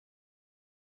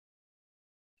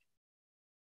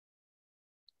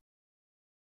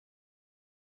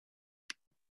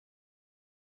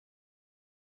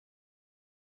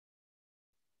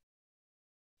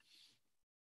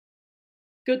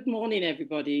Good morning,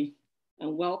 everybody,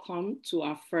 and welcome to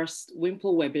our first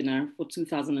WIMPol webinar for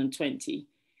 2020.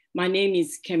 My name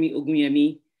is Kemi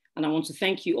Ogunyemi, and I want to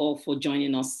thank you all for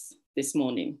joining us this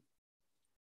morning.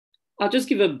 I'll just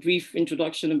give a brief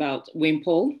introduction about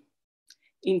WIMPol.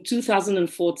 In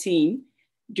 2014,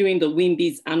 during the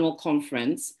WIMBIZ annual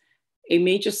conference, a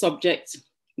major subject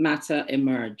matter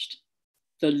emerged: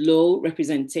 the low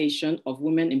representation of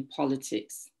women in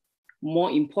politics.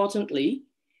 More importantly,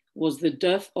 was the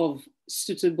dearth of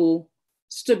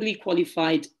suitably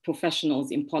qualified professionals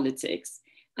in politics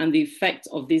and the effect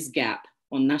of this gap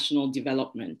on national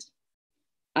development.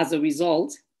 As a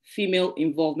result, female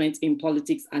involvement in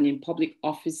politics and in public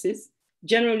offices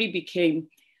generally became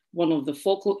one of the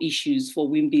focal issues for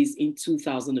WIMBIZ in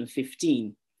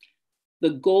 2015.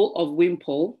 The goal of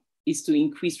WIMPol is to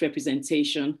increase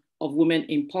representation of women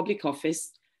in public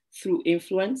office through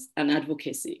influence and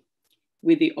advocacy,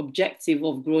 with the objective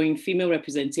of growing female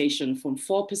representation from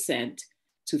 4%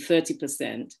 to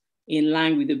 30%, in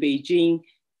line with the Beijing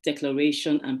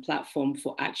Declaration and Platform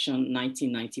for Action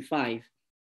 1995.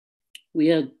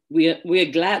 We are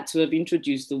glad to have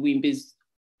introduced the WIMBIZ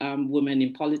Women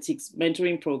in Politics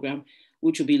Mentoring Program,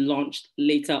 which will be launched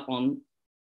later on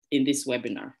in this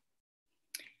webinar.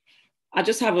 I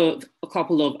just have a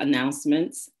couple of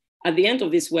announcements. At the end of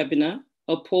this webinar,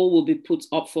 a poll will be put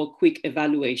up for a quick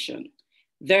evaluation.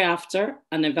 Thereafter,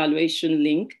 an evaluation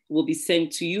link will be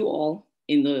sent to you all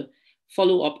in the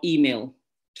follow-up email.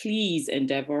 Please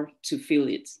endeavor to fill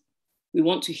it. We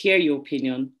want to hear your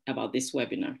opinion about this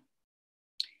webinar.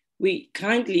 We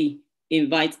kindly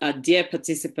invite our dear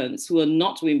participants who are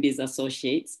not WIMBIZ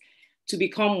associates to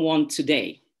become one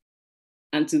today.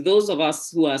 And to those of us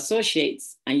who are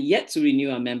associates and yet to renew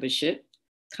our membership,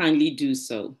 kindly do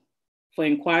so. For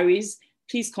inquiries,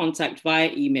 please contact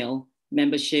via email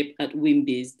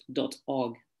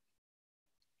membership@wimbiz.org.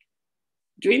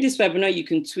 During this webinar, you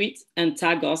can tweet and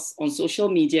tag us on social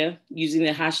media using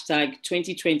the hashtag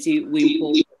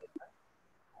 2020WIMPol,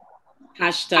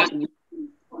 hashtag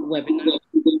webinar.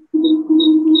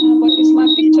 What is my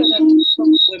picture then?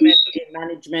 Women in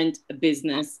Management,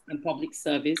 Business and Public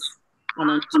Service,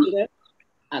 and on Twitter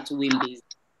 @WIMBIZ.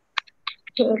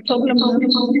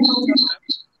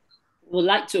 We would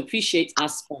like to appreciate our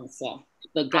sponsor,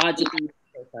 the Guardian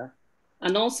newspaper,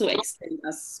 and also extend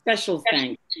a special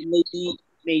thanks to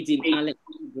Lady Alex,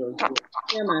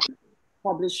 Chairman,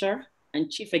 Publisher, and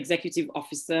Chief Executive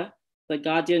Officer, the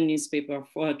Guardian newspaper,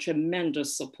 for her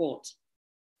tremendous support.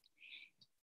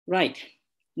 Right,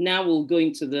 now we'll go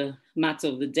into the matter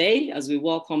of the day as we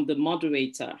welcome the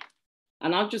moderator.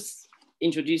 And I'll just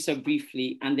introduce her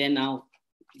briefly, and then I'll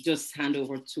just hand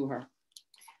over to her.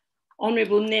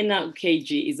 Honorable Nena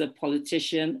Ukeji is a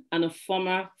politician and a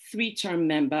former 3-term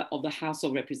member of the House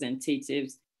of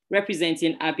Representatives,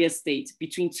 representing Abia State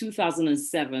between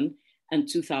 2007 and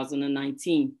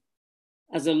 2019.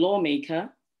 As a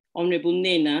lawmaker, Honorable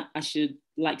Nena, as she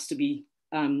likes to be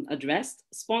addressed,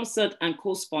 sponsored and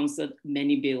co-sponsored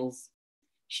many bills.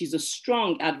 She's a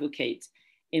strong advocate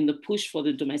in the push for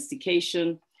the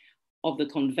domestication of the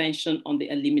Convention on the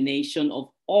Elimination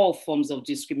of All Forms of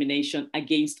Discrimination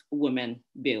Against Women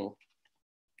bill.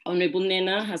 Honorable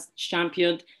Nena has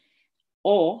championed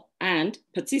and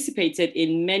participated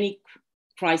in many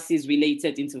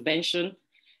crisis-related intervention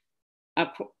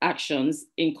actions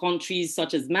in countries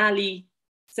such as Mali,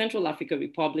 Central African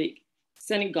Republic,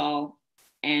 Senegal,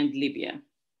 and Libya.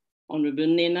 Honorable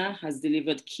Nena has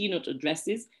delivered keynote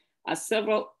addresses at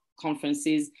several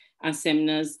conferences and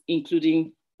seminars,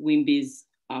 including WIMBIZ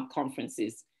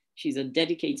conferences. She's a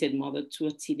dedicated mother to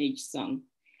a teenage son.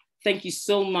 Thank you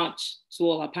so much to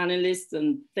all our panelists,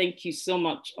 and thank you so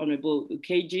much, Honorable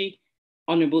Ukeji,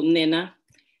 Honorable Nena,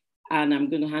 and I'm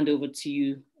going to hand over to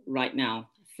you right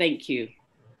now. Thank you.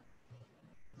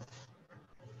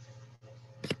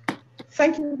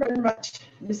 Thank you very much,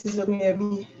 Mrs.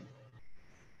 Ogunyemi,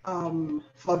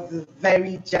 for the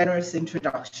very generous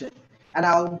introduction. And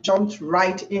I'll jump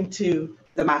right into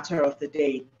the matter of the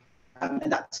day,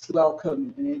 and that's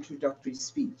welcome an introductory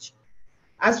speech.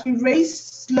 As we race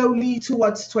slowly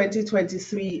towards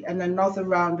 2023 and another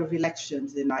round of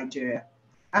elections in Nigeria,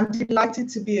 I'm delighted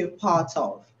to be a part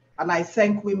of, and I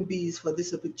thank WIMBIZ for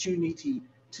this opportunity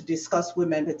to discuss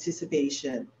women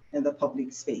participation in the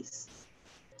public space.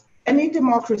 Any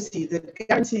democracy that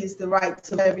guarantees the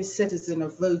rights of every citizen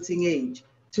of voting age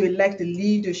to elect the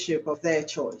leadership of their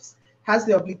choice has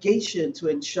the obligation to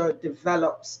ensure it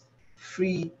develops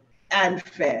free and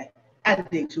fair and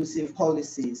inclusive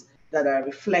policies that are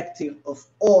reflective of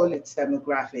all its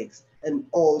demographics and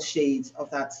all shades of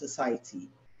that society.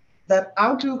 That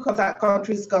outlook of that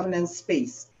country's governance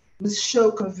space must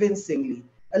show convincingly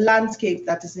a landscape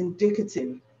that is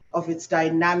indicative of its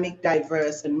dynamic,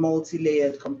 diverse, and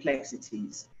multi-layered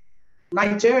complexities.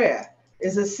 Nigeria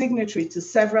is a signatory to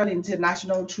several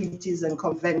international treaties and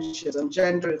conventions on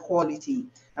gender equality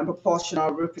and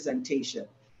proportional representation.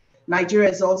 Nigeria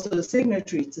is also a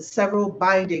signatory to several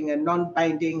binding and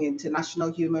non-binding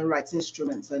international human rights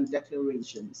instruments and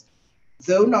declarations.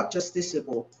 Though not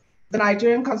justiciable, the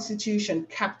Nigerian Constitution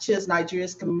captures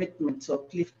Nigeria's commitment to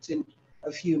uplifting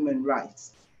of human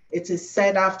rights. It is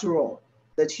said, after all,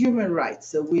 that human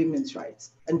rights are women's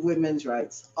rights, and women's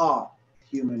rights are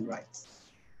human rights.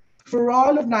 For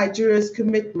all of Nigeria's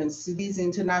commitments to these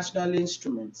international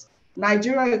instruments,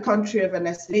 Nigeria, a country of an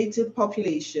estimated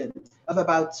population of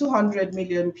about 200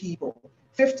 million people,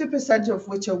 50% of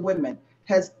which are women,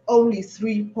 has only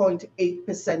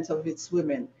 3.8% of its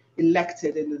women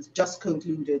elected in the just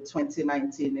concluded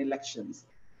 2019 elections,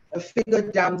 a figure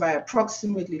down by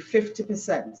approximately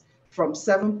 50% from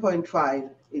 7.5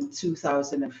 in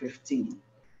 2015.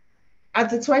 At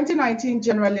the 2019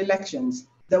 general elections,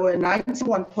 there were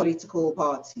 91 political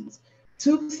parties.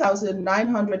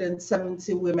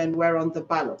 2,970 women were on the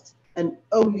ballot and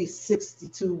only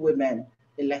 62 women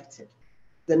elected.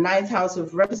 The Ninth House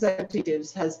of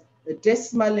Representatives has a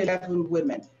dismal 11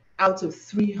 women out of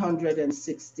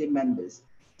 360 members,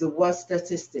 the worst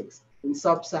statistics in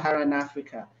sub-Saharan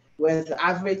Africa, where the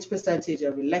average percentage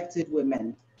of elected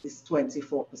women is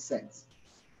 24%.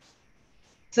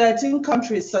 13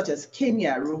 countries such as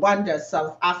Kenya, Rwanda,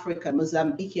 South Africa,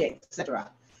 Mozambique, etc.,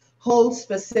 hold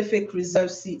specific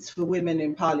reserved seats for women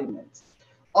in parliament.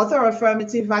 Other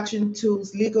affirmative action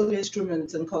tools, legal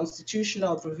instruments, and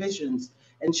constitutional provisions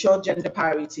ensure gender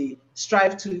parity,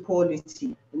 strive to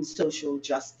equality, and social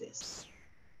justice.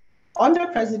 Under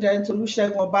President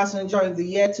Olusegun Obasanjo in the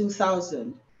year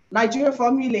 2000, Nigeria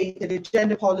formulated a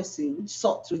gender policy which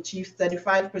sought to achieve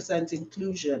 35%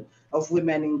 inclusion of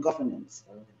women in governance.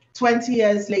 20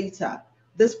 years later,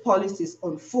 this policy is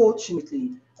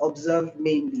unfortunately observed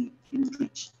mainly in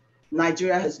breach.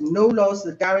 Nigeria has no laws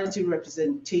that guarantee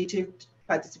representative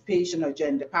participation or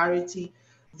gender parity.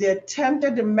 The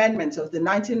attempted amendment of the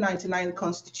 1999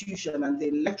 Constitution and the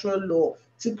electoral law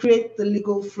to create the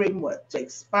legal framework to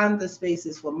expand the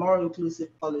spaces for more inclusive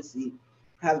policy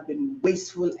have been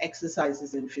wasteful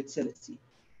exercises in futility.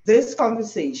 This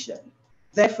conversation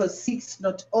therefore seeks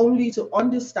not only to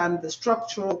understand the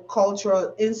structural,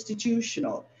 cultural,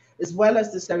 institutional, as well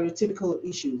as the stereotypical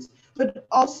issues, but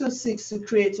also seeks to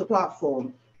create a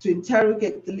platform to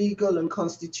interrogate the legal and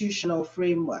constitutional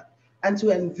framework and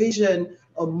to envision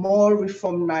a more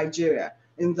reformed Nigeria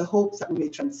in the hopes that we may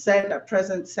transcend our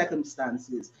present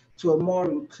circumstances to a more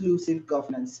inclusive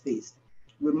governance space.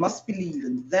 We must believe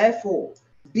and therefore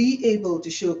be able to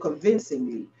show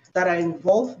convincingly that our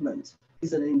involvement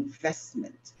is an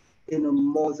investment in a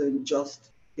more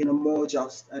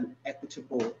just and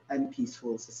equitable and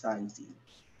peaceful society.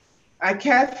 Our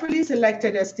carefully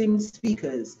selected esteemed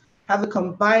speakers have a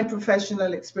combined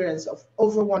professional experience of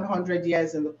over 100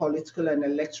 years in the political and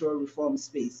electoral reform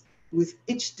space, with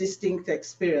each distinct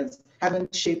experience having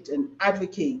shaped and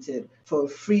advocated for a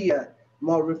freer,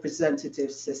 more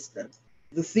representative system.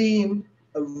 The theme,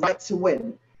 a right to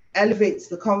win, elevates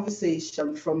the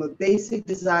conversation from a basic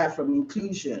desire for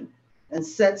inclusion and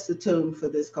sets the tone for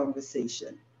this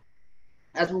conversation.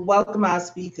 As we welcome our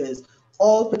speakers,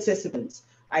 all participants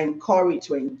are encouraged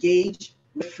to engage,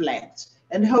 reflect,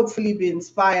 and hopefully be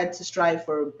inspired to strive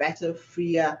for a better,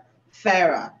 freer,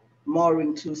 fairer, more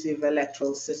inclusive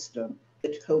electoral system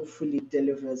that hopefully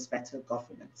delivers better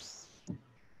governance.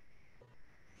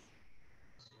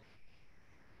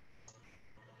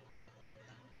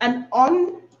 And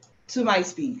on to my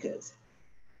speakers.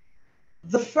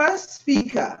 The first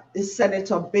speaker is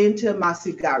Senator Binta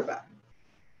Masi Garba,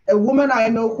 a woman I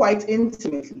know quite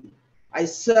intimately. I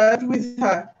served with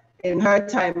her in her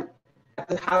time at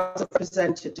the House of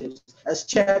Representatives as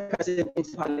chairperson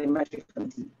of the Parliamentary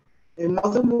Committee. A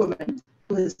northern woman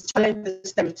who has challenged the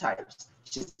stereotypes.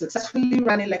 She successfully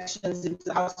ran elections into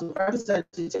the House of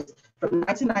Representatives from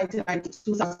 1999 to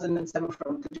 2007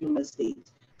 from Kaduna State.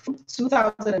 From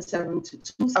 2007 to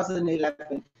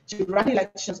 2011, she ran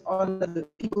elections under the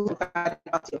People's Democratic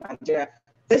Party of Nigeria,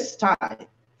 this time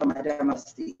from Adamawa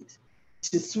State.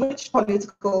 She switched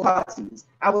political parties.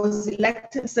 I was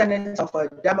elected senator for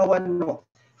Adamawa North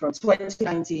from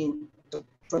 2015 to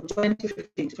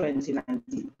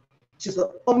 2019. She's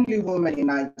the only woman in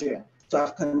Nigeria to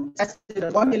have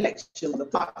contested one election on the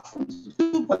platforms of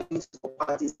two political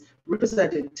parties,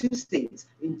 represented two states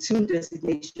in two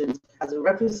designations as a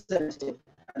representative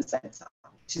and senator.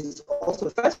 She's also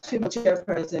the first female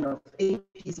chairperson of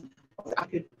APC of the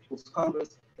People's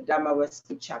Congress, Adamawa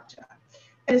State Chapter.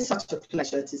 And it's such a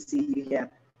pleasure to see you here,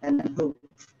 and I hope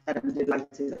and I'm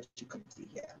delighted that you could be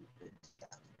here.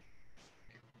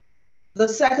 The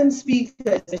second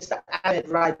speaker is Mr. Ahmed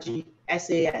Raji,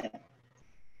 SAN.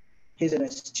 He's an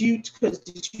astute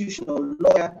constitutional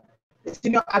lawyer, a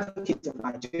senior advocate of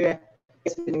Nigeria.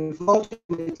 He's been involved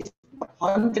in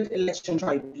 100 election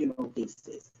tribunal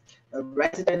cases, a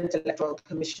resident electoral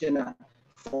commissioner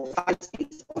for 5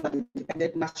 states under the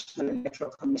Independent National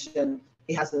Electoral Commission.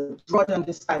 He has a broad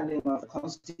understanding of the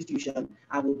Constitution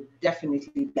and will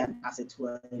definitely be an asset to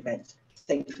our event.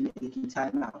 Thank you for taking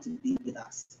time out to be with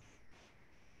us.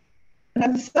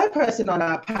 And the third person on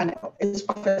our panel is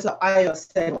Professor Ayo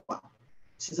Senwa.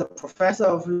 She's a professor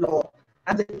of law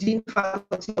and the Dean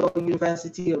Faculty of the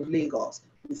University of Lagos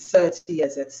with 30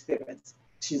 years experience.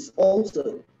 She's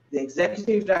also the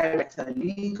Executive Director,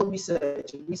 Legal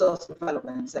Research and Resource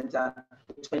Development Center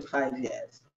for 25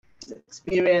 years. She's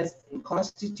experienced in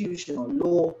constitutional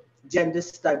law, gender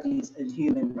studies, and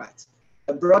human rights.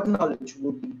 Her broad knowledge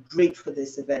will be great for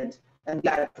this event, and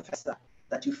glad, Professor,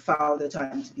 that you found the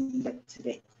time to be here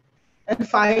today. And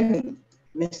finally,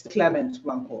 Mr. Clement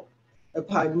Nwankwo, a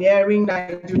pioneering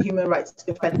Nigerian human rights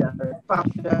defender and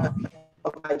founder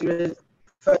of Nigeria's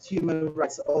first human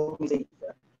rights organization,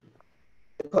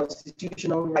 the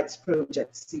Constitutional Rights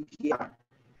Project, CPR.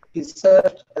 He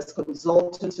served as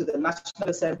consultant to the National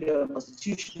Assembly on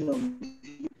Constitutional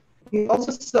Review. He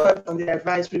also served on the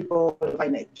advisory board of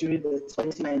INEC during the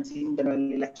 2019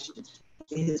 general election.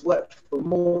 He has worked for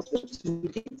more than 2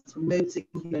 decades promoting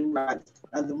human rights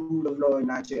and the rule of law in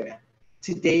Nigeria.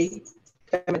 Today,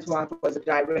 Clement Nwankwo is the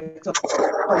director of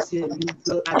Policy and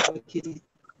Legal Advocacy,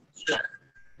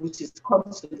 which is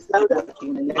constantly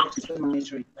working in election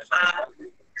monitoring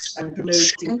and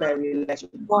promoting fair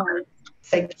elections.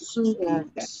 Thank you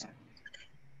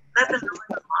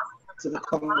to the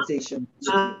conversation.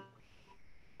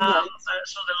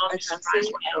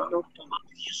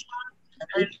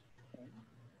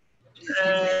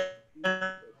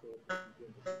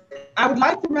 I would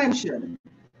like to mention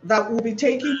that we'll be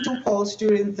taking 2 calls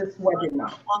during this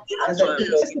webinar, and that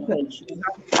participants will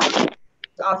have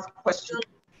to ask questions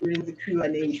during the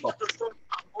Q&A box.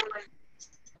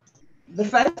 The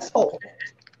first call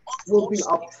will be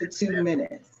up for 2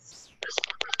 minutes.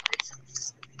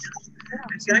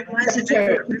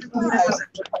 Secretary,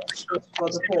 for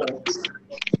the poll.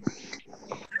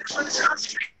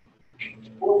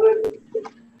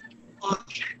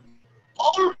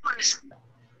 Always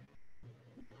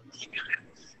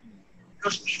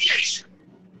because mediation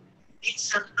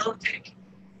it's a note-taking.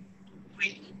 We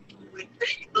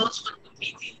take notes from the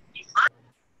meeting.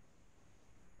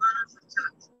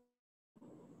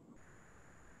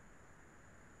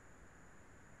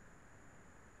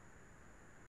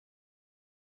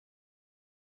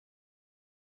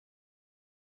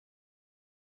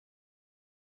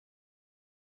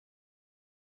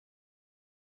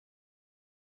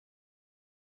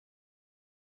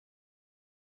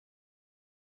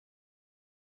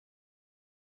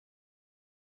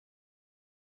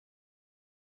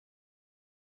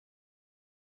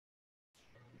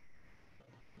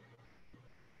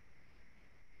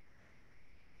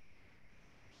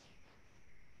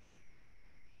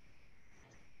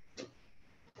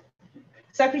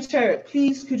 Secretary,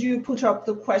 please could you put up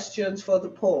the questions for the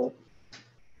poll?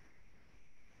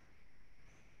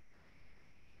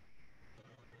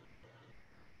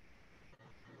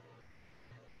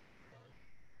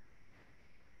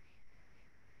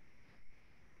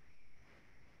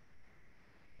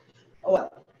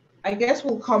 Well, I guess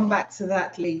we'll come back to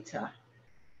that later.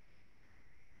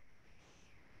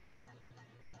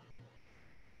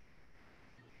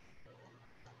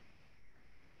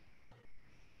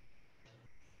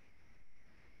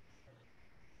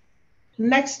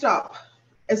 Next up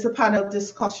is the panel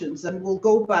discussions, and we'll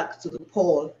go back to the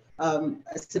poll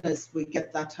as soon as we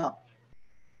get that up.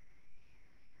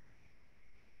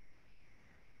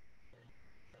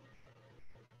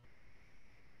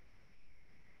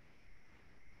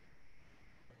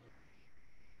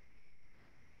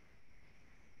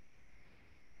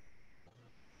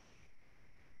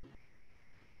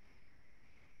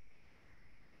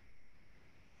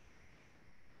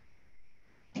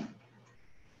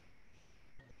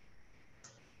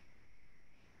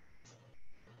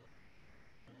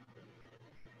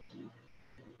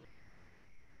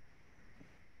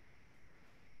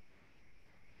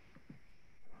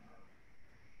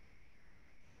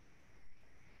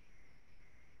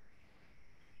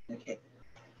 Okay.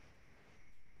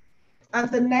 And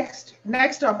the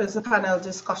next up is the panel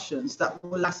discussions that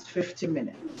will last 50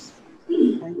 minutes.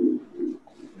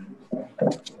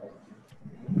 Okay.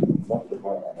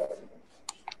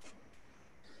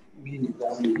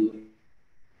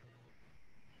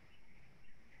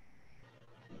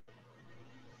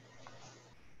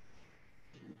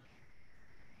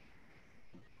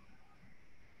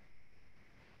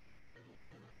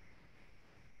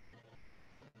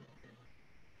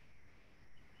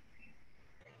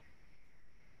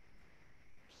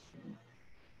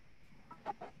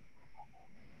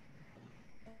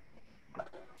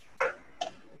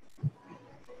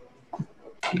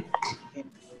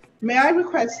 May I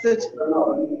request that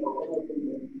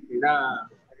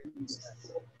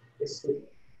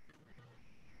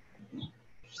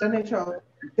Senator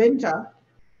Binta?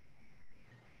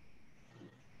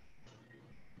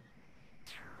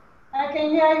 I can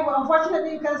hear you.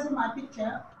 Unfortunately, you can't see my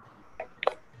picture.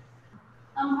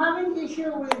 I'm having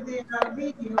issue with the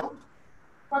video.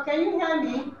 But can you hear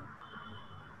me?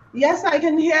 Yes, I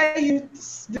can hear you,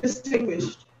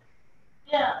 distinguished.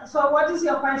 Yeah, so what is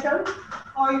your question?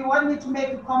 Or you want me to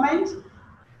make a comment?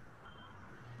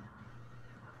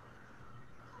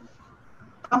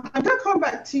 I'm going to come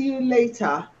back to you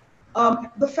later.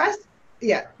 The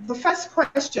first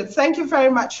question, thank you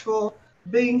very much for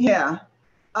being here.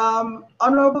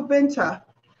 Honorable Binta,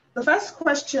 the first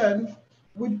question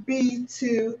would be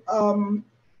to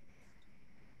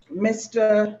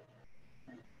Mr.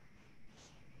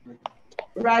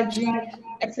 Raji,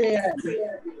 XAN.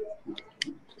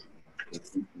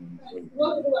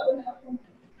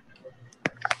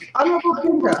 Honorable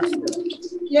Binta.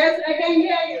 Yes, I can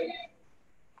hear you.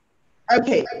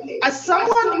 Okay, as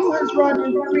someone who has run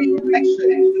in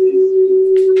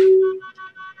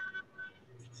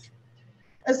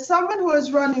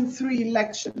 3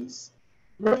 elections,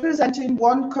 representing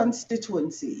 1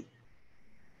 constituency,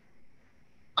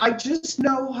 I just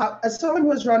know how, as someone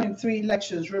who has run in 3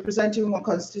 elections representing 1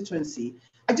 constituency,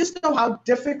 I just know how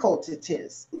difficult it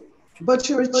is. But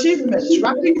your achievements,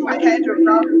 wrapping my head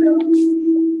around them,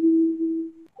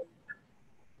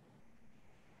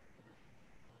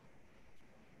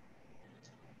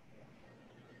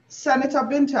 Senator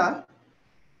Binta.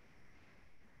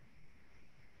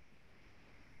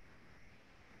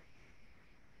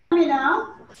 Me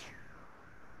now?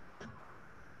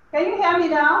 Can you hear me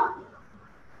now?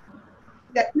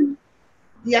 Yeah.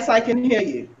 Yes, I can hear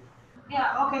you.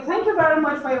 Yeah, okay. Thank you very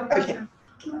much for your question.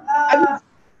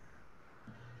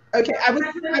 Okay, I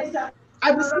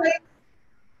was saying,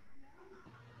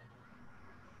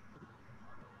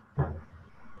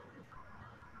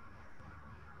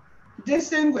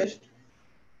 distinguished.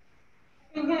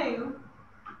 I can hear you.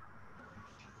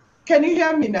 Can you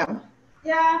hear me now?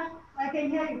 Yeah, I can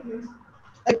hear you, please.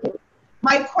 Okay.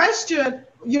 My question,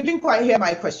 you didn't quite hear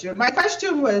my question. My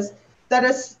question was that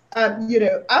as,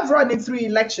 I've run in 3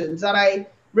 elections and I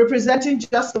representing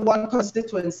just the 1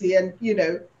 constituency, and,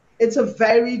 it's a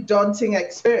very daunting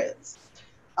experience.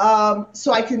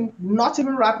 So I can not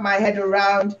even wrap my head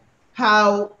around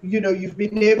how, you've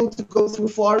been able to go through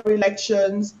 4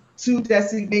 elections, 2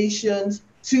 designations,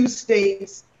 2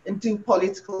 states, and 2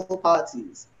 political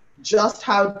parties. Just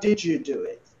how did you do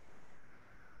it?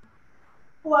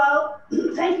 Well,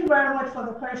 thank you very much for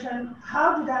the question.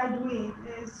 How did I do it?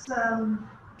 Is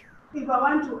if I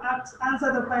want to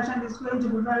answer the question, it's going to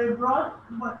be very broad,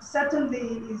 but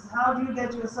certainly is how do you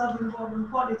get yourself involved in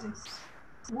politics?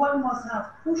 What must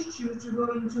have pushed you to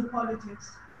go into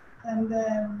politics? And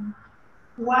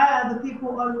why are the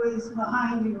people always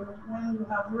behind you when you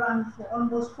have run for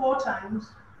almost 4 times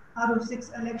out of 6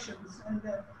 elections? And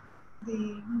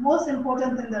the most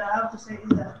important thing that I have to say is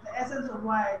that the essence of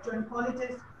why I joined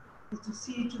politics is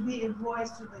to be a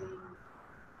voice to the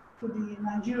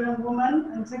Nigerian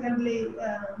woman, and secondly,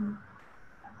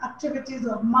 activities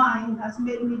of mine has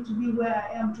made me to be where I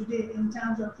am today in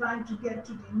terms of trying to get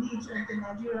to the needs of the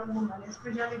Nigerian woman,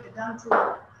 especially the down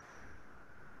road.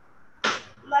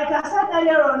 Like I said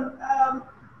earlier on,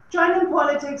 joining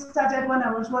politics started when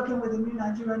I was working with the New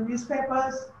Nigerian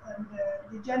newspapers, and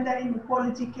the gender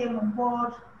inequality came on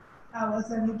board. I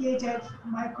was negated,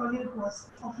 my colleague was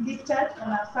uplifted,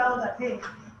 and I felt that, hey,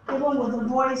 even with a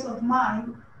voice of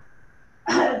mine,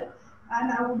 and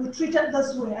I will be treated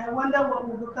this way, I wonder what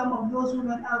will become of those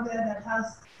women out there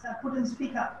that couldn't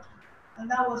speak out. And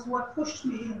that was what pushed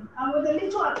me in. And with the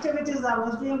little activities I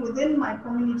was doing within my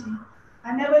community,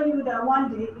 I never knew that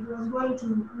one day it was going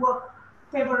to work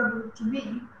favorable to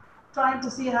me, trying to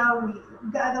see how we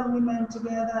gather women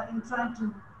together and trying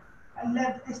to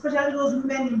let, especially those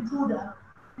women in Puda,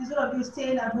 instead of you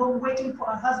staying at home waiting for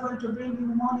a husband to bring you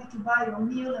money to buy your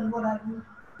meal and what have you.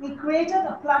 We created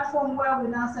a platform where we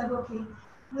now said, okay,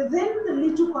 within the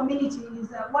little community is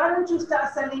that why don't you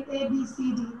start selling A, B,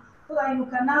 C, D, so that you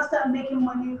can now start making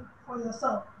money for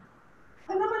yourself.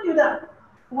 I never knew that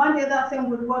one day that thing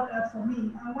would work out for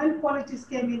me. And when politics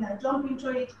came in, I jumped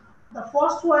into it. The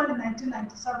first one in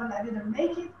 1997, I didn't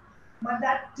make it, but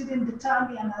that didn't deter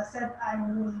me. And I said, I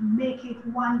will make it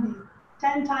one day.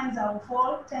 10 times I will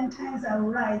fall, 10 times I will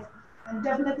rise. And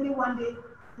definitely one day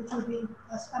it will be,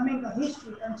 a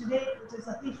history. And today it is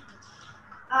a history.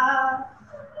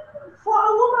 For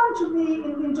a woman to be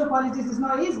into politics is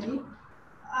not easy.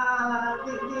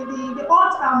 The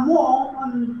odds are more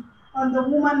on the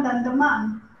woman than the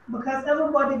man, because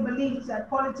everybody believes that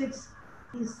politics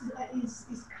is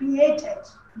created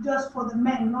just for the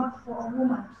men, not for a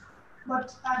woman.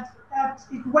 But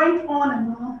it went on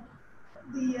and on.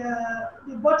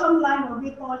 The bottom line of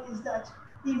it all is that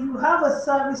if you have a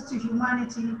service to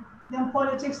humanity, then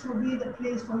politics will be the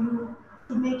place for you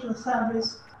to make your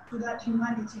service to that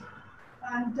humanity.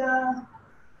 And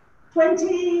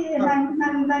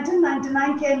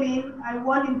 1999 came in, I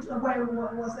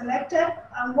was elected,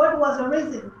 and what was the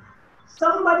reason?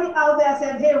 Somebody out there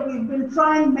said, hey, we've been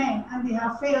trying men and they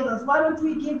have failed us. Why don't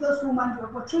we give this woman the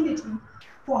opportunity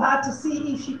for her to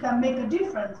see if she can make a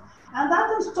difference? And that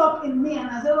didn't stop in me, and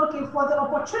I said, okay, for the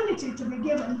opportunity to be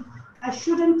given, I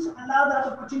shouldn't allow that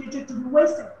opportunity to be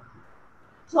wasted.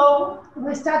 So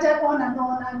we started on,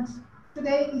 and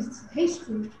today is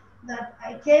history that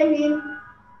I came in,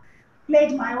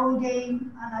 played my own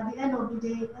game, and at the end of the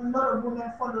day, a lot of women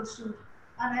followed suit.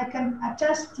 And I can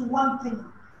attest to one thing.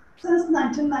 Since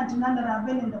 1999 that I've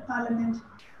been in the parliament,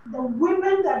 the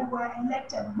women that were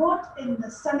elected, both in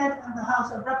the Senate and the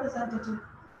House of Representatives,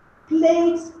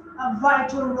 played a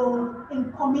vital role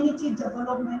in community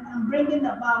development and bringing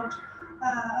about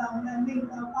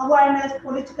awareness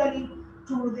politically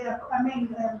to their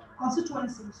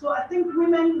constituency. So I think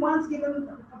women, once given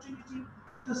the opportunity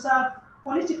to serve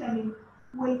politically,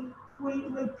 will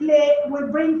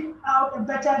bring out a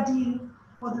better deal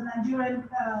for the Nigerian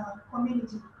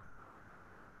community.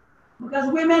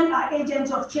 Because women are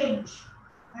agents of change,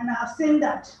 and I've seen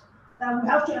that we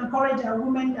have to encourage our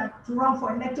women to run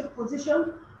for elected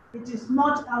position. It is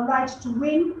not a right to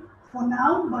win for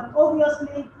now, but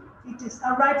obviously it is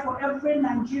a right for every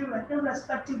Nigerian,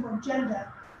 irrespective of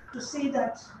gender, to see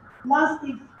that once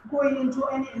if going into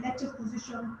any elected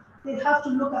position, they have to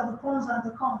look at the pros and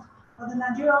the cons. But the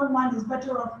Nigerian woman is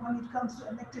better off when it comes to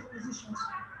elected positions.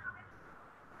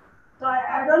 So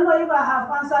I don't know if I have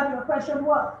answered your question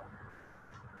well.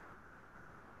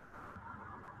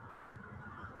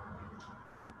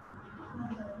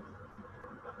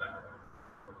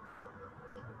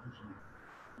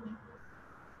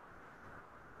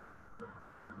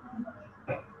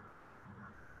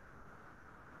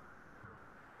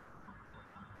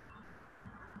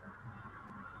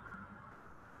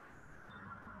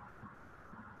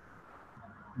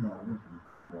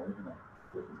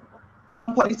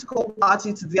 Political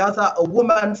party to the other, a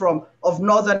woman of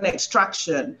northern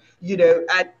extraction,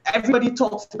 and everybody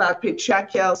talks about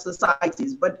patriarchal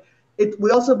societies, but we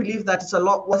also believe that it's a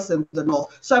lot worse in the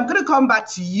north. So I'm going to come back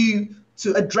to you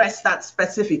to address that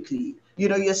specifically.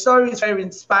 Your story is very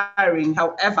inspiring.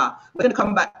 However, we're going to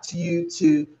come back to you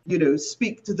to,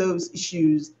 speak to those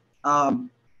issues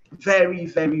very,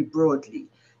 very broadly.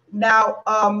 Now,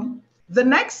 the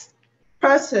next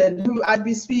person who I'd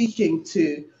be speaking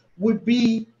to would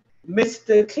be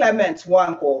Mr. Clement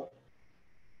Nwankwo.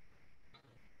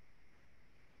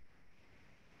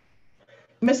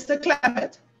 Mr.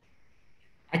 Clement.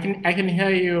 I can hear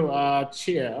you,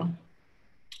 Chair.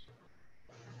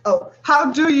 Oh,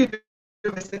 how do you do,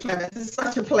 Mr. Clement? It's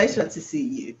such a pleasure to see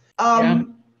you.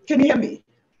 Can you hear me?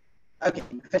 Okay,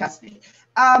 fantastic.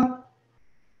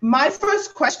 My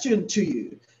first question to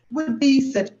you would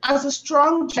be that as a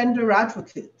strong gender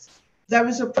advocate, there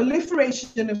is a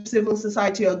proliferation of civil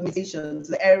society organizations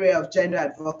in the area of gender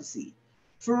advocacy.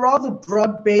 For all the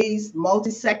broad-based,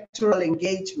 multi-sectoral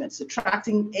engagements,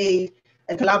 attracting aid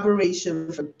and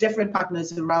collaboration from different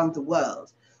partners around the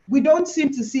world, we don't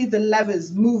seem to see the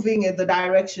levers moving in the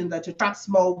direction that attracts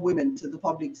more women to the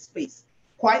public space.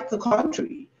 Quite the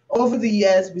contrary. Over the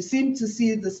years, we seem to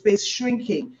see the space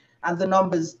shrinking and the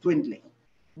numbers dwindling.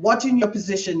 What in your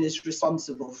position is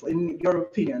responsible for, in your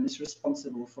opinion, is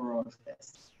responsible for all of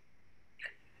this?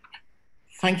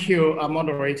 Thank you,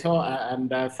 moderator,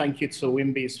 and thank you to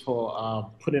WIMBIZ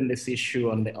for putting this issue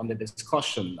on the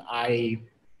discussion. I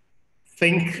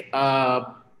think the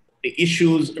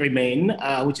issues remain,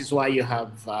 which is why you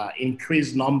have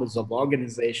increased numbers of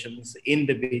organizations,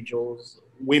 individuals,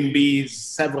 WIMBIZ,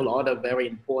 several other very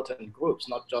important groups,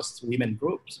 not just women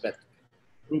groups, but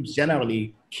groups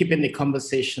generally, keeping the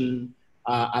conversation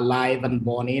alive and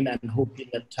burning and hoping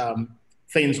that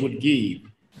things would give.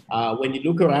 When you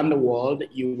look around the world,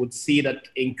 you would see that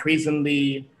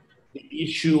increasingly the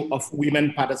issue of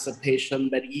women participation,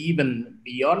 but even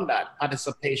beyond that,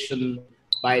 participation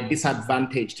by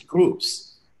disadvantaged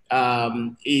groups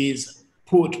is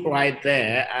put right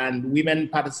there. And women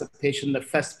participation, the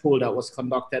first poll that was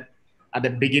conducted at the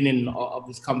beginning of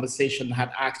this conversation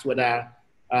had asked whether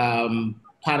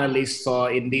panelists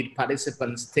or indeed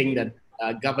participants think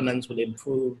that governance will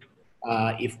improve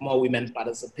if more women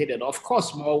participated. Of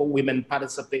course, more women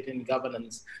participating in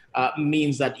governance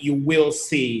means that you will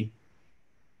see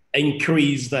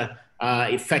increased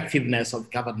effectiveness of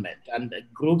government. And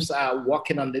groups are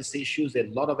working on these issues, a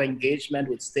lot of engagement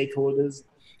with stakeholders,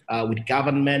 with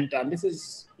government. And this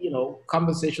is,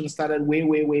 conversation started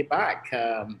way back.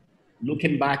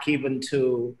 Looking back even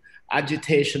to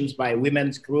agitations by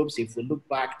women's groups. If we look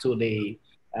back to the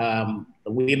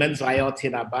women's riot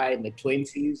in Aba in the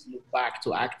 20s, look back to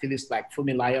activists like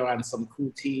Fumilayo and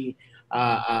Samkuti,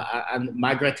 and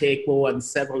Margaret Ekpo and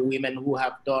several women who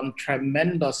have done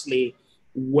tremendously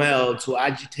well to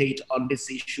agitate on these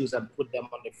issues and put them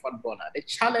on the front burner. The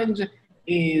challenge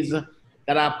is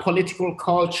that our political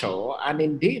culture and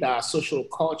indeed our social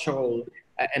cultural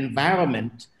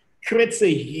environment creates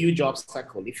a huge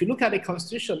obstacle. If you look at the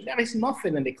Constitution, there is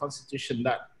nothing in the Constitution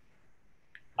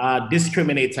that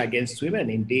discriminates against women.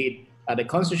 Indeed, the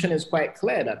Constitution is quite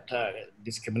clear that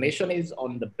discrimination is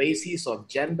on the basis of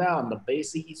gender, on the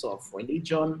basis of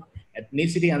religion,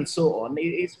 ethnicity, and so on. It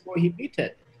is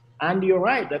prohibited. And you're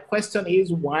right, the question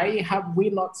is, why have we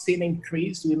not seen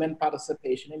increased women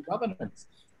participation in governance?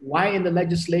 Why in the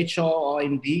legislature or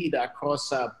indeed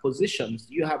across positions,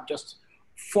 you have just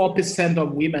 4%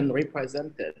 of women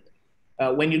represented?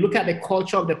 When you look at the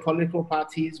culture of the political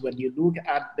parties, when you look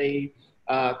at the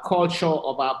culture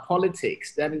of our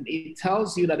politics, then it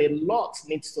tells you that a lot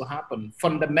needs to happen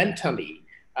fundamentally.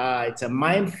 It's a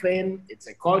mind thing, it's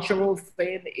a cultural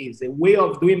thing, it's a way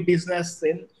of doing business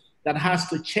thing that has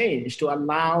to change to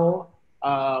allow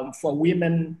for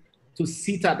women to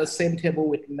sit at the same table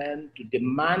with men, to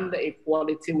demand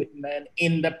equality with men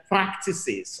in the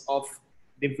practices of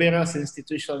the various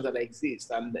institutions that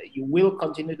exist. And you will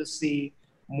continue to see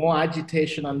more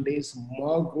agitation on this,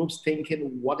 more groups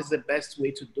thinking what is the best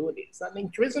way to do this. And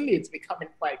increasingly it's becoming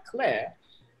quite clear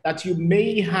that you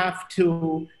may have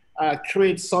to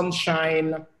create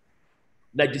sunshine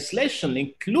legislation,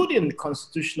 including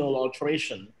constitutional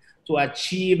alteration, to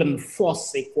achieve and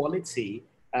force equality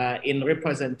in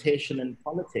representation in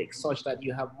politics, such that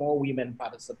you have more women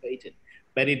participating.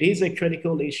 But it is a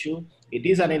critical issue. It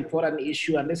is an important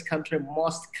issue, and this country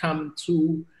must come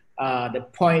to the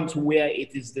point where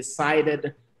it is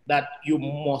decided that you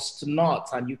must not,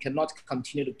 and you cannot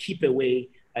continue to keep away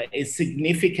a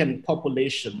significant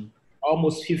population,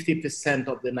 almost 50%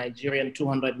 of the Nigerian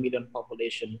 200 million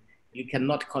population. You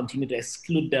cannot continue to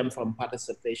exclude them from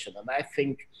participation. And I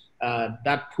think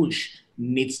that push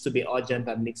needs to be urgent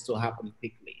and needs to happen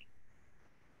quickly.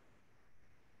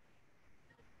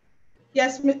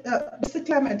 Yes, Mr.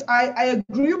 Clement, I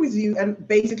agree with you, and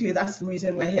basically that's the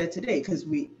reason we're here today, because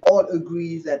we all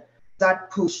agree that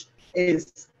that push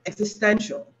is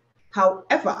existential.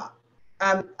 However,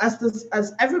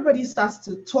 as everybody starts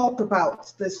to talk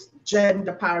about this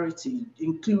gender parity,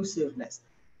 inclusiveness,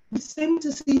 we seem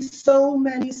to see so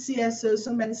many CSOs,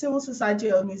 so many civil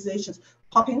society organizations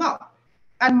popping up.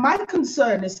 And my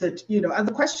concern is that, and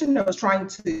the question I was trying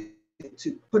to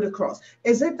put across,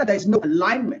 is it that there's no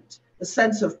alignment, a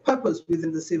sense of purpose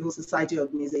within the civil society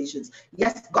organizations?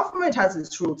 Yes, government has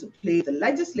its role to play, the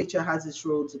legislature has its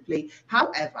role to play.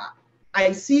 However,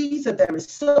 I see that there is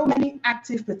so many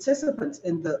active participants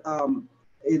in the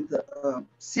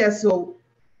CSO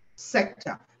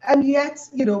sector. And yet,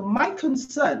 my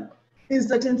concern is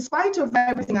that in spite of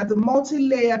everything and the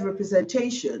multi-layered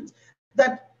representations,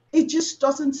 that it just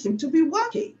doesn't seem to be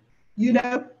working,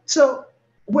 So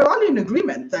we're all in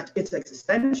agreement that it's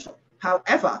existential.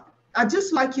 However, I'd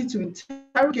just like you to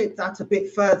interrogate that a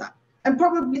bit further and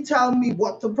probably tell me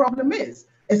what the problem is.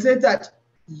 Is it that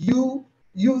you,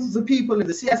 the people in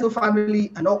the CSO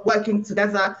family, are not working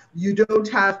together? You don't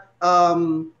have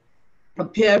a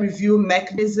peer review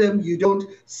mechanism? You don't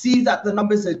see that the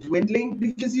numbers are dwindling?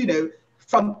 Because,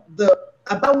 from the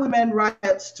About Women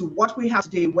riots to what we have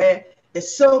today, where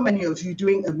there's so many of you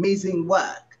doing amazing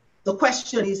work, the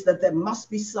question is that there must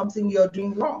be something you're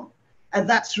doing wrong. And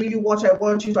that's really what I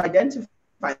want you to identify.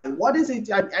 What is it?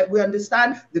 We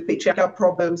understand the patriarchal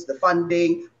problems, the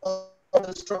funding, all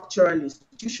the structural and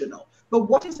institutional. But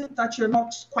what is it that you're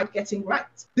not quite getting right?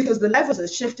 Because the levels are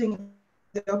shifting in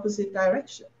the opposite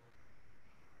direction.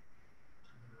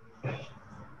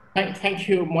 Thank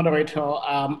you, moderator.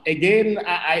 Again,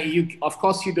 of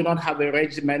course, you do not have a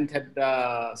regimented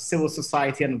civil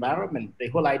society environment. The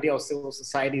whole idea of civil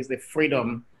society is the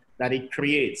freedom that it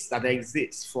creates, that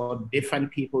exists for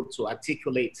different people to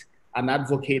articulate and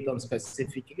advocate on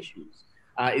specific issues.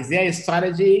 Is there a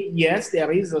strategy? Yes,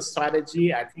 there is a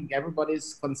strategy. I think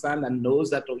everybody's concerned and knows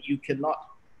that you cannot,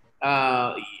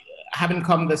 having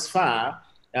come this far,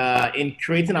 in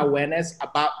creating awareness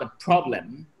about the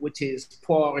problem, which is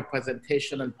poor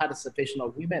representation and participation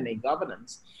of women in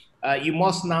governance, you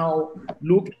must now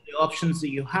look at the options that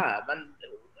you have. And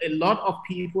a lot of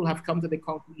people have come to the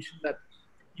conclusion that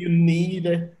you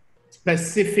need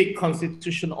specific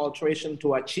constitution alteration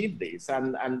to achieve this.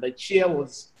 And the chair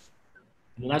was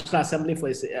in the National Assembly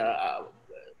for 3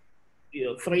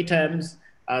 terms.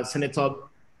 Senator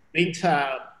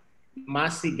Binta,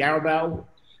 Masi, Garba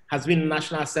has been in the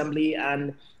National Assembly,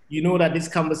 and you know that these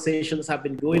conversations have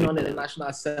been going on in the National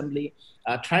Assembly,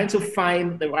 trying to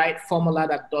find the right formula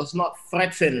that does not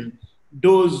threaten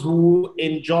those who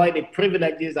enjoy the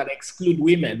privileges that exclude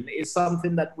women is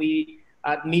something that we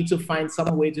need to find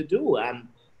some way to do. And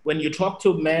when you talk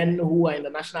to men who are in the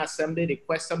National Assembly, the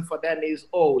question for them is,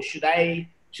 oh, should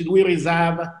we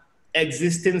reserve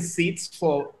existing seats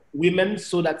for women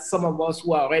so that some of us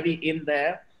who are already in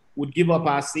there would give up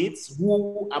our seats?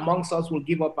 Who amongst us will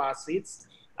give up our seats?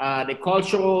 The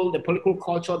political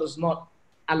culture does not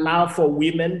allow for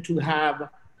women to have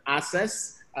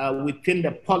access within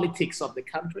the politics of the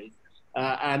country.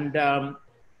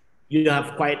 You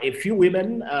have quite a few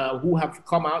women who have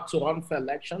come out to run for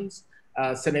elections.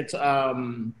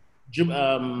 Mrs.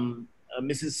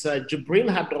 Jubril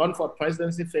had run for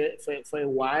presidency for a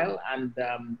while and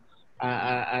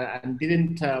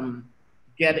didn't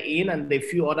get in, and the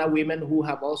few other women who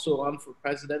have also run for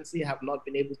presidency have not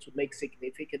been able to make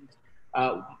significant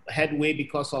headway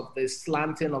because of the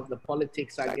slanting of the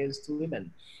politics against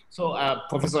women. So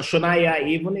Professor Shonaya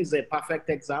even is a perfect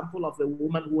example of a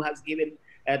woman who has given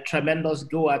a tremendous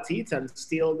go at it, and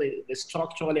still the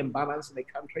structural imbalance in the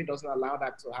country doesn't allow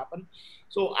that to happen.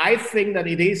 So I think that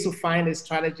it is to find a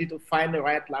strategy, to find the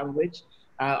right language.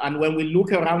 And when we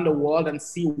look around the world and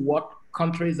see what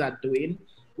countries are doing,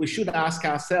 we should ask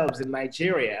ourselves in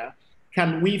Nigeria,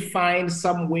 can we find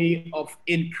some way of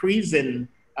increasing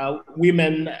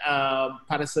women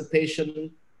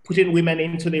participation, putting women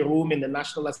into the room in the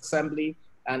National Assembly?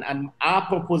 And our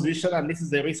proposition, and this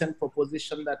is a recent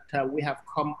proposition that we have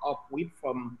come up with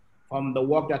from the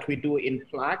work that we do in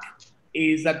PLAC,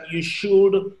 is that you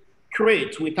should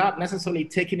create, without necessarily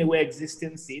taking away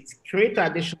existing seats, create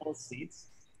additional seats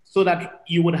so that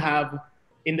you would have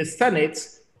in the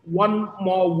Senate one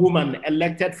more woman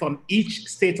elected from each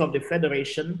state of the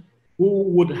federation who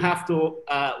would have to,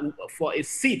 for a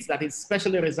seat that is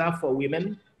specially reserved for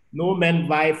women, no men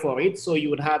vie for it. So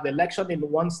you would have election in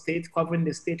one state covering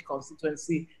the state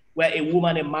constituency where a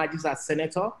woman emerges as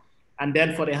senator. And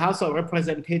then for the House of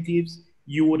Representatives,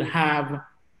 you would have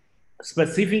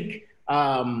specific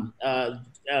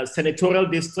senatorial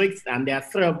districts, and there are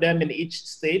 3 of them in each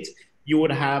state. You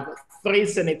would have 3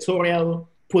 senatorial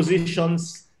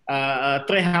positions,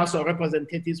 3 House of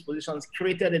Representatives positions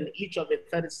created in each of the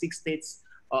 36 states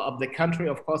of the country,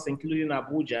 of course, including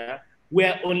Abuja,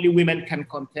 where only women can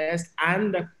contest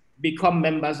and become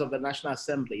members of the National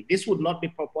Assembly. This would not be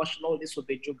proportional. This would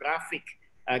be geographic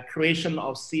creation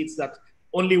of seats that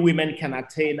only women can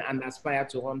attain and aspire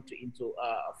to run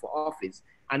for office.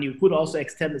 And you could also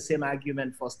extend the same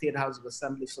argument for State House of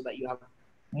Assembly so that you have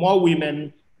more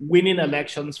women winning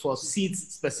elections for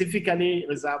seats specifically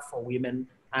reserved for women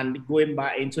and going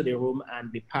back into the room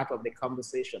and be part of the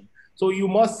conversation. So you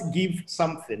must give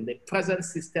something. The present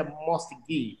system must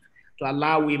give to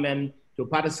allow women to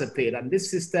participate. And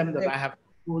this system that I have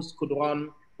proposed could run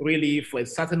really for a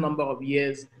certain number of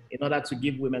years in order to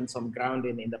give women some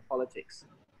grounding in the politics.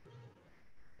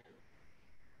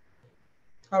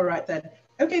 All right then.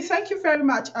 Okay, thank you very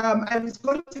much. I was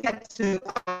going to get to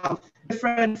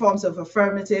different forms of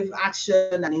affirmative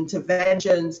action and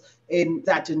interventions in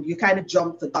that, and you kind of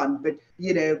jumped the gun, but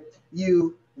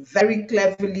you very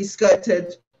cleverly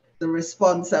skirted the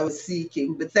response I was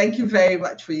seeking. But thank you very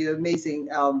much for your amazing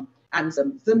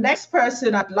answer. The next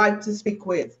person I'd like to speak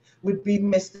with would be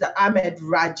Mr. Ahmed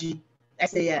Raji,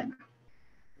 SAN.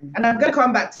 And I'm going to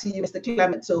come back to you, Mr.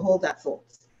 Clement, so hold that thought.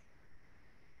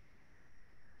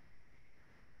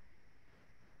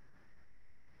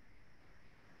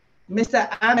 Mr.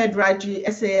 Ahmed Raji,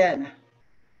 SAN.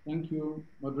 Thank you,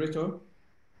 moderator.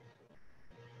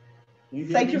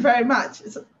 Thank you very much.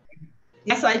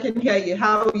 Yes, I can hear you.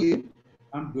 How are you?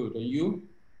 I'm good. And you?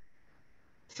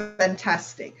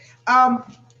 Fantastic.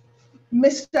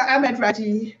 Mr. Ahmed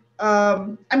Raji,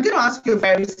 I'm going to ask you a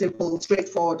very simple,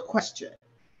 straightforward question.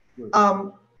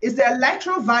 Is the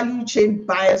electoral value chain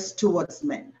biased towards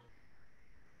men?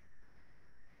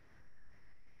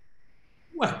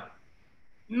 Well,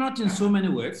 not in so many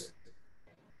words.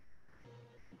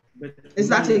 But is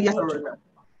that a yes or a no?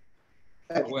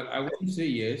 Okay. Well, I wouldn't say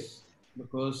yes,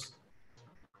 because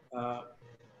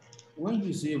when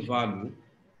you say value,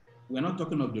 we're not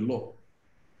talking of the law.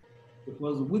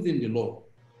 Because within the law,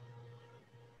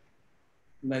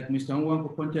 like Mr.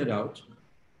 Nwankwo pointed out,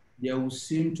 there will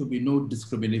seem to be no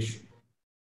discrimination.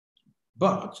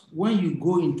 But when you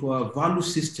go into a value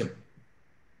system,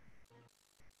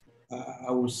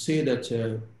 I would say that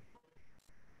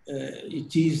it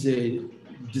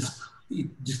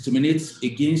discriminates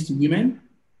against women,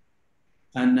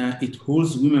 and it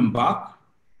holds women back,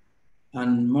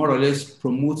 and more or less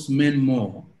promotes men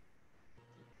more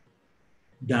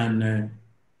than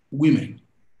women.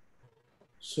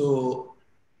 So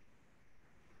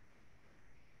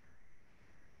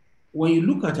when you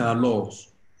look at our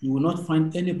laws, you will not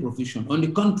find any provision. On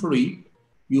the contrary,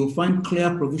 you will find clear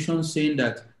provisions saying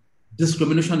that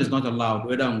discrimination is not allowed,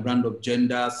 whether on ground of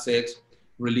gender, sex,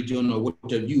 religion, or what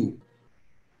have you.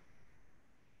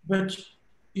 But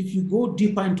if you go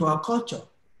deeper into our culture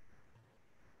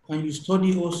and you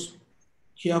study us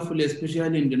carefully,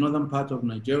 especially in the northern part of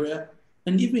Nigeria,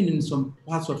 and even in some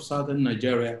parts of southern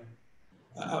Nigeria,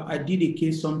 I did a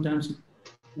case sometimes,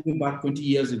 even back 20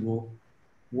 years ago,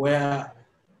 where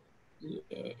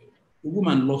a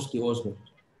woman lost the husband,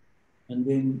 and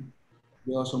then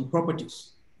there are some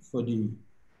properties for the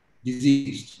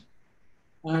deceased.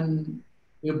 And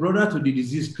a brother to the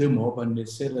deceased came up and they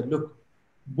said that, look,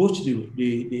 both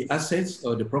the assets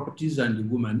or the properties and the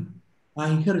woman are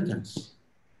inheritance.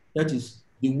 That is,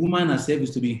 the woman herself is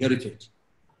to be inherited.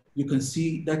 You can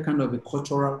see that kind of a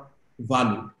cultural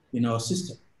value in our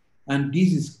system. And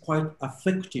this is quite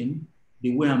affecting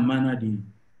the way and manner the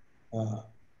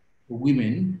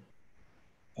women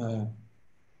are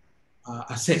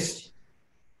assessed.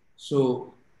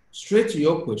 So straight to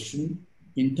your question,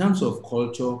 in terms of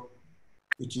culture,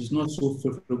 it is not so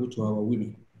favorable to our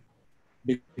women.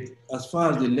 But as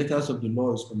far as the letters of the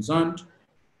law is concerned,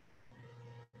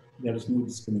 there is no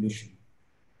discrimination.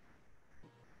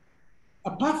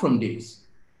 Apart from this,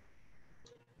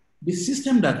 the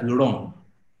system that we run,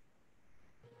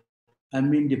 I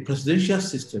mean the presidential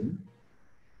system,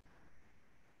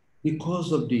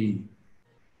 because of the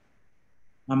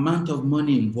amount of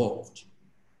money involved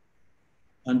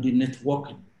and the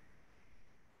networking,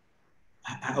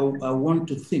 I want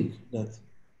to think that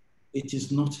it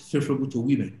is not favorable to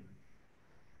women.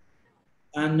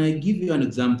 And I give you an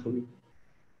example.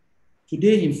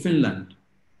 Today in Finland,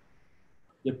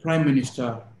 the Prime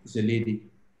Minister is a lady,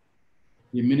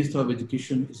 the Minister of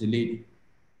Education is a lady,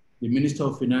 the Minister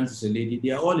of Finance is a lady. They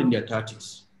are all in their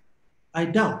 30s. I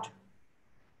doubt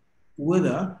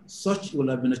whether such will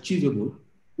have been achievable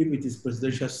if it is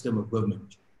presidential system of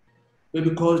government. But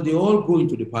because they all go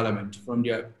into the parliament from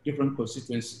their different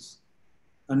constituencies.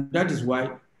 And that is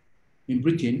why in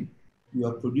Britain, you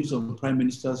have produced some prime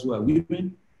ministers who are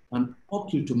women, and up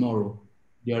till tomorrow,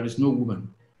 there is no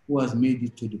woman who has made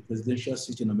it to the presidential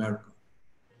seat in America.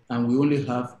 And we only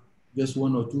have just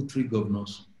 1 or 2, 3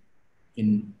 governors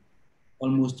in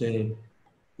almost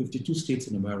 52 states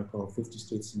in America, or 50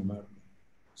 states in America.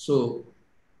 So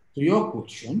to your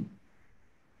question,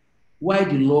 why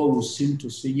the law will seem to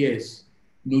say yes,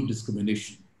 no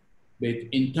discrimination. But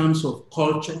in terms of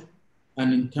culture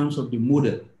and in terms of the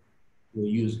model we're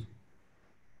using,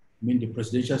 I mean the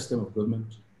presidential system of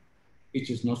government, it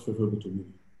is not favorable to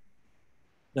women.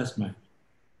 That's my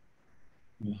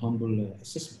humble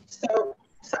assessment. So,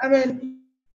 I mean,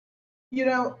 you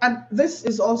know, and this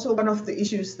is also one of the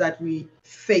issues that we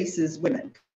face as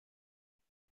women.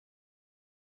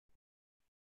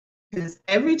 Because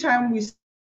every time we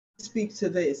speak to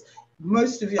this,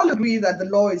 most of you all agree that the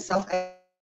law is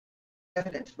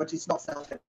self-evident, but it's not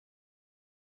self-evident.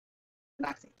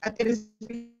 And it is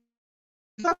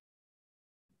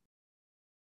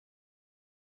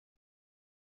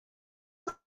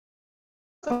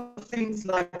things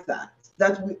like that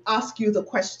we ask you the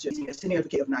question, Senior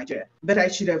Advocate of Nigeria, but I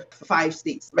should have 5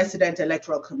 states, resident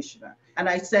electoral commissioner. And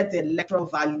I said the electoral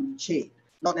value chain,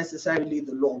 not necessarily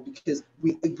the law, because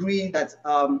we agree that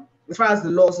as far as the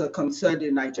laws are concerned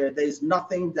in Nigeria, there is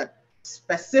nothing that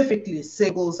specifically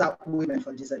singles out women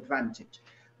for disadvantage.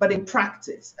 But in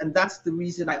practice, and that's the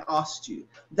reason I asked you,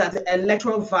 that the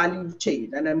electoral value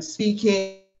chain, and I'm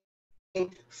speaking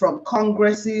from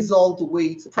congresses all the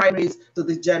way to primaries to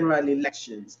the general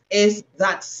elections? Is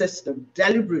that system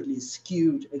deliberately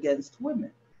skewed against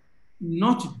women?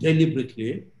 Not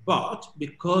deliberately, but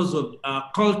because of our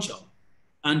culture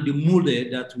and the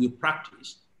model that we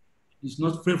practice is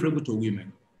not favorable to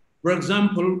women. For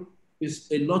example,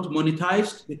 it's a lot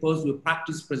monetized because we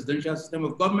practice presidential system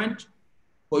of government.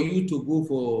 For you to go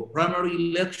for primary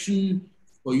election,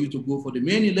 for you to go for the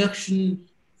main election,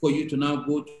 for you to now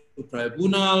go to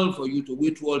tribunal, for you to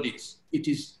wait through all this, it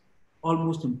is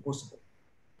almost impossible.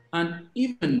 And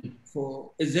even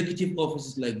for executive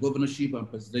offices like governorship and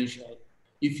presidential,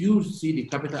 if you see the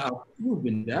capital out, you've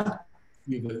been there,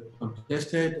 you've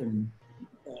contested, and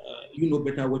you know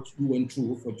better what you went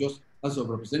through for just as a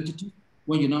representative.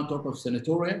 When you now talk of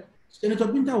senatorial, Senator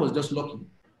Binta was just lucky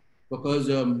because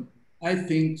I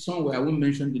think somewhere, I won't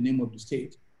mention the name of the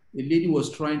state, a lady was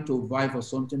trying to vie for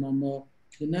something, and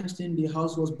the next thing, the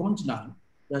house was burnt down.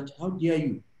 That how dare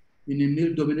you, in a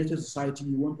male-dominated society,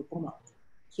 you want to come out?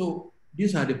 So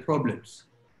these are the problems.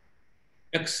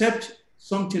 Except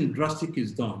something drastic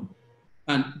is done,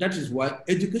 and that is why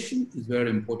education is very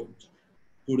important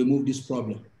to remove this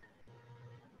problem.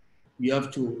 We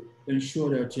have to ensure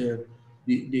that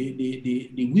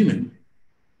the women,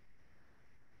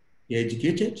 they're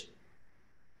educated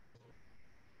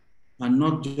and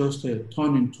not just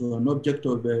turned into an object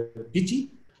of pity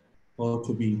or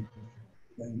to be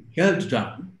held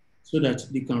down so that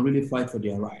they can really fight for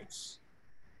their rights.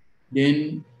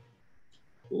 Then,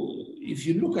 if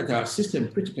you look at our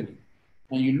system critically,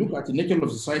 and you look at the nature of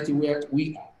society where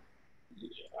we are,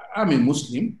 I'm a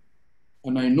Muslim,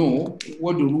 and I know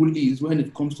what the rule is when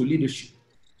it comes to leadership.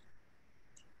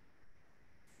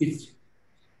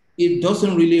 It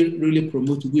doesn't really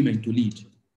promote women to lead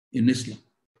in Islam.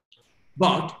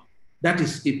 But that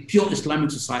is a pure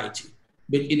Islamic society.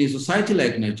 But in a society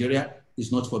like Nigeria,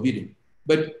 it's not forbidden.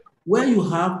 But where you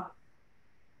have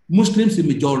Muslims in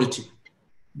majority,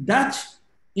 that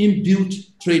inbuilt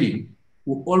training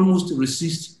will almost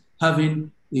resist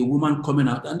having a woman coming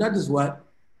out. And that is why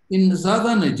in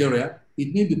southern Nigeria,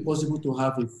 it may be possible to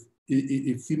have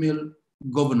a female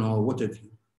governor or whatever.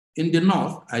 In the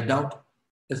north, I doubt,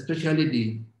 especially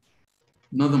the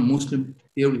northern Muslim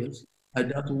areas, I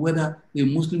doubt whether a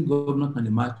Muslim governor can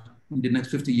emerge in the next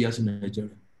 50 years in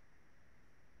Nigeria.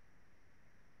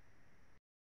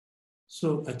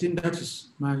 So I think that is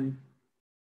my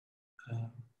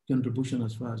contribution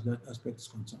as far as that aspect is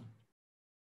concerned.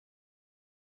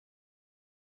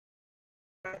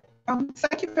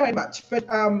 Thank you very much. But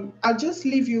I'll just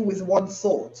leave you with one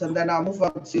thought, and then I'll move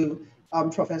on to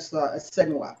Professor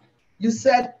Asenwa. You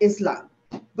said Islam,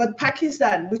 but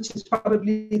Pakistan, which is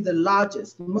probably the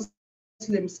largest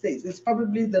Muslim state, it's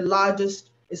probably the largest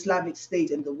Islamic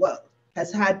state in the world,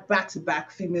 has had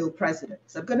back-to-back female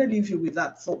presidents. I'm going to leave you with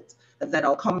that thought, and then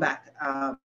I'll come back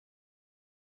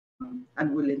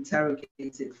and we'll interrogate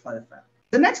it further.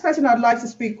 The next person I'd like to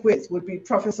speak with would be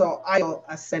Professor Ayo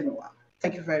Asenwa.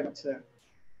 Thank you very much, sir.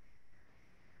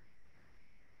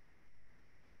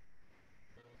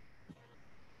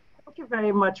 Thank you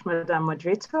very much, Madam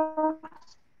Moderator.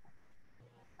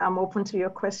 I'm open to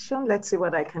your question. Let's see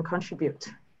what I can contribute.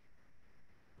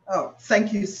 Oh,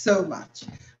 thank you so much.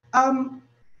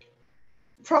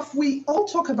 Prof, we all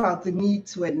talk about the need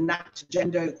to enact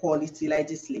gender equality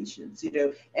legislations. You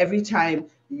know, every time,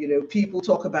 you know, people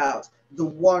talk about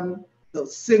the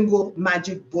single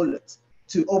magic bullet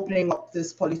to opening up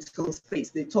this political space,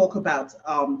 they talk about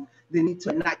the need to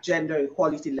enact gender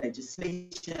equality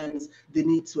legislations, the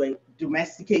need to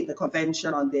domesticate the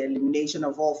Convention on the Elimination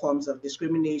of All Forms of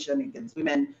Discrimination Against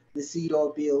Women, the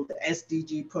CEDAW Bill, the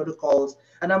SDG protocols,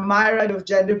 and a myriad of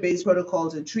gender-based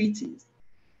protocols and treaties.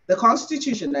 The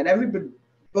Constitution, and everybody,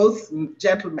 both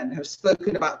gentlemen have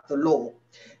spoken about the law,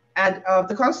 and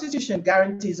the Constitution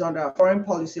guarantees under foreign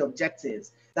policy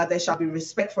objectives that there shall be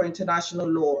respect for international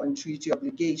law and treaty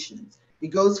obligations. It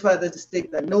goes further to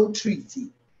state that no treaty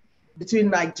between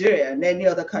Nigeria and any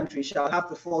other country shall have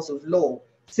the force of law,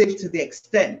 save to the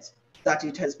extent that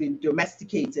it has been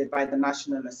domesticated by the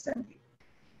National Assembly.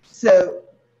 So,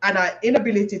 and our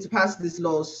inability to pass these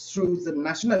laws through the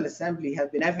National Assembly has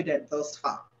been evident thus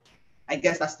far. I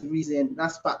guess that's the reason,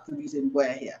 that's part of the reason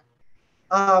we're here.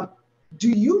 Do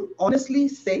you honestly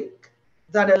think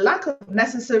that a lack of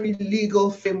necessary legal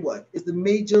framework is the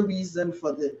major reason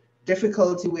for the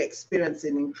difficulty we experience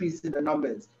in increasing the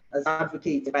numbers, as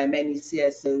advocated by many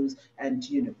CSOs and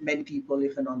many people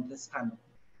even on this panel?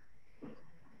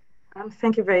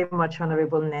 Thank you very much,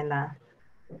 Honorable Nena.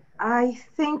 I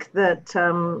think that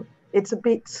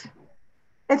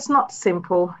it's not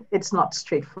simple, it's not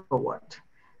straightforward.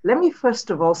 Let me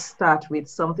first of all start with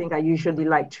something I usually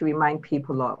like to remind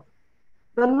people of.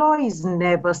 The law is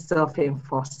never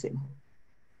self-enforcing.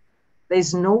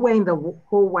 There's nowhere in the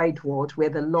whole wide world where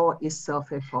the law is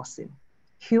self-enforcing.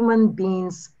 Human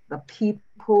beings, the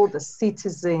people, the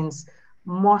citizens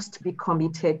must be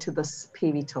committed to the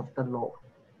spirit of the law.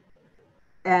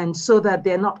 And so that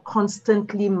they're not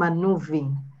constantly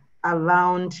maneuvering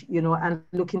around, and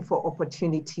looking for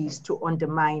opportunities to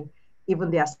undermine even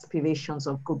the aspirations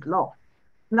of good law.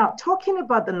 Now, talking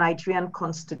about the Nigerian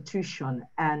Constitution,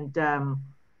 and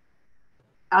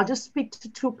I'll just speak to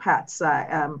two parts.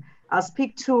 I'll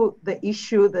speak to the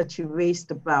issue that you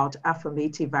raised about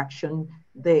affirmative action,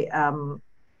 the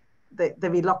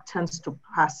reluctance to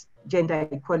pass gender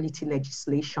equality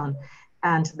legislation,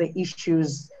 and the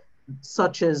issues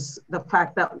such as the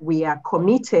fact that we are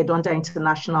committed under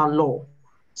international law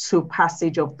to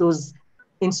passage of those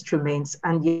instruments,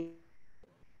 and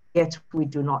yet we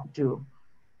do not do.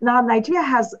 Now, Nigeria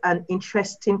has an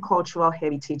interesting cultural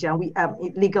heritage, and we have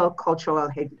legal cultural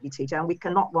heritage, and we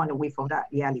cannot run away from that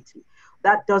reality.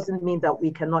 That doesn't mean that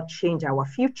we cannot change our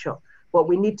future, but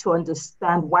we need to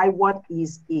understand why what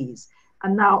is.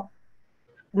 And now,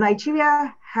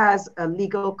 Nigeria has a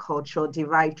legal culture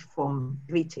derived from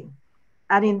Britain.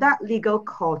 And in that legal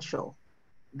culture,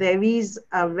 there is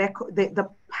a record, the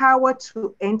power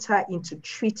to enter into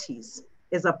treaties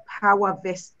is a power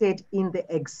vested in the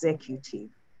executive.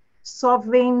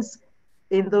 Sovereigns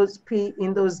in those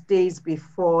days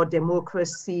before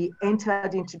democracy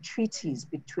entered into treaties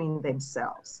between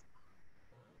themselves.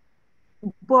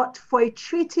 But for a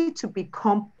treaty to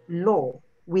become law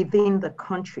within the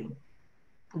country,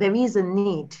 there is a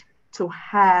need to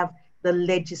have the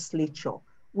legislature,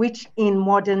 which in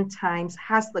modern times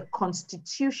has the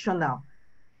constitutional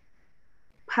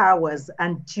powers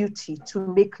and duty to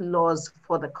make laws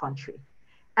for the country.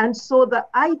 And so the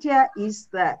idea is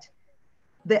that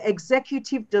the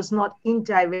executive does not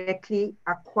indirectly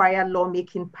acquire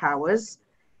lawmaking powers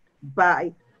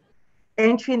by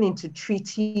entering into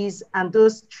treaties, and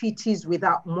those treaties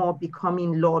without more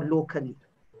becoming law locally.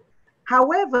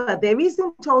 However, there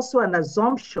isn't also an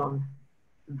assumption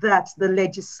that the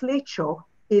legislature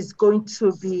is going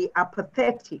to be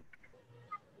apathetic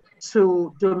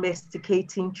to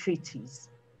domesticating treaties.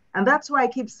 And that's why I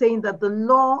keep saying that the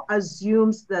law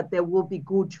assumes that there will be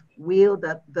goodwill,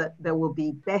 that there will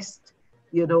be best,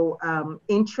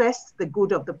 interest, the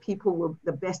good of the people,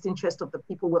 the best interest of the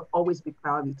people will always be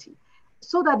priority.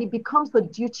 So that it becomes the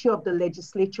duty of the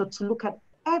legislature to look at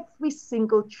every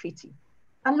single treaty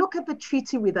and look at the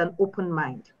treaty with an open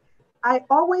mind. I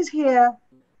always hear,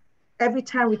 every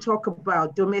time we talk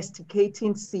about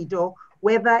domesticating CEDAW,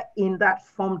 whether in that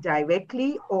form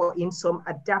directly or in some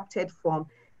adapted form,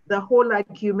 the whole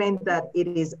argument that it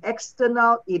is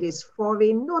external, it is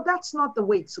foreign. No, that's not the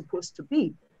way it's supposed to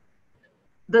be.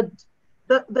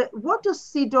 What does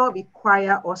CEDAW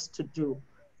require us to do?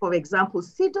 For example,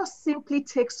 CEDAW simply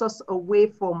takes us away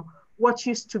from what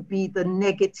used to be the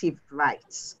negative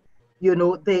rights,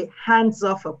 the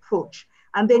hands-off approach.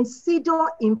 And then CEDAW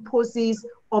imposes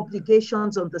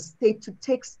obligations on the state to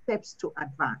take steps to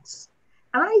advance.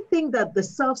 And I think that the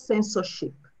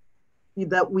self-censorship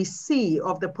that we see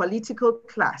of the political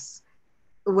class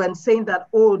when saying that,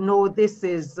 oh no, this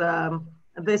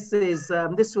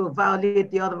will violate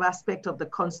the other aspect of the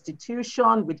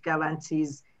Constitution, which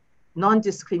guarantees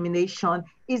non-discrimination,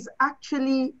 is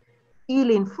actually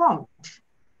ill-informed.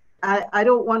 I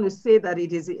don't want to say that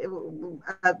it is,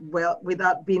 well,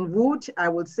 without being rude, I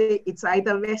would say it's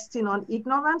either resting on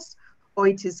ignorance or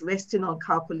it is resting on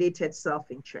calculated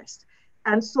self-interest.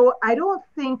 And so I don't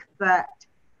think that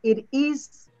it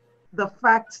is the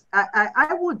fact,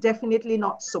 I would definitely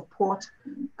not support,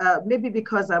 maybe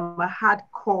because I'm a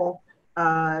hardcore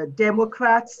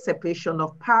Democrat, separation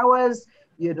of powers,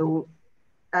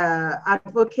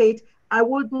 advocate. I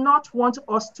would not want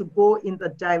us to go in the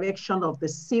direction of the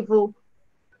civil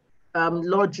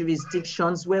law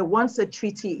jurisdictions where once a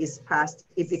treaty is passed,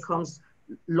 it becomes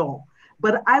law.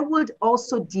 But I would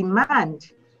also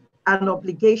demand an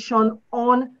obligation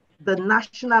on the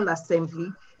National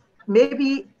Assembly,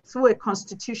 maybe through a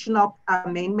constitutional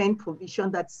amendment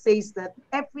provision that says that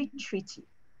every treaty,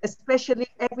 especially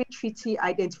every treaty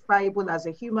identifiable as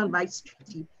a human rights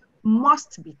treaty,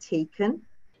 must be taken,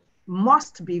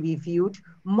 must be reviewed,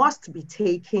 must be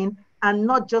taken, and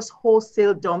not just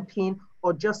wholesale dumping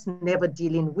or just never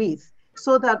dealing with,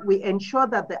 so that we ensure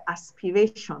that the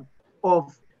aspiration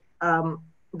of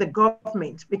the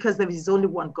government, because there is only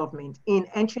one government, in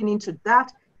entering into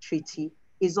that treaty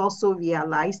is also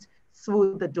realized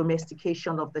through the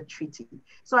domestication of the treaty.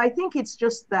 So I think it's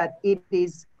just that it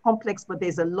is complex, but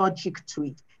there's a logic to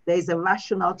it. There's a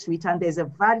rationale to it, and there's a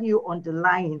value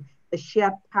underlying the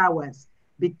shared powers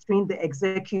between the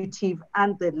executive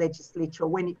and the legislature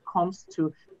when it comes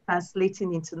to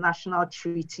translating international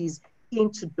treaties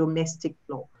into domestic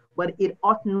law. But it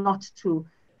ought not to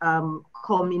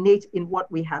culminate in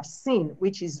what we have seen,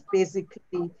 which is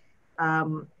basically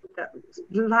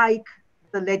like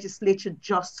the legislature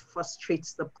just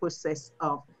frustrates the process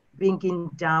of bringing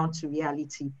down to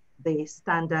reality the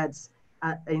standards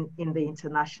in the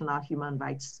international human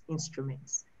rights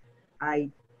instruments.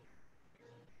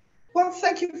 Well,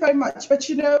 thank you very much. But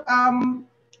you know, I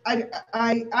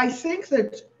think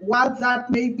that while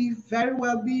that may be very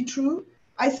well be true,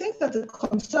 I think that the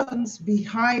concerns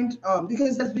behind,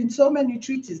 because there's been so many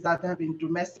treaties that have been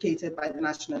domesticated by the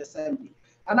National Assembly.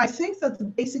 And I think that the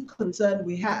basic concern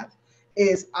we have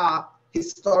is our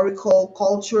historical,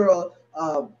 cultural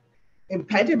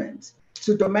impediment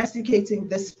to domesticating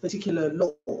this particular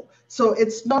law. So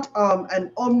it's not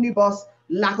an omnibus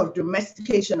lack of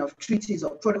domestication of treaties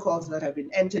or protocols that have been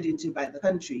entered into by the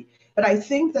country. But I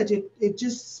think that it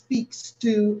just speaks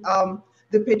to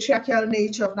the patriarchal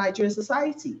nature of Nigerian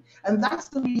society. And that's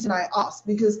the reason I ask,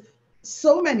 because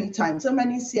so many times, so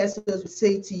many CSOs would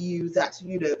say to you that,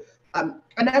 you know,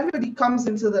 and everybody comes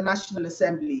into the National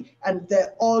Assembly and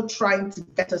they're all trying to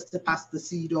get us to pass the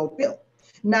CEDAW bill.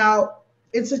 Now,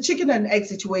 it's a chicken and egg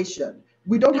situation.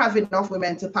 We don't have enough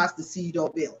women to pass the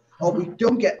CEDAW bill, or we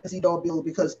don't get the CEDAW bill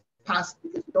because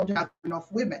we don't have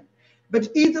enough women. But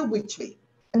either which way,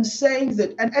 I'm saying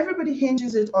that, and everybody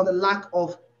hinges it on the lack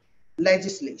of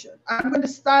legislation. I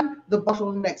understand the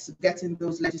bottlenecks of getting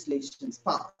those legislations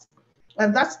passed.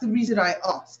 And that's the reason I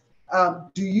asked,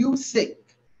 do you think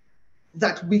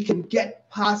that we can get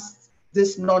past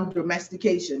this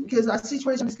non-domestication? Because our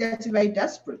situation is getting very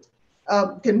desperate.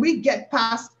 Can we get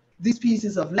past these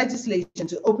pieces of legislation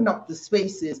to open up the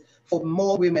spaces for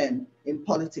more women in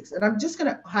politics? And I'm just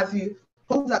going to have you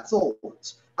hold that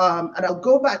thought. And I'll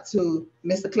go back to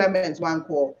Mr. Clement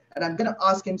Nwankwo, and I'm going to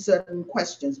ask him certain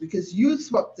questions, because you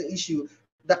swapped the issue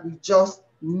that we just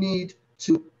need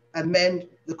to amend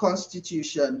the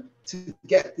Constitution to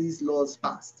get these laws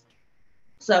passed.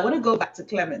 So I want to go back to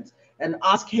Clement and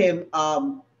ask him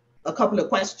a couple of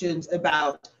questions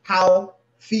about how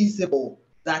feasible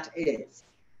that is.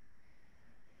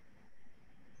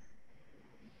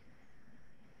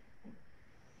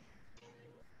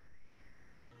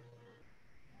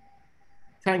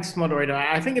 Thanks, moderator.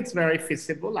 I think it's very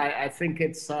feasible. I think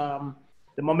it's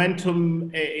the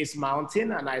momentum is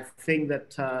mounting, and I think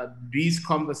that these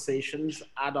conversations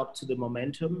add up to the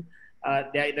momentum.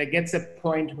 There gets a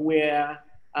point where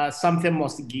something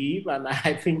must give, and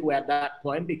I think we're at that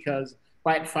point because,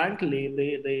 quite frankly,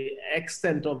 the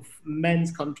extent of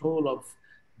men's control of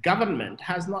government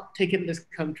has not taken this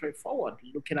country forward.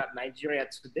 Looking at Nigeria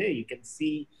today, you can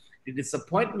see the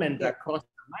disappointment across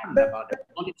the land about the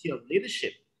quality of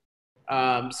leadership.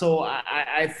 So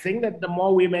I think that the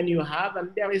more women you have,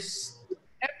 and there is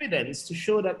evidence to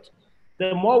show that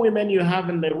the more women you have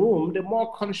in the room, the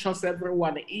more conscious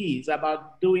everyone is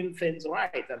about doing things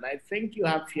right. And I think you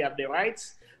have the right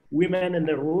women in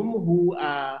the room who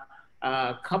are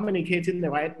communicating the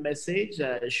right message,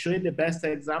 showing the best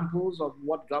examples of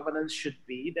what governance should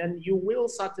be, then you will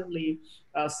certainly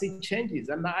see changes.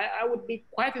 And I would be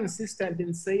quite insistent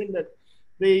in saying that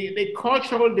the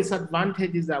cultural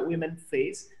disadvantages that women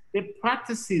face, the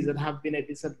practices that have been a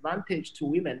disadvantage to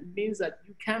women, means that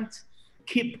you can't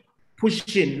keep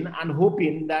pushing and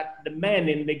hoping that the men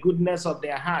in the goodness of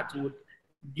their heart would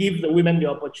give the women the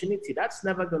opportunity. That's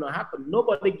never going to happen.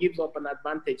 Nobody gives up an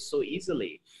advantage so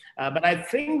easily. But I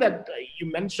think that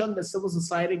you mentioned the civil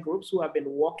society groups who have been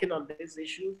working on these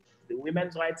issues, the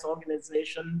women's rights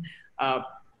organization,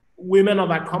 women of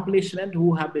accomplishment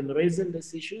who have been raising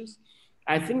these issues.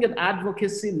 I think that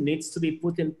advocacy needs to be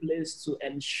put in place to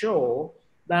ensure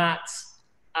that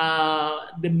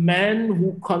the men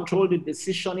who control the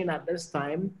decisioning at this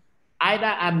time either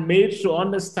are made to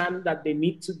understand that they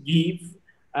need to give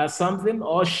something,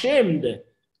 or shamed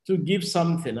to give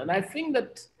something. And I think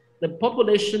that the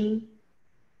population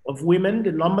of women,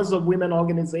 the numbers of women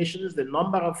organizations, the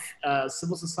number of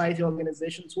civil society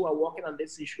organizations who are working on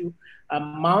this issue,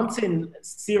 mounting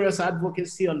serious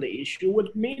advocacy on the issue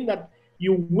would mean that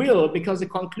you will, because the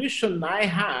conclusion I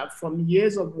have from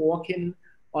years of working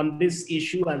on this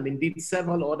issue, and indeed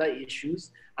several other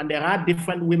issues, and there are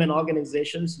different women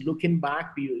organizations looking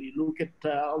back. You look at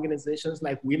organizations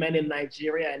like Women in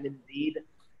Nigeria, and indeed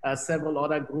several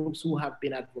other groups who have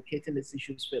been advocating these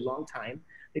issues for a long time.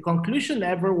 The conclusion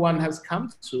everyone has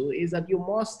come to is that you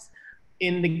must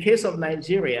in the case of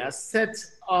Nigeria,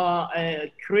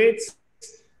 creates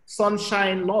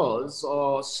sunshine laws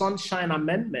or sunshine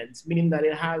amendments, meaning that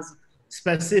it has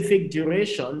specific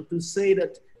duration to say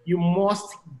that you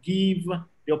must give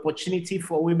the opportunity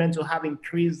for women to have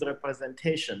increased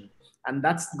representation. And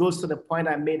that goes to the point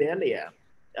I made earlier.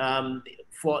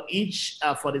 For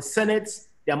the Senate,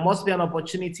 there must be an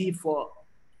opportunity for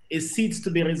a seat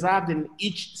to be reserved in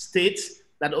each state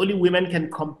that only women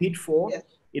can compete for. Yes.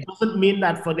 It doesn't mean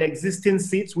that for the existing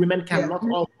seats, women cannot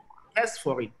all contest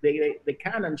for it. They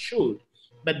can and should.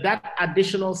 But that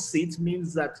additional seat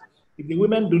means that if the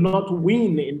women do not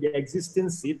win in the existing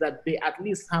seat, that they at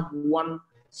least have one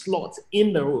slot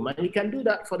in the room. And you can do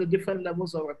that for the different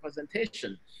levels of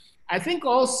representation. I think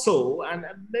also, and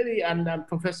maybe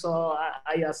Professor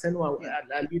Ayasenwa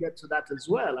alluded to that as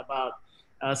well, about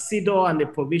CEDAW and the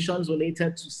provisions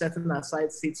related to setting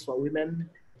aside seats for women.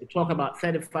 They talk about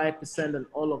 35% and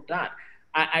all of that.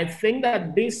 I think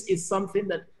that this is something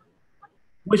that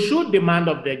we should demand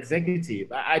of the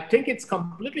executive. I think it's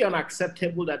completely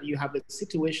unacceptable that you have a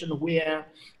situation where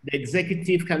the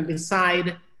executive can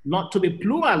decide not to be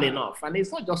plural enough. And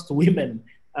it's not just women.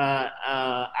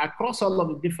 Across all of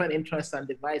the different interests and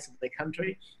divides in the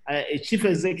country, a chief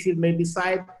executive may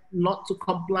decide not to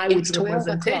comply with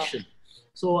representation.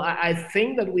 So I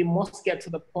think that we must get to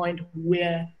the point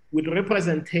where with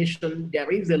representation,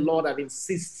 there is a law that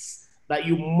insists that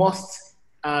you must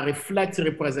reflect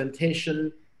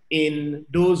representation in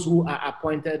those who are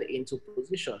appointed into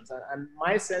positions. And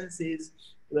my sense is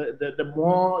the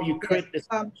more you create this,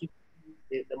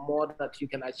 the more that you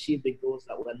can achieve the goals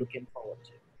that we're looking forward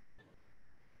to.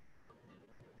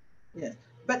 Yeah,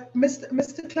 but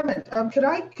Mr. Clement, could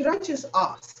I just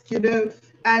ask,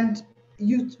 and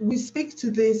we speak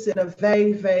to this in a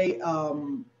very, very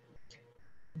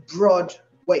broad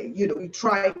way.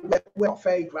 We're not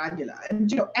very granular, and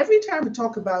every time we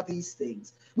talk about these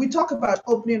things, we talk about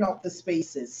opening up the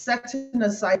spaces, setting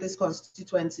aside these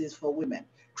constituencies for women,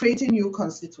 creating new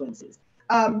constituencies.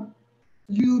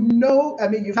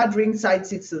 You've had ringside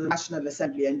seats to the National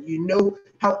Assembly, and you know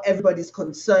how everybody's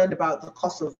concerned about the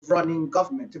cost of running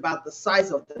government, about the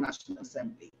size of the National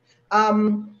Assembly.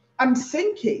 I'm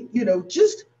thinking,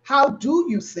 just how do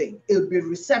you think it would be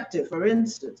receptive, for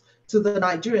instance, to the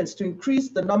Nigerians to increase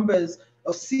the numbers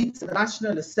of seats in the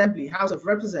National Assembly, House of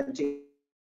Representatives,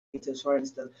 for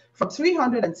instance, from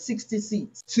 360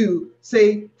 seats to,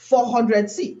 say,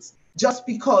 400 seats, just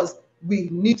because we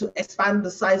need to expand the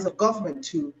size of government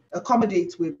to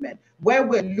accommodate women, where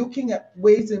we're looking at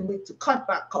ways in which to cut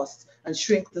back costs and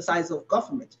shrink the size of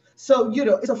government. So,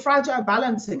 it's a fragile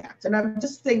balancing act. And I'm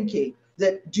just thinking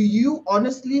that, do you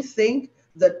honestly think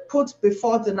that put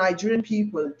before the Nigerian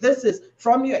people, this is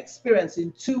from your experience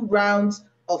in 2 rounds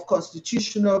of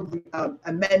constitutional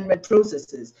amendment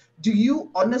processes, do you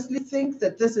honestly think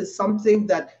that this is something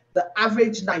that the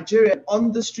average Nigerian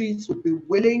on the streets would be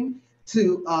willing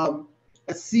to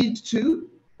accede to?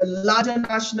 A larger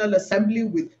National Assembly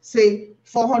with, say,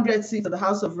 400 seats in the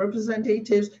House of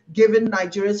Representatives, given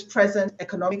Nigeria's present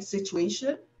economic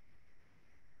situation?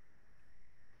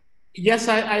 Yes,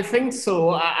 I think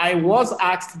so. I was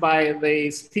asked by the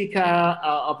Speaker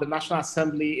of the National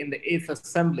Assembly in the 8th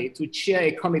Assembly to chair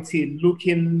a committee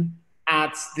looking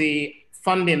at the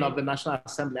funding of the National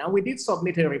Assembly. And we did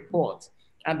submit a report.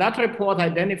 And that report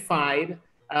identified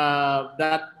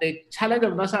that the challenge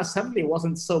of the National Assembly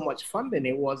wasn't so much funding,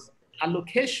 it was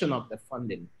allocation of the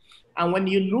funding. And when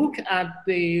you look at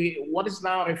what is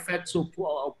now referred to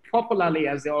popularly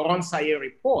as the Oronsaye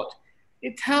report,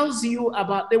 it tells you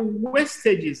about the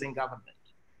wastages in government.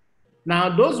 Now,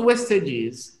 those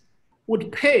wastages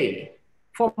would pay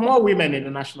for more women in the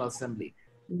National Assembly.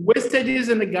 Wastages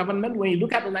in the government, when you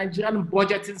look at the Nigerian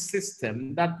budgeting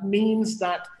system, that means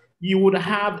that you would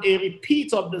have a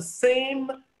repeat of the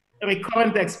same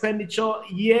recurrent expenditure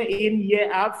year in,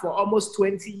 year out for almost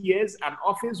 20 years. An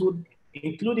office would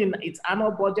include in its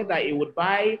annual budget that it would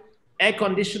buy air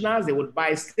conditioners, it would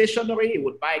buy stationery, it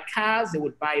would buy cars, it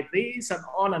would buy this and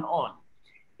on and on.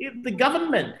 If the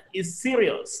government is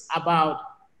serious about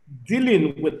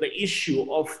dealing with the issue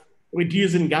of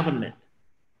reducing government,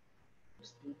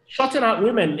 shutting out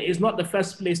women is not the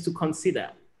first place to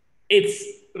consider. It's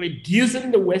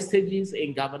reducing the wastages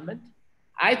in government.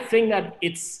 I think that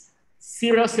it's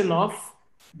serious enough,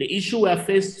 the issue we're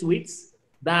faced with,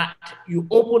 that you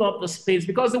open up the space,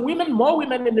 because more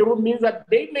women in the room means that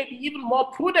they may be even more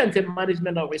prudent in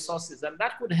management of resources, and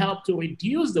that could help to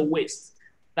reduce the waste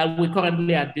that we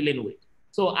currently are dealing with.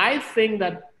 So I think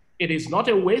that it is not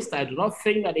a waste. I do not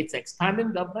think that it's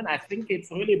expanding government. I think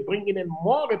it's really bringing in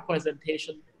more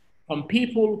representation from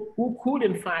people who could,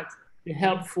 in fact, be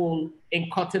helpful in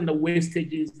cutting the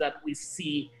wastages that we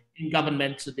see in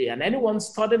government today. And anyone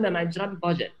studying the Nigerian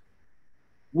budget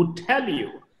would tell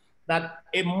you that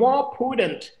a more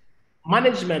prudent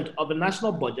management of the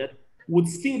national budget would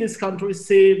see this country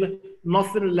save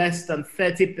nothing less than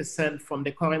 30% from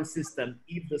the current system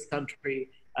if this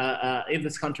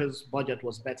country's budget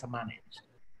was better managed.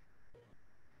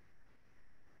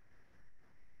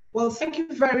 Well, thank you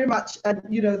very much. And,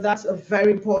 that's a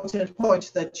very important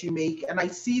point that you make. And I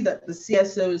see that the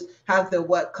CSOs have their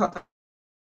work cut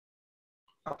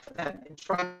out for them in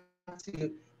trying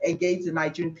to engage the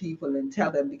Nigerian people and tell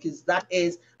them, because that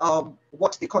is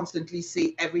what they constantly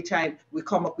say every time we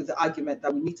come up with the argument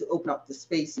that we need to open up the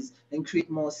spaces and create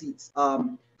more seats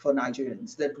for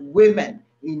Nigerians, that women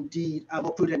indeed are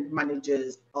more prudent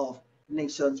managers of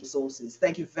nation's resources.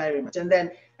 Thank you very much. And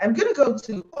then I'm going to go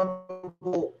to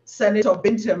Honorable Senator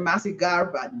Binta Masi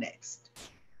Garba next.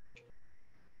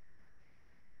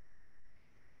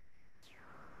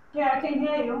 Yeah, I can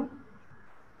hear you.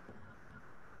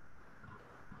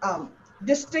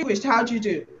 Distinguished, how do you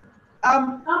do?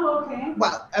 I'm okay.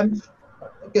 Well,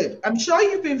 good. I'm sure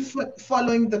you've been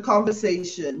following the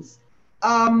conversations.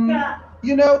 Yeah.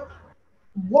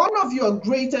 One of your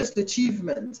greatest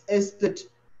achievements is that,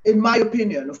 in my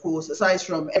opinion, of course, aside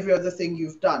from every other thing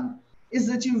you've done, is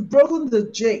that you've broken the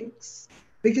jinx.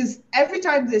 Because every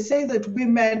time they say that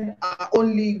women are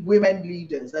only women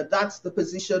leaders, that's the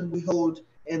position we hold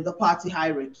in the party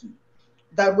hierarchy,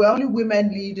 that we're only women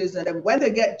leaders, and then when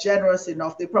they get generous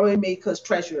enough, they probably make us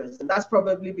treasurers. And that's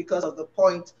probably because of the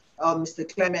point Mr.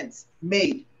 Clement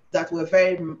made, that we're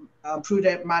very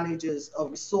prudent managers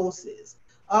of resources.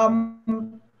 I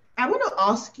want to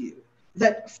ask you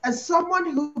that, as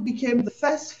someone who became the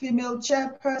first female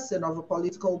chairperson of a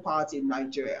political party in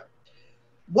Nigeria,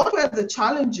 what were the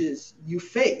challenges you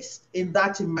faced in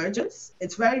that emergence?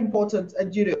 It's very important,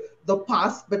 and the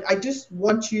past, but I just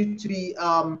want you to be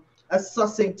as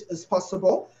succinct as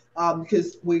possible,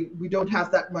 because we don't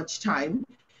have that much time.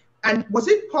 And was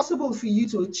it possible for you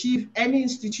to achieve any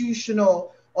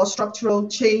institutional or structural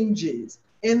changes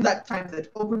in that time that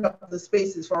opened up the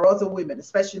spaces for other women,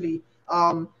 especially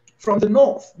from the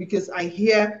North? Because I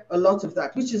hear a lot of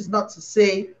that, which is not to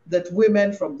say that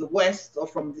women from the West or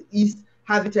from the East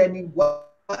have it any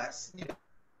worse,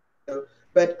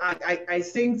 but I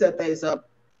think that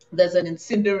there's an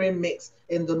incendiary mix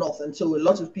in the North, and so a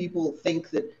lot of people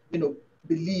think that,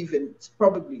 believe, and it's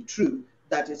probably true,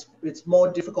 that it's more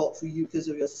difficult for you because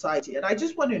of your society. And I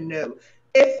just want to know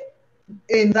if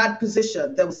in that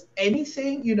position there was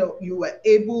anything, you were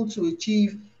able to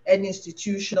achieve any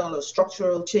institutional or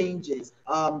structural changes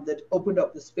that opened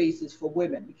up the spaces for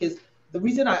women. Because the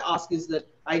reason I ask is that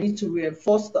I need to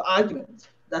reinforce the argument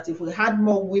that if we had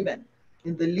more women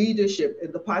in the leadership,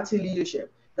 in the party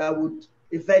leadership, that would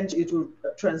eventually, it would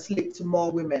translate to more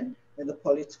women in the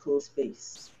political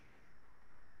space.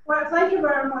 Well, thank you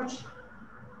very much.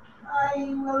 I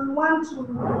will want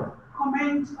to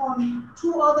comment on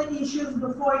two other issues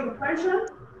before your question,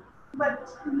 but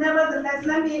nevertheless,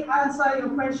 let me answer your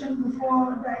question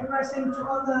before digressing to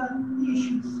other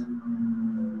issues.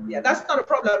 Yeah, that's not a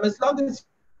problem, as long as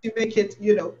you make it,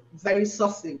 very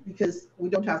succinct, because we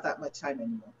don't have that much time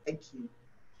anymore. Thank you.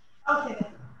 Okay.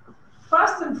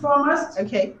 First and foremost,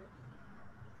 okay,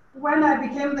 when I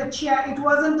became the chair, it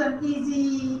wasn't an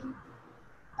easy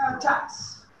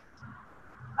task.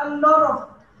 A lot of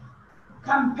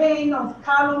campaign of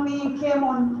calumny came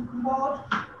on board.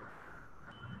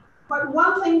 But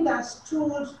one thing that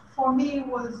stood for me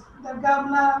was the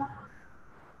governor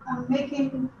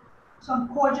making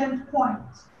some cogent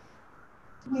points.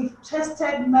 We've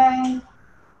tested men,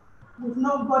 we've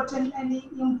not gotten any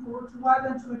input. Why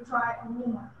don't we try a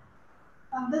woman?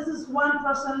 And this is one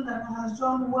person that has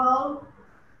done well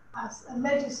as a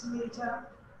legislator,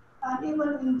 and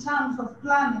even in terms of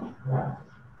planning.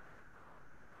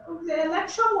 The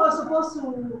election was supposed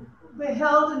to be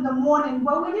held in the morning,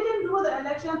 but we didn't do the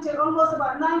election till almost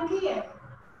about 9 p.m.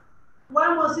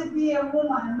 Why must it be a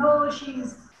woman? No,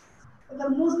 the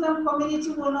Muslim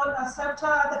community will not accept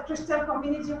her, the Christian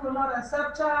community will not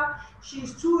accept her,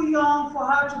 she's too young for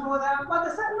her to go there. But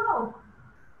they said no.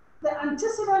 The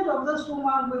antecedent of this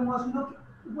woman we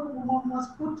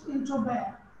must put into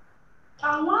bear.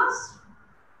 And once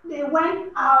they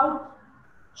went out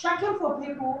checking for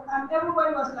people, and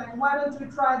everybody was like, why don't we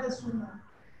try this woman?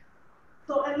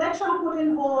 So election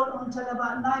couldn't hold until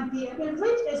about 9 p.m. It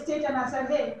reached a stage, and I said,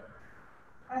 hey,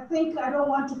 I think I don't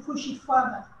want to push it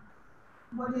further.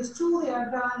 But they stood their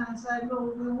ground and said,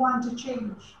 no, we want to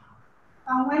change.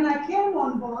 And when I came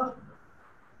on board,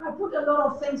 I put a lot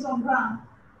of things on ground.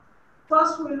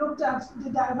 First, we looked at the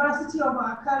diversity of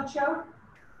our culture,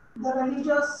 the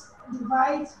religious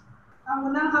divides, and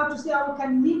we now have to see how we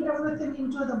can knit everything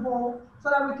into the bowl so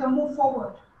that we can move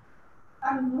forward.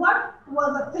 And what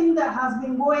was the thing that has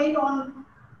been going on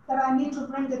that I need to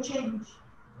bring the change?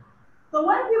 So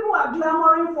when people are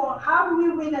clamoring for how do we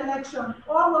win election,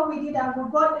 all what we did is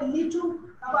we got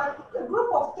about a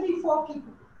group of 3-4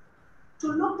 people to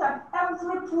look at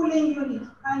every polling unit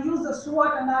and use the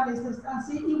SWOT analysis and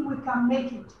see if we can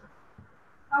make it.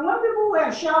 And when people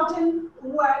were shouting,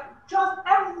 were just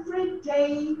every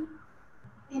day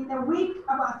in a week,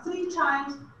 about 3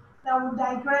 times, that would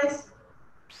digress,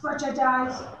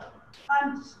 strategize,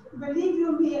 and believe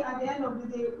you me, at the end of the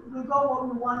day, we got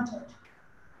what we wanted.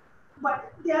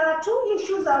 But there are 2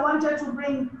 issues I wanted to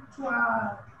bring to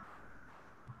our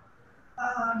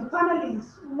the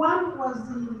panelists. One was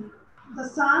the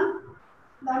son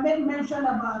that made mention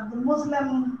about the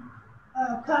Muslim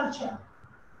culture.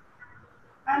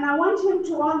 And I want him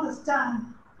to understand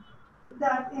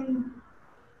that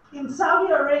in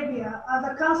Saudi Arabia, at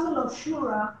the Council of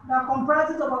Shura, that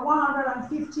comprises over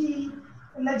 150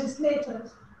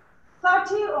 legislators,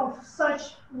 30 of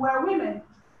such were women.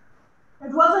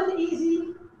 It wasn't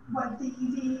easy, but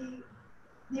the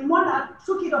monarch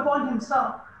took it upon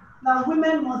himself that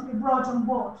women must be brought on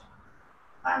board.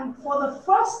 And for the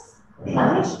first in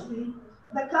history,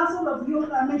 the Council of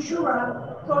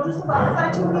Shura produced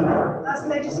about 30 women as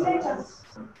legislators.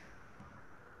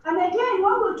 And again,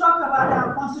 when we talk about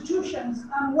our constitutions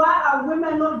and why are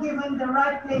women not given the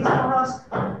right place for us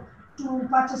to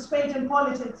participate in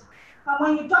politics, and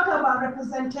when you talk about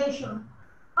representation,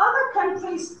 other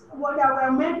countries that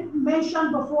were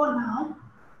mentioned before now,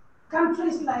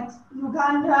 countries like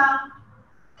Uganda,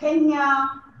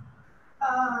 Kenya,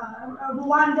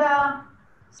 Rwanda,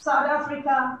 South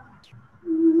Africa,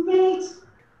 made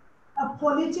a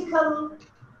political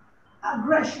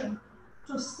aggression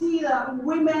to see that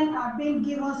women are being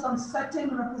given some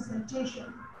certain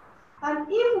representation. And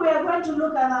if we are going to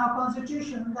look at our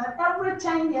constitution, that every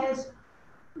 10 years,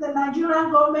 the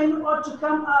Nigerian government ought to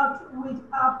come out with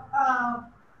a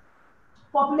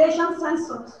population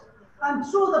census. And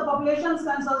through the population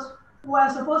census, we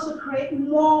are supposed to create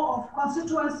more of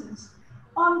constituencies.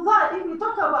 On that, if you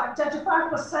talk about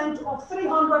 35% of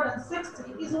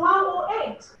 360 is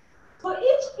 108. So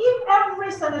if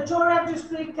every senatorial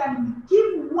district can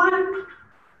give one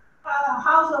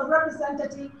House of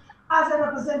Representatives as a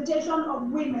representation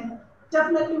of women,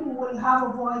 definitely we will have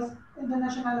a voice in the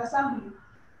National Assembly.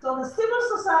 So the civil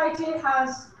society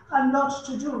has a lot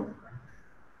to do.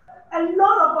 A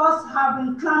lot of us have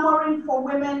been clamoring for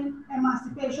women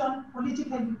emancipation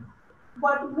politically.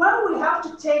 But when we have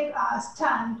to take our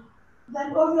stand,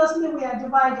 then obviously we are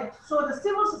divided. So the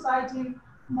civil society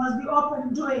must be up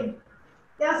and doing.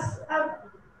 There's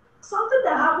something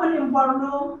that happened in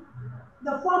Borno.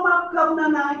 The former governor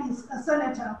now is a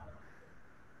senator.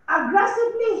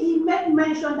 Aggressively, he made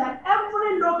mention that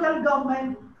every local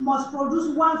government must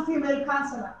produce one female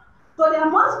councillor. So there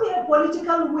must be a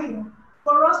political will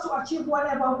for us to achieve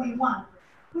whatever we want.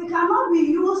 We cannot be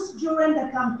used during the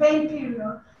campaign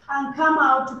period and come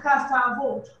out to cast our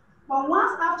vote. But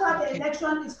once after the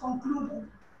election is concluded,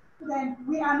 then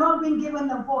we are not being given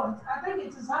a voice. I think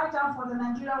it is high time for the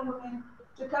Nigerian women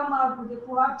to come out with a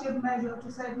proactive measure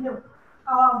to say, look,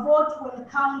 our vote will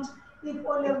count if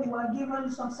only we were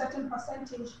given some certain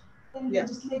percentage in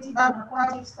legislative and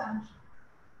appointive stand.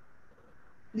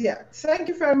 Yeah, thank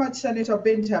you very much, Senator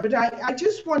Binta. But I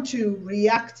just want to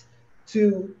react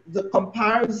to the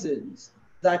comparisons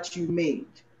that you made.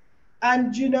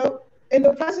 And, you know, in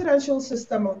the presidential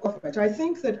system of government, I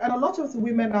think that, and a lot of the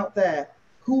women out there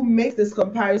who make these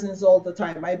comparisons all the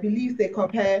time, I believe they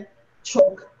compare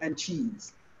chalk and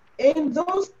cheese. In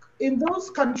those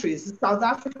countries, South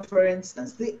Africa, for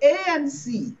instance, the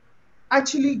ANC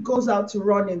actually goes out to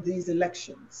run in these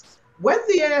elections. When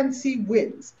the ANC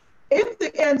wins, in the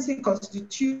ANC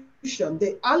constitution,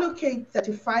 they allocate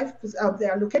 35%, they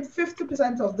allocate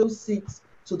 50% of those seats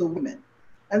to the women.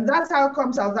 And that's how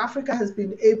come South Africa has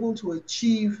been able to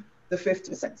achieve the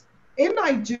 50%. In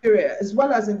Nigeria, as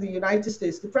well as in the United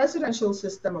States, the presidential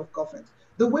system of government,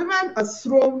 the women are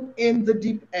thrown in the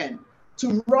deep end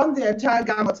to run the entire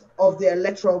gamut of the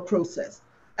electoral process.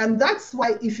 And that's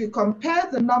why if you compare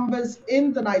the numbers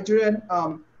in the Nigerian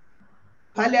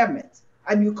parliament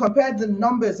and you compare the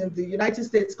numbers in the United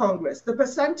States Congress, the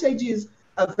percentages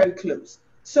are very close.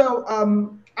 So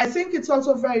I think it's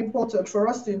also very important for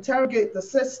us to interrogate the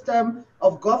system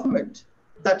of government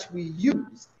that we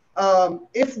use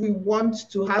if we want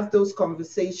to have those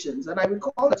conversations. And I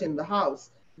recall that in the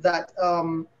House that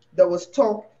there was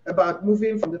talk about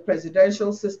moving from the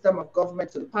presidential system of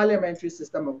government to the parliamentary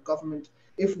system of government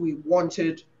if we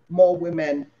wanted more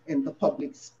women in the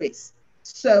public space.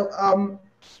 So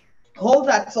hold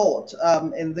that thought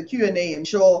in the Q&A. I'm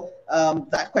sure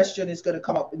that question is going to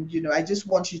come up, and I just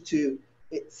want you to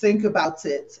think about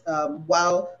it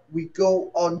while we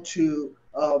go on to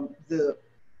the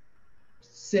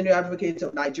Senior Advocate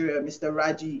of Nigeria, Mr.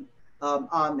 Raji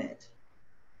Ahmed.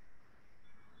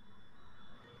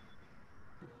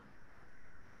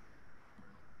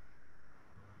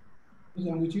 Is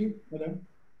that with you, madam?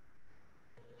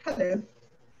 Hello,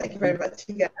 thank you very much.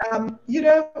 Yeah.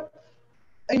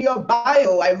 In your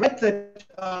bio, I read that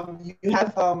you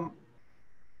have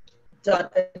done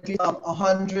at least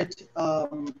 100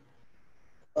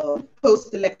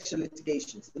 post-election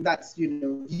litigations, and that's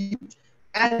huge.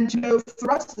 And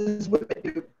for us as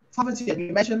women, poverty, and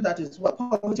you mentioned that as well,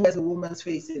 poverty as a woman's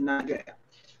face in Nigeria,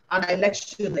 and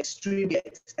elections extremely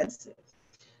expensive.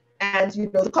 And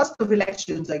the cost of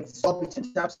elections are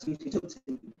exorbitant, absolutely,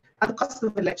 totally. And the cost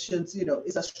of elections,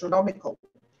 is astronomical.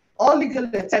 All legal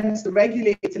attempts to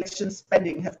regulate election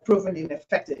spending have proven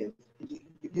ineffective.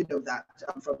 You know that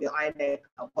from the INEC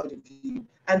point of view,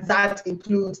 and that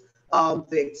includes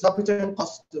the exorbitant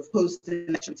cost of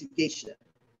post-election litigation,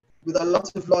 with a lot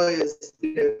of lawyers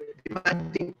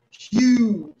demanding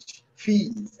huge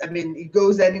fees. I mean, it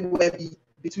goes anywhere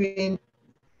between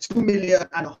 2 million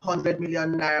and 100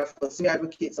 million naira for senior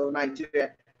advocates of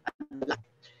Nigeria.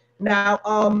 Now,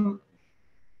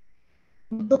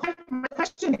 my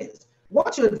question is,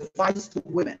 what's your advice to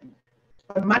women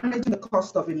on managing the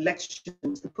cost of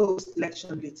elections, the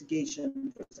post-election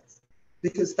litigation process?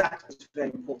 Because that is very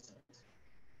important.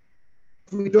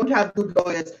 If we don't have good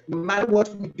lawyers, no matter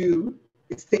what we do,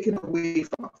 it's taken away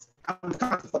from us. I'm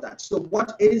accountable for that. So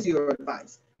what is your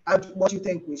advice? What do you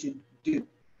think we should do?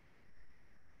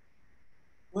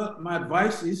 Well, my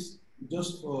advice is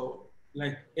just for,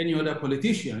 like any other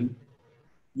politician,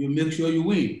 you make sure you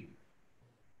win.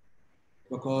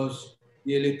 Because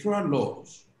the electoral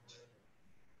laws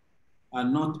are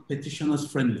not petitioners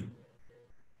friendly.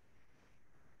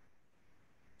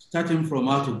 Starting from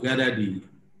how to gather the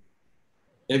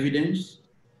evidence,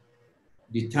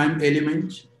 the time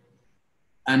element,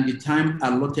 and the time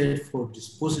allotted for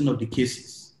disposing of the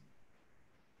cases.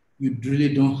 You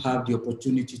really don't have the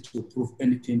opportunity to prove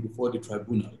anything before the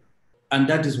tribunal. And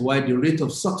that is why the rate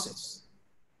of success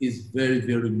is very,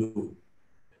 very low.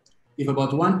 If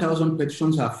about 1,000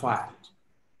 petitions are filed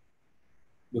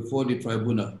before the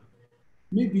tribunal,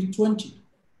 maybe 20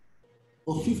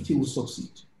 or 50 will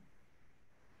succeed.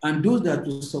 And those that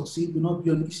will succeed will not be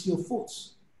on issue of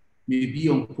force, maybe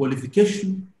on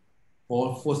qualification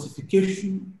or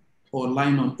falsification or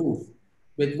lying on oath.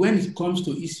 But when it comes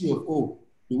to issue of oath,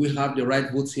 do we have the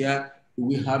right votes here? Do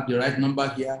we have the right number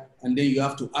here? And then you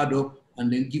have to add up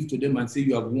and then give to them and say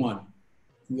you have won.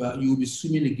 You will be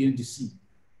swimming against the sea.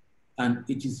 And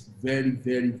it is very,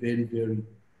 very, very, very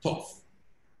tough.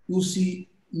 You see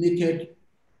naked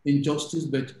injustice,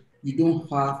 but you don't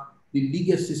have the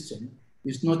legal system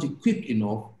is not equipped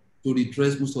enough to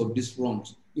redress most of these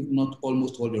wrongs, if not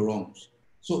almost all the wrongs.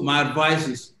 So my advice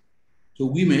is to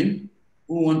women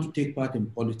who want to take part in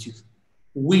politics,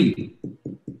 win.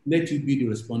 Let you be the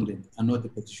respondent and not the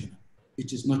petitioner.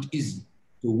 It is not easy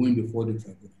to win before the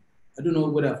tribunal. I don't know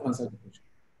whether I've answered the question.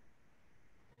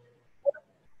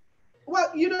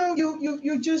 Well,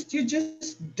 you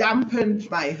just dampened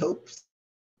my hopes,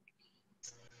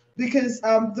 because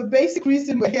the basic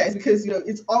reason we're here is because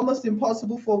it's almost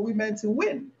impossible for women to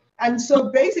win, and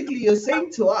so basically you're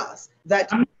saying to us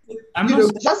that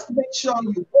just make sure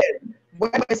you win.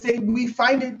 When I say we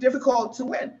find it difficult to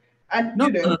win, and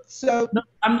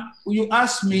you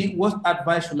ask me what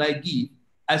advice should I give?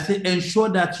 I say ensure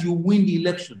that you win the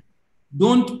election.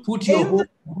 Don't put your hope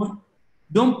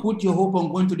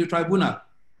on going to the tribunal.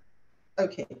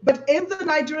 Okay, but in the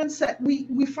Nigerian set,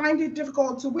 we find it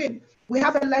difficult to win. We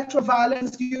have electoral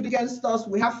violence skewed against us.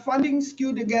 We have funding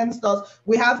skewed against us.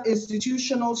 We have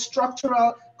institutional,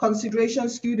 structural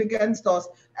considerations skewed against us.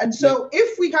 And so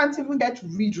if we can't even get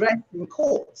redress in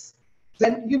courts,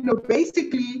 then,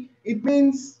 basically it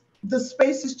means the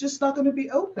space is just not going to be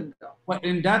opened up. Well,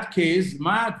 in that case,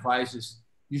 my advice is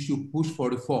you should push for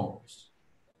reforms.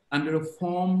 And the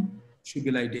reform should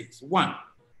be like this. One,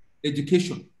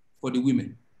 education for the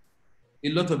women. A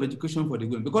lot of education for the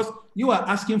women. Because you are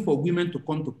asking for women to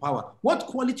come to power. What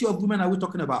quality of women are we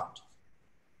talking about?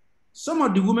 Some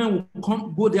of the women will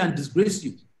go there and disgrace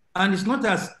you. And it's not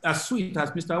as sweet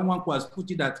as Mr. Nwankwo has put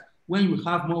it, that when you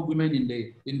have more women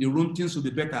in the room, things will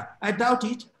be better. I doubt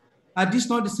it. Are these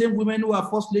not the same women who are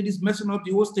first ladies messing up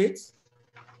the whole states?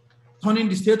 turning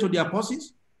the state to their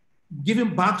purses,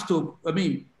 giving bags to,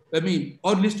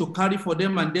 orders to carry for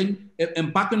them, and then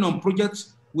embarking on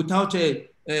projects without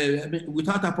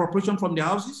appropriation from the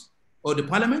houses or the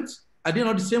parliaments? Are they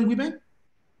not the same women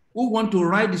who want to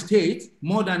ride the state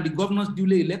more than the governors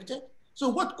duly elected? So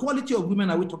what quality of women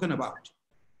are we talking about?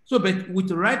 So, but with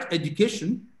the right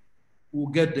education, we'll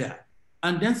get there.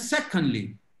 And then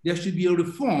secondly, there should be a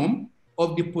reform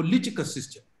of the political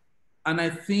system. And I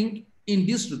think in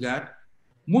this regard,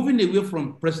 moving away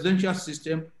from presidential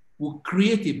system will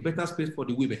create a better space for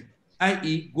the women,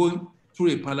 i.e. going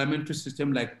through a parliamentary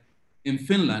system like in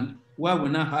Finland, where we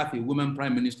now have a woman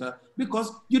prime minister,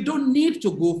 because you don't need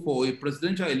to go for a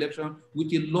presidential election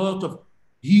with a lot of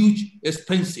huge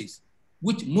expenses,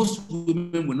 which most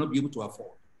women will not be able to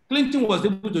afford. Clinton was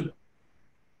able to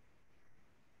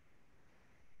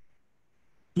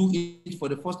do it for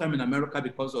the first time in America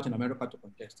because of in America to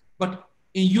contest. But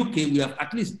in UK, we have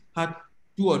at least had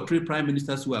 2 or 3 prime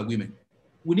ministers who are women.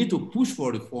 We need to push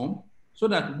for reform so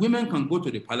that women can go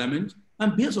to the parliament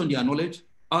and based on their knowledge,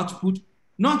 output,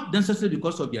 not necessarily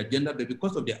because of their gender, but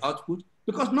because of their output,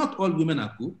 because not all women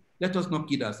are good. Let us not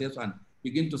kid ourselves and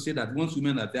begin to say that once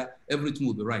women are there, everything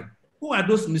will be right. Who are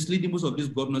those misleading most of these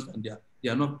governors and they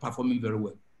are not performing very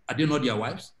well? Are they not their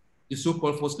wives? The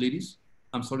so-called first ladies?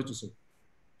 I'm sorry to say.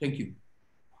 Thank you.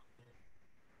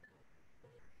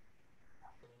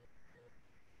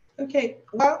 Okay,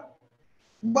 well,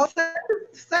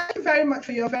 thank you very much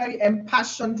for your very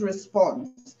impassioned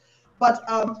response. But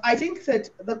I think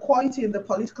that the quality in the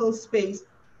political space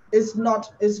is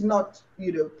not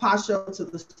partial to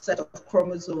the set of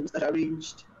chromosomes that are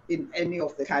arranged in any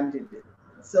of the candidates.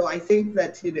 So I think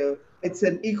that it's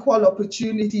an equal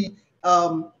opportunity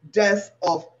death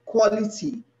of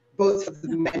quality, both for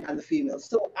the men and the females.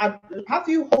 So I'll have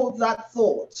you hold that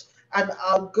thought, and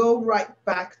I'll go right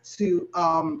back to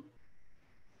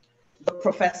the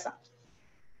professor.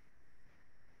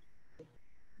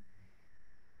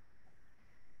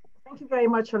 Thank you very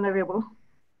much, Honorable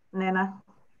Nena.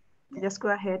 Just go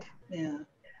ahead. Yeah.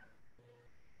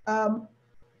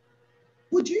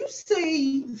 Would you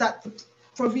say that the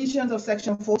provisions of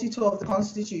Section 42 of the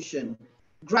Constitution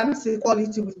grants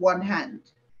equality with one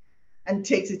hand and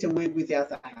takes it away with the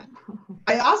other hand?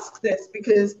 I ask this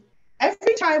because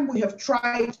every time we have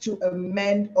tried to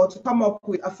amend or to come up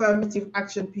with affirmative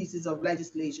action pieces of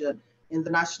legislation in the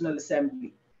National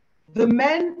Assembly, the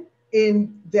men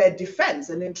in their defense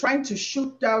and in trying to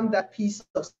shoot down that piece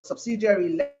of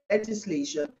subsidiary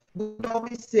legislation would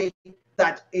always say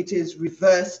that it is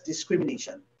reverse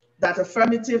discrimination, that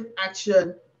affirmative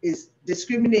action is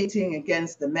discriminating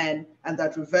against the men and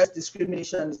that reverse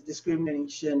discrimination is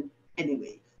discrimination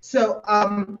anyway. So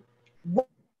what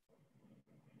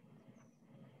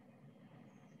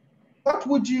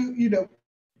would you,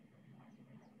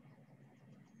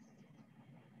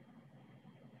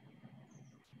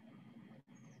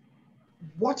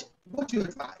 what would you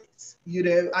advise?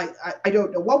 I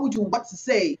don't know. What would you want to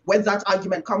say when that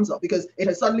argument comes up? Because it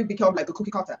has suddenly become like a cookie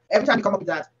cutter. Every time you come up with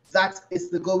that, that is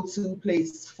the go-to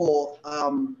place for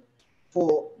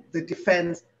the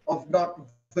defense of not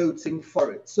voting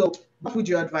for it. So what would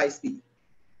your advice be?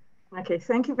 Okay,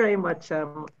 thank you very much,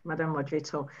 Madam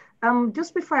Moderator.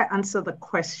 Just before I answer the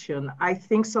question, I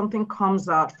think something comes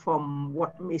out from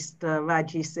what Mr.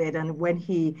 Raji said, and when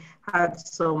he had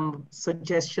some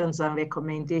suggestions and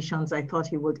recommendations, I thought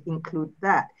he would include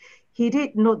that. He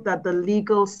did note that the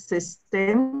legal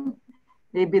system,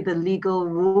 maybe the legal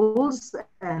rules,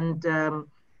 and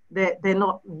they're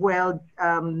not well,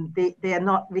 they are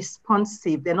not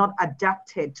responsive, they're not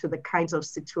adapted to the kinds of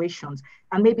situations.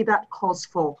 And maybe that calls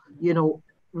for,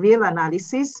 real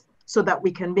analysis so that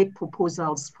we can make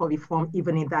proposals for reform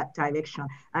even in that direction.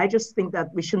 I just think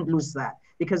that we shouldn't lose that,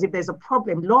 because if there's a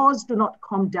problem, laws do not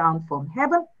come down from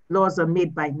heaven. Laws are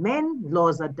made by men,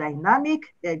 laws are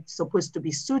dynamic, they're supposed to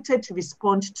be suited to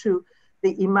respond to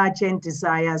the emergent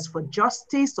desires for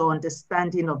justice or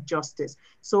understanding of justice.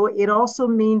 So it also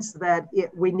means that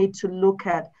we need to look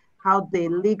at how the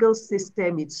legal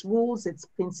system, its rules, its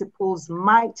principles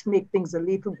might make things a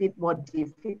little bit more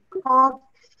difficult.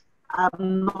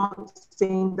 I'm not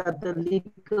saying that the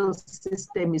legal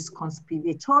system is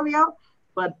conspiratorial,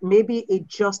 but maybe it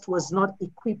just was not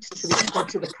equipped to respond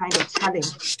to the kind of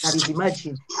challenge that is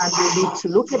emerging. And we need to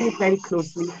look at it very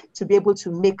closely to be able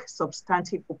to make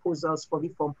substantive proposals for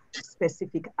reform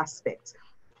specific aspects.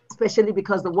 Especially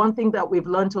because the one thing that we've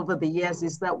learned over the years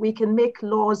is that we can make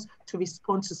laws to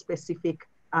respond to specific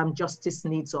justice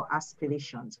needs or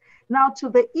aspirations. Now to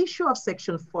the issue of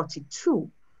Section 42.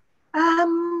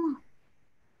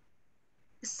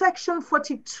 Section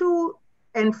 42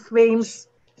 enframes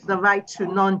the right to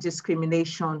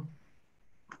non-discrimination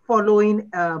following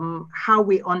how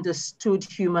we understood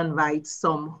human rights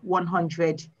some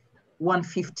 100,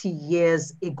 150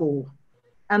 years ago.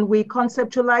 And we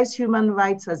conceptualize human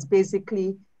rights as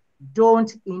basically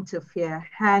don't interfere,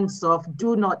 hands off,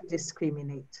 do not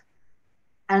discriminate.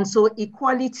 And so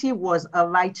equality was a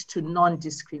right to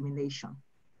non-discrimination.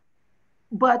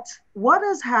 But what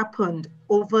has happened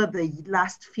over the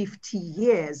last 50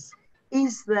 years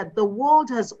is that the world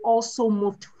has also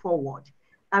moved forward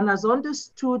and has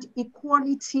understood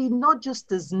equality not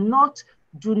just as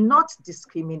do not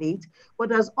discriminate,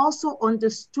 but has also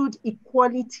understood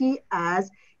equality as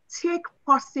take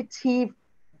positive,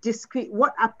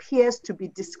 what appears to be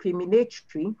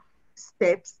discriminatory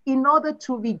steps in order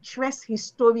to redress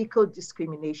historical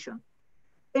discrimination.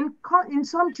 In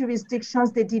some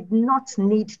jurisdictions, they did not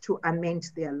need to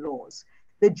amend their laws.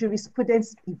 The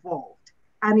jurisprudence evolved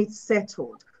and it's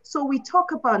settled. So we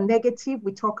talk about negative,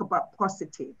 we talk about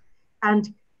positive.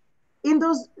 And in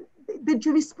those, the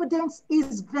jurisprudence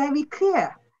is very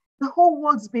clear. The whole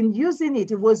world's been using it.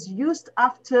 It was used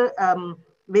after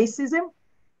racism,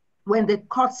 when the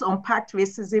courts unpacked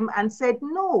racism and said,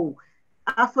 no,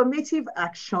 affirmative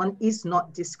action is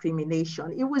not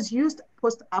discrimination. It was used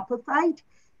post-apartheid.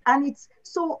 And it's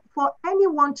so for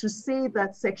anyone to say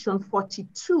that Section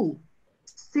 42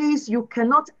 says you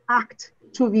cannot act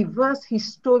to reverse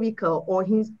historical or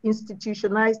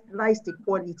institutionalized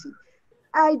equality,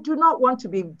 I do not want to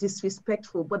be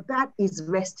disrespectful, but that is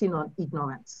resting on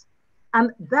ignorance.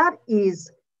 And that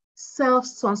is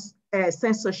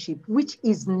self-censorship, which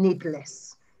is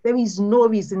needless. There is no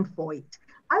reason for it.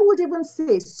 I would even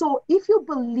say, so if you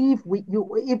believe,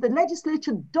 if the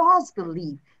legislature does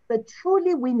believe that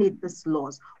truly we need these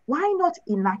laws, why not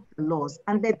enact the laws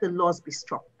and let the laws be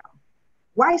struck down?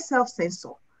 Why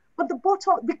self-censor? But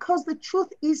because the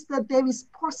truth is that there is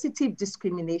positive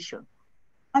discrimination.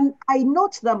 And I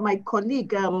note that my colleague,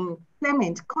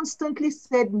 Clement, constantly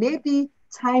said maybe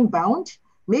time-bound,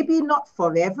 maybe not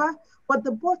forever, but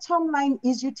the bottom line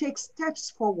is you take steps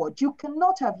forward. You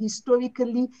cannot have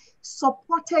historically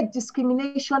supported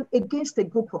discrimination against a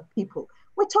group of people.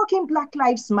 We're talking Black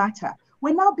Lives Matter.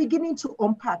 We're now beginning to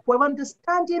unpack. We're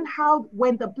understanding how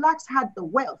when the Blacks had the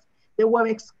wealth, they were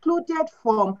excluded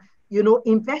from,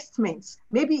 investments,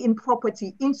 maybe in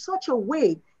property, in such a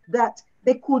way that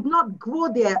they could not grow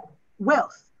their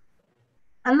wealth.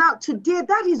 And now today,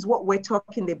 that is what we're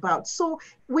talking about. So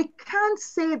we can't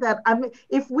say that,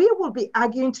 if we will be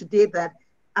arguing today that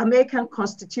American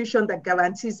Constitution that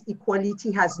guarantees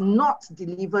equality has not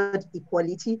delivered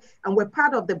equality, and we're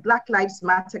part of the Black Lives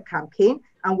Matter campaign,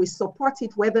 and we support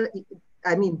it, whether,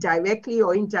 directly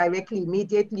or indirectly,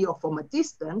 immediately or from a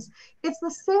distance, it's the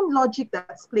same logic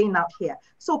that's playing out here.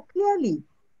 So clearly,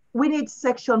 we need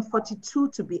Section 42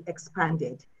 to be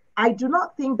expanded. I do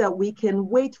not think that we can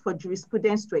wait for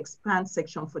jurisprudence to expand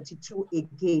Section 42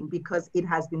 again because it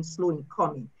has been slow in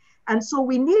coming. And so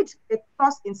we need a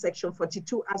clause in Section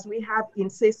 42, as we have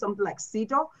in, say, something like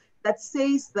CEDAW, that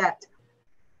says that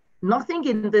nothing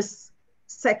in this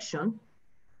section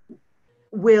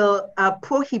will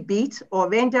prohibit or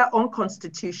render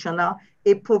unconstitutional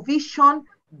a provision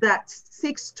that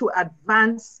seeks to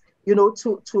advance,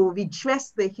 to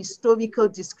redress the historical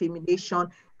discrimination,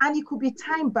 and it could be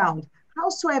time-bound,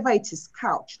 howsoever it is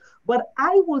couched. But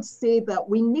I would say that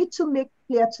we need to make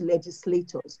clear to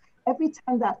legislators every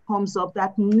time that comes up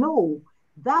that no,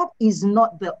 that is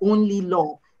not the only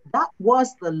law. That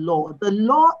was the law. The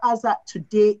law as at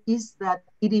today is that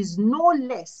it is no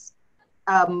less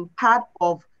part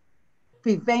of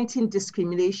preventing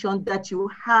discrimination that you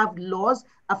have laws,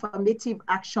 affirmative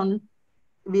action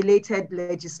related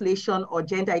legislation or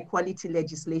gender equality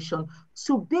legislation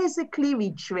to basically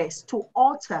redress, to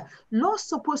alter. Law's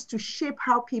supposed to shape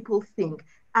how people think.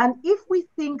 And if we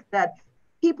think that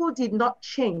people did not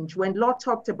change when law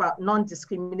talked about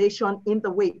non-discrimination in the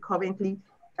way it currently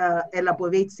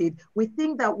elaborates it, we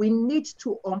think that we need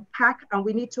to unpack and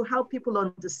we need to help people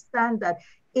understand that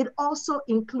it also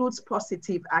includes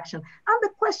positive action. And the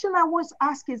question I was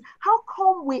asked is, how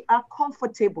come we are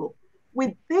comfortable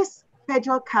with this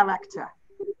federal character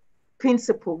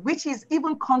principle, which is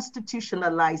even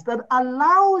constitutionalized, that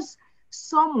allows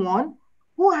someone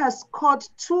who has scored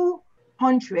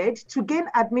 200 to gain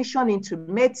admission into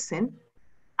medicine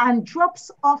and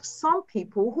drops off some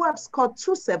people who have scored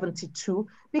 272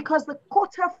 because the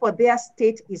quota for their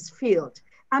state is filled.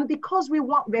 And because we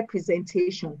want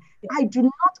representation, I do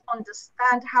not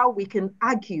understand how we can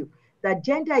argue that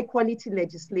gender equality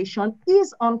legislation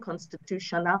is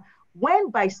unconstitutional when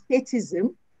by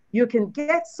statism, you can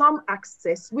get some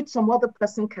access which some other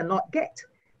person cannot get.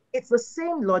 it's the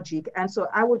same logic. And so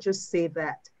I would just say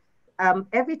that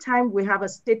every time we have a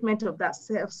statement of that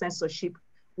self-censorship,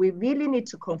 we really need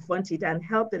to confront it and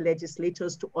help the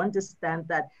legislators to understand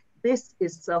that this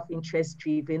is self-interest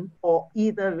driven or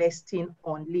either resting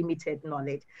on limited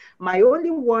knowledge. My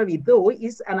only worry though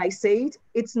is, and I say it,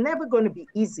 it's never going to be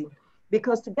easy,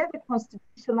 because to get a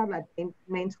constitutional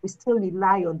amendment, we still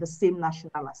rely on the same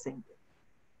National Assembly.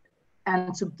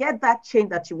 And to get that change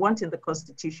that you want in the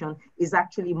Constitution is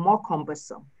actually more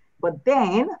cumbersome. But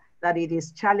then that it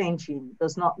is challenging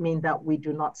does not mean that we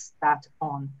do not start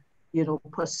on,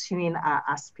 pursuing our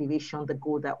aspiration, the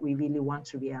goal that we really want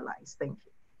to realize. Thank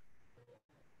you.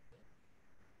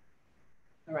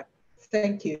 All right,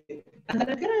 thank you. And then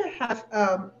I'm going to have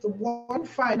one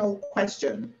final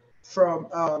question from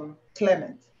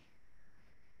Clement.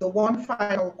 The one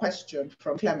final question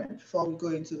from Clement before we go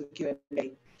into the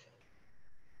Q&A.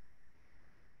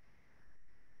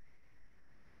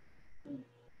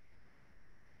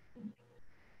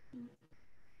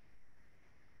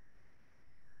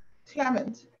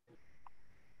 Clement.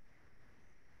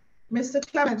 Mr.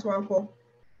 Clement Nwankwo.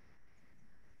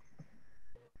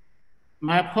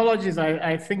 My apologies.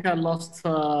 I think I lost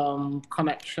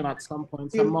connection at some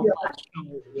point. So I'm not quite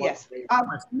sure. Yes.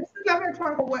 Mr. Clement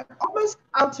Nwankwo, we're almost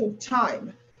out of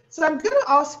time. So I'm going to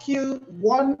ask you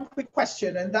one quick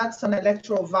question, and that's on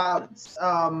electoral violence,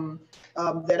 the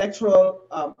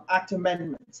Electoral Act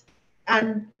Amendment.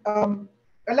 And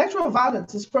electoral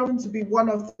violence is proven to be one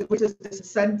of the greatest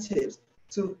disincentives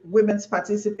to women's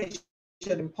participation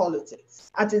in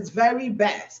politics. At its very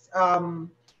best,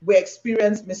 we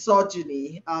experience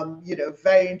misogyny,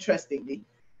 very interestingly.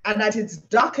 And at its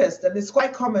darkest, and it's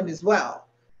quite common as well,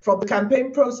 from the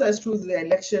campaign process through the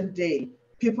election day,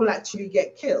 people actually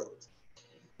get killed.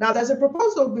 Now, there's a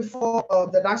proposal before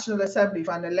the National Assembly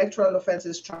for an electoral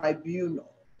offences tribunal.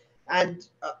 And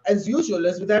as usual,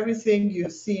 as with everything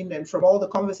you've seen and from all the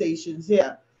conversations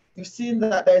here, you've seen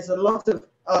that there's a lot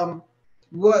of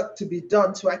work to be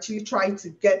done to actually try to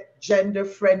get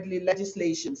gender-friendly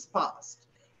legislations passed.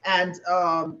 And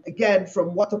again,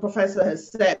 from what the professor has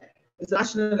said, the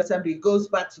National Assembly goes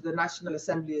back to the National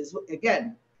Assembly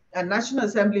again. And National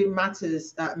Assembly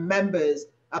matters, members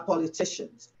are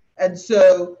politicians. And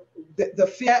so the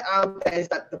fear out there is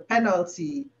that the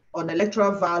penalty on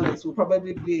electoral violence will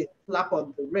probably be a slap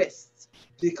on the wrist,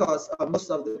 because most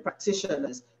of the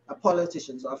practitioners are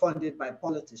politicians or are funded by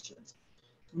politicians.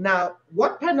 Now,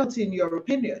 what penalty, in your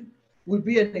opinion, would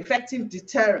be an effective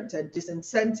deterrent and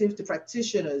disincentive to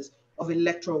practitioners of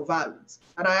electoral violence?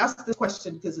 And I ask this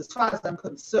question because, as far as I'm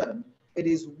concerned, it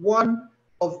is one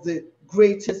of the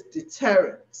greatest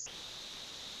deterrents,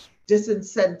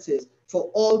 disincentives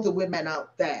for all the women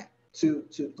out there to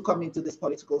come into this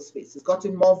political space. It's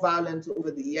gotten more violent over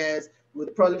the years with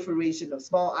the proliferation of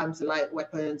small arms and light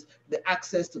weapons, the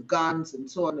access to guns, and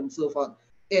so on and so forth.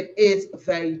 It is a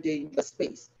very dangerous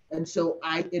space. And so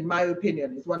in my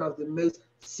opinion, it's one of the most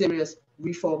serious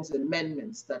reforms and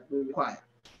amendments that we require.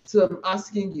 So I'm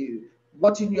asking you,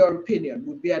 what in your opinion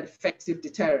would be an effective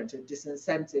deterrent and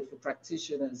disincentive for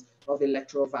practitioners of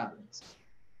electoral violence?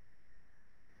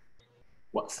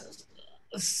 Well,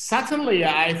 certainly,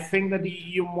 I think that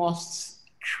you must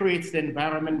create the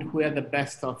environment where the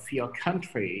best of your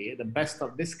country, the best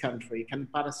of this country, can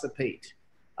participate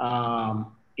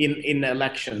in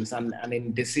elections and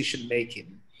in decision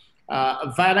making.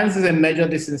 Violence is a major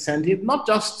disincentive, not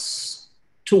just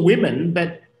to women,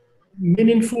 but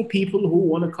meaningful people who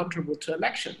want to contribute to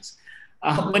elections.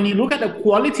 When you look at the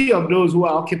quality of those who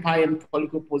are occupying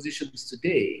political positions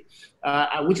today,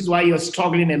 which is why you're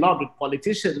struggling a lot with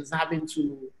politicians having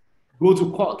to go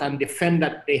to court and defend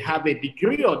that they have a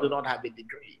degree or do not have a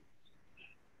degree.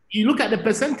 You look at the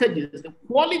percentages, the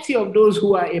quality of those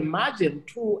who are emerging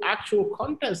through actual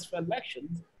contests for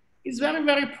elections is very,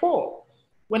 very poor.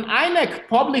 When INEC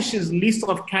publishes list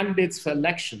of candidates for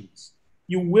elections,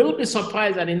 you will be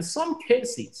surprised that in some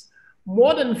cases,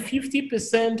 more than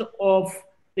 50% of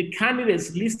the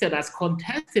candidates listed as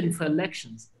contesting for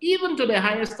elections, even to the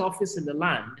highest office in the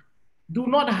land, do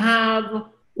not have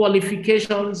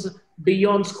qualifications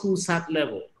beyond school SAT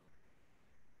level.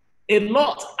 A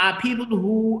lot are people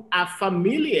who are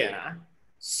familiar,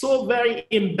 so very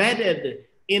embedded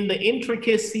in the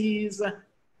intricacies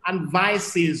and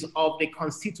vices of the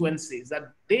constituencies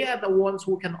that they are the ones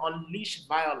who can unleash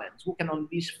violence, who can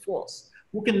unleash force,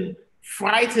 who can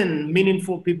frighten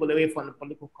meaningful people away from the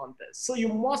political contest. So you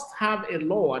must have a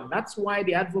law, and that's why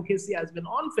the advocacy has been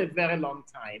on for a very long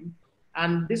time.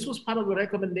 And this was part of the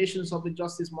recommendations of the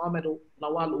Justice Mohammed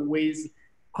Lawal Uwais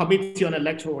Committee on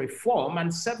Electoral Reform,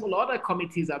 and several other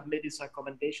committees have made these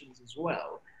recommendations as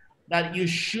well. that you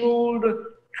should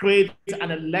create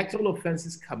an electoral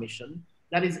offenses commission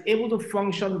that is able to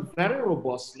function very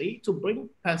robustly to bring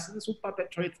persons who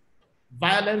perpetrate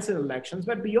violence in elections,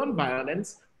 but beyond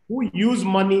violence, who use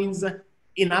monies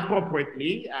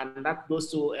inappropriately, and that goes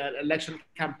to election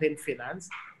campaign finance,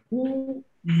 who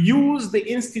use the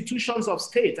institutions of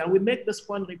state. And we make this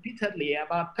point repeatedly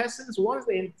about persons, once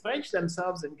they entrench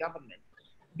themselves in government,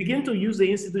 begin to use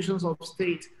the institutions of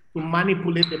state to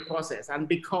manipulate the process and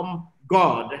become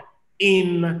God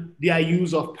in their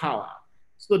use of power.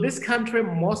 So this country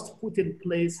must put in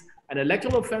place an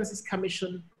electoral offenses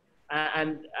commission.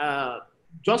 And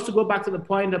just to go back to the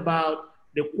point about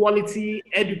the quality,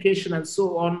 education, and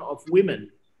so on of women.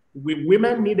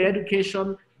 Women need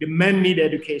education, the men need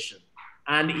education.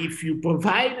 And if you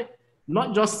provide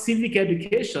not just civic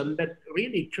education, but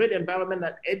really create an environment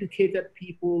that educated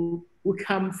people who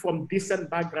come from decent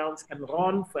backgrounds can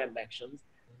run for elections,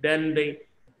 then the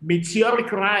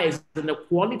meteoric rise in the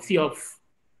quality of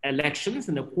elections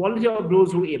and the quality of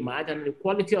those who emerge and the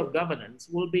quality of governance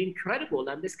will be incredible,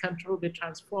 and this country will be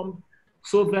transformed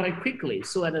so very quickly.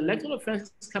 So an electoral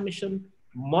offenses commission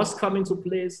must come into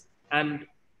place, and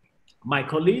my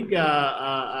colleague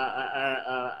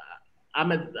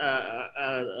Ahmed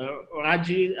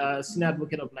Raji, senior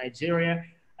advocate of Nigeria,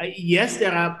 yes,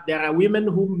 there are women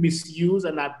who misuse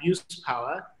and abuse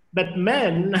power, but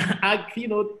men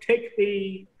take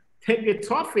the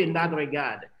trophy in that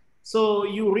regard. So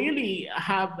you really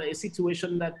have a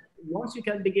situation that once you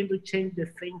can begin to change the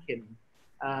thinking,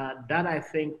 that I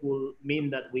think will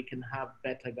mean that we can have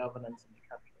better governance in the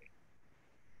country.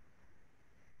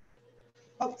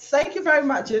 Oh, thank you very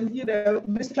much. And,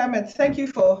 Mr. Clement, thank you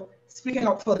for speaking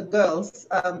up for the girls.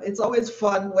 It's always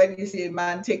fun when you see a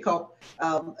man take up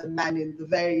a man in the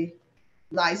very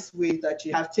nice way that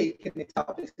you have taken it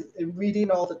up. In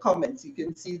reading all the comments, you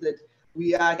can see that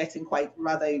we are getting quite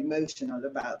rather emotional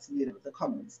about, the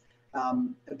comments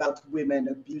about women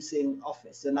abusing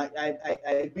office. And I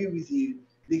agree with you,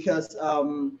 because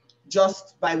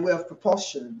just by way of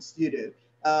proportions,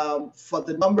 for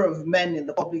the number of men in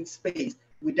the public space,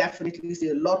 we definitely see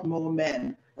a lot more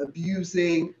men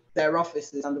abusing their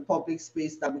offices and the public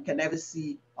space than we can ever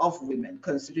see of women,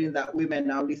 considering that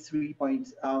women are only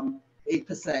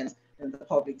 3.8% in the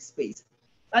public space.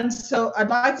 And so I'd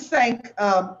like to thank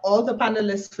all the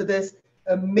panelists for this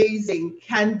amazing,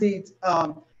 candid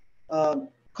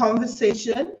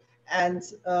conversation. And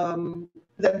then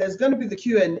there's going to be the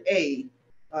Q&A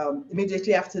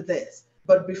immediately after this.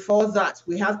 But before that,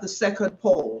 we have the second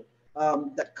poll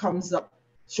that comes up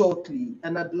shortly.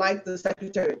 And I'd like the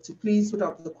Secretary to please put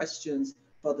up the questions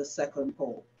for the second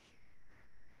poll.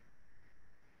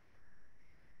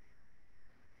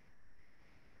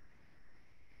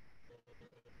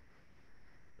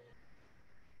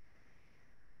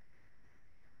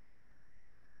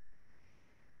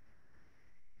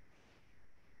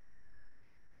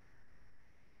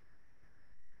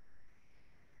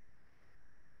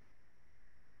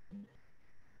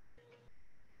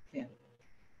 Yeah.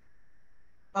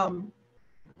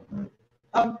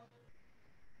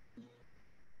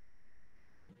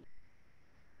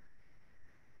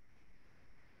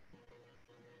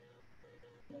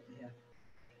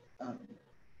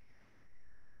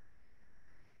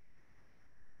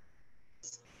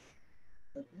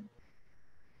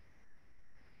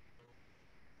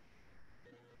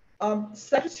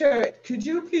 Secretary, could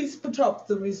you please put up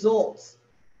the results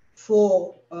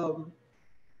for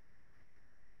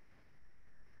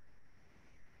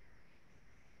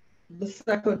the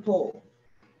second poll?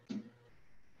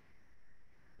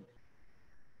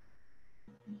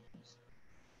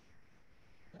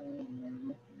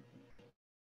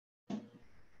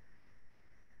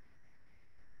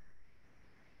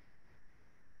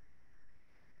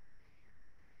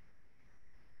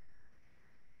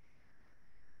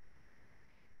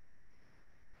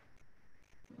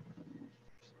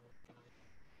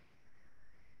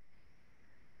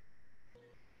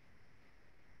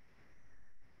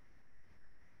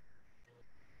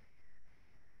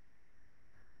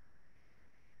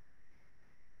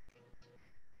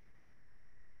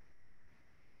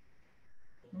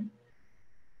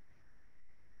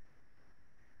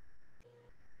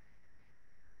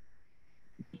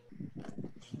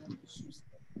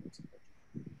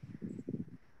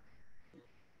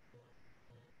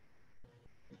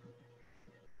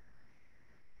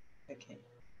 Okay.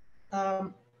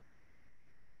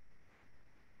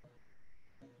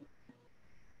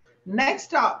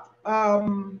 Next up,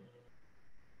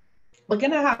 we're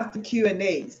going to have the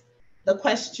Q&As, the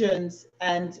questions,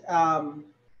 and I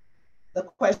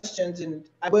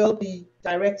will be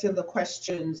directing the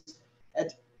questions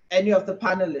at any of the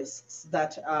panelists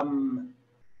that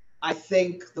I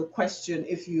think the question,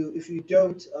 if you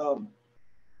don't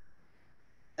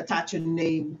attach a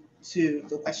name to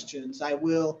the questions, I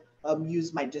will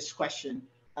use my discretion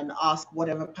and ask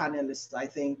whatever panelists I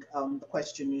think the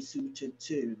question is suited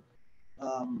to.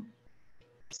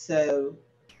 So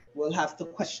we'll have the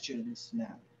questions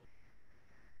now.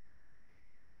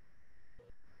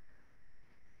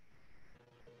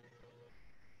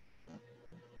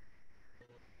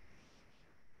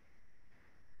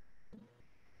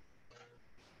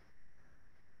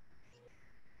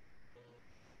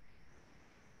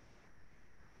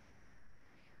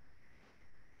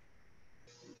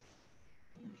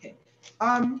 Okay.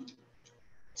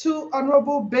 To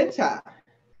Honorable Binta,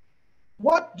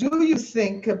 what do you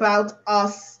think about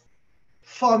us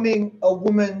forming a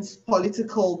women's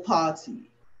political party?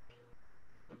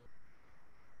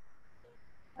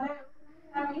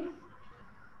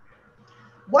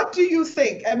 What do you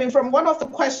think? I mean, from one of the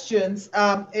questions,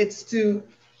 it's to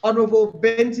Honorable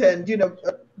Binta, you know,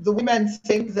 the women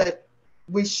think that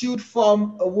we should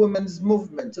form a women's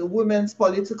movement, a women's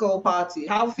political party.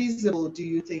 How feasible do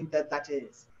you think that that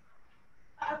is?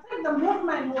 I think the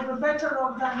movement will be better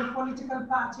off than the political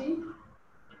party.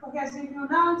 Because if you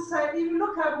now say, if you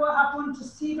look at what happened to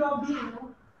CEDAW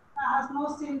bill that has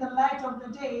not seen the light of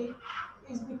the day,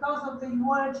 is because of the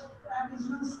word that is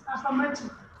used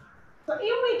affirmative. So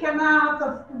if we can have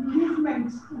the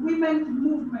movement, women's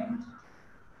movement,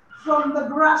 from the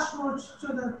grassroots to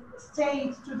the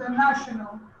state to the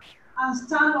national, and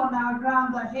stand on our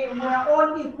ground that, hey, we're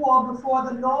all equal before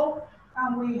the law,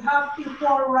 and we have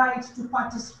equal rights to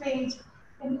participate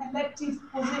in elective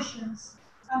positions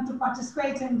and to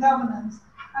participate in governance.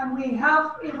 And we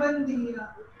have even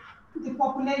the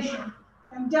population,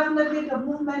 and definitely the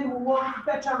movement will work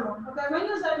better on. Okay, when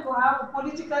you said you have a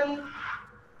political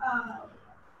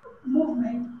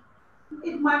movement,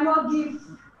 it might not give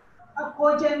a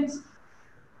cogent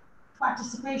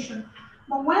participation.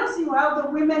 But once you have the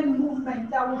women movement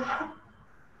that will,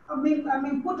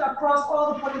 put across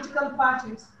all the political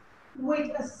parties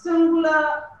with a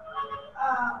singular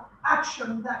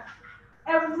action that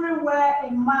everywhere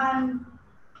a man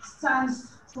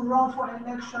stands to run for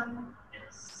election,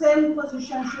 same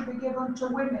position should be given to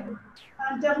women.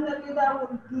 And definitely that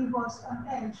will give us an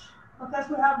edge because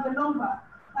we have the number.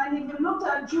 And if you looked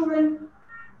at during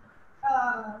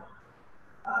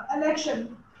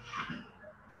election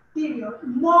period,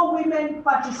 more women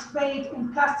participate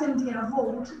in casting their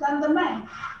vote than the men.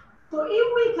 So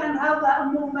if we can have that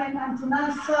movement and to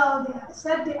now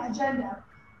set the agenda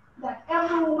that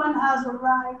every woman has a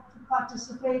right to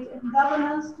participate in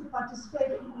governance, to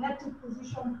participate in elected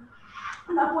position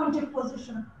and appointed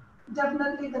position,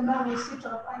 definitely the men will sit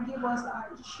up and give us our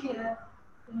share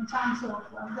in terms of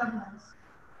governance.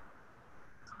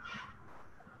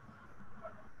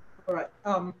 All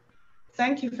right.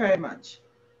 Thank you very much.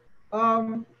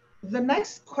 The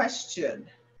next question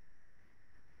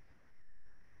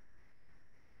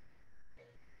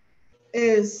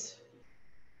is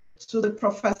to the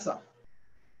professor.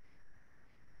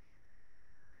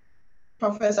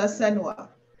 Professor Senwa.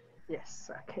 Yes,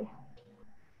 okay.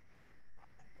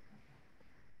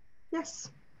 Yes.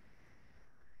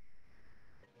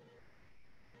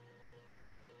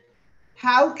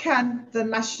 How can the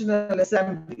National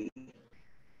Assembly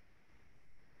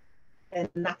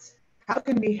enact, how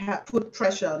can we put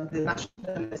pressure on the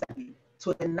National Assembly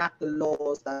to enact the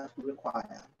laws that we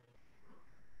require?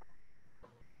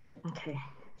 Okay.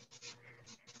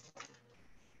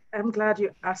 I'm glad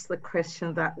you asked the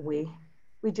question that way.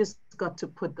 We just got to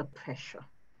put the pressure.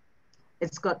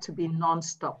 It's got to be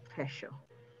non-stop pressure.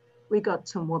 We got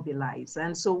to mobilize.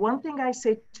 And so one thing I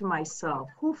say to myself,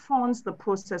 who funds the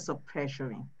process of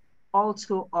pressuring? All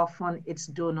too often it's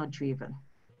donor driven.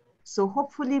 So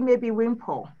hopefully maybe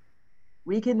WIMPol,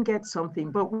 we can get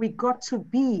something, but we got to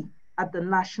be at the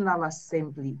National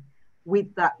Assembly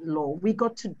with that law. We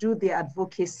got to do the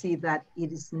advocacy that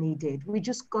it is needed. We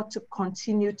just got to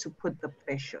continue to put the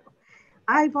pressure.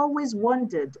 I've always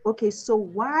wondered, okay, so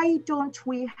why don't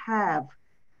we have,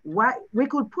 we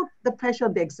could put the pressure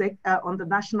on the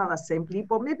National Assembly,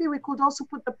 but maybe we could also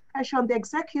put the pressure on the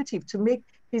executive to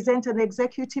present an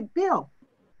executive bill,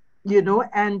 you know,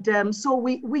 and so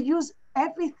we use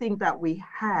everything that we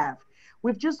have.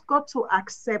 We've just got to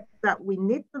accept that we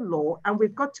need the law, and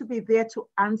we've got to be there to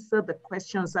answer the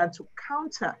questions and to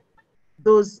counter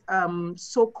those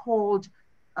so-called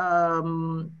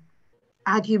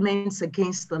arguments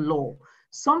against the law.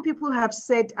 Some people have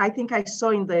said, I think I saw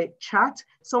in the chat,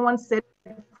 someone said,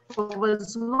 for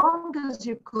as long as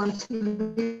you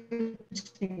continue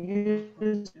to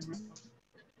use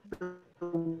the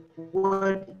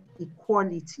word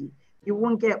equality, you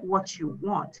won't get what you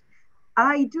want.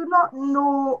 I do not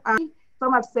know,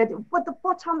 some have said, but the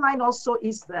bottom line also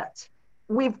is that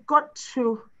we've got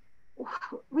to,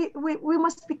 we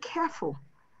must be careful.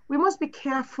 We must be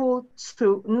careful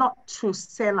to not to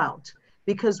sell out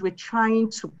because we're trying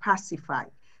to pacify.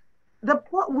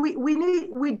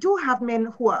 We do have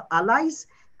men who are allies,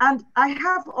 and I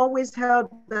have always held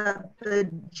that the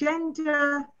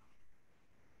gender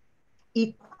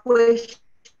equation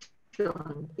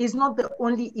is not the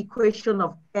only equation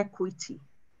of equity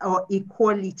or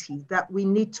equality that we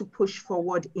need to push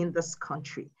forward in this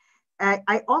country.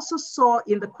 I also saw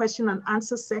in the question and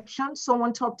answer section,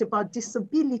 someone talked about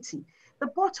disability. The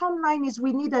bottom line is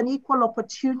we need an equal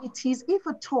opportunities, if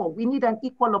at all, we need an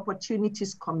equal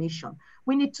opportunities commission.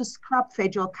 We need to scrap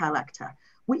federal character.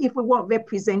 If we want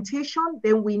representation,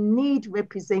 then we need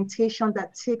representation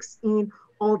that takes in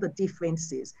all the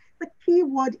differences. The key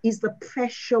word is the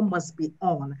pressure must be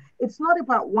on. It's not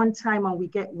about one time and we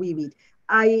get wearied.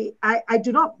 I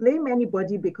do not blame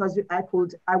anybody because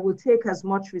I will take as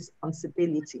much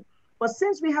responsibility. But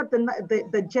since we had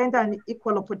the Gender and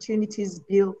Equal Opportunities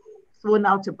Bill thrown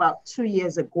out about 2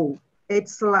 years ago,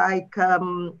 it's like,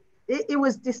 it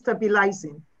was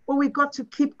destabilizing. But we got to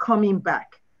keep coming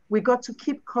back. We got to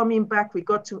keep coming back. We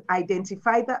got to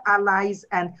identify the allies,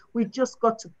 and we just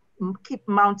got to keep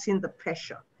mounting the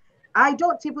pressure.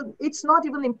 It's not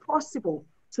even impossible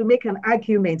to make an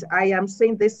argument. I am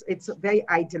saying this, it's very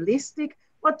idealistic,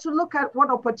 but to look at what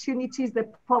opportunities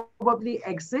that probably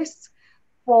exist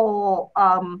for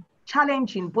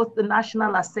challenging both the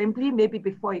National Assembly, maybe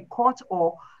before a court,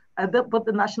 or both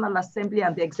the National Assembly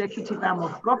and the executive arm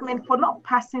of government for not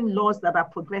passing laws that are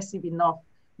progressive enough,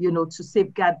 to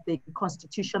safeguard the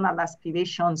constitutional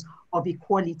aspirations of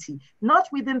equality, not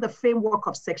within the framework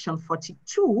of Section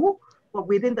 42, but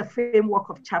within the framework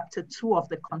of Chapter 2 of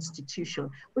the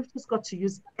Constitution. We've just got to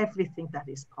use everything that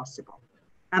is possible.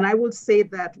 And I will say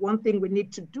that one thing we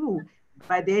need to do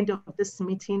by the end of this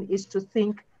meeting is to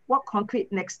think what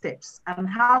concrete next steps and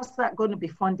how's that going to be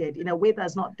funded in a way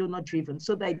that's not donor driven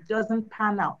so that it doesn't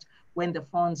pan out when the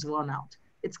funds run out.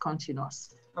 It's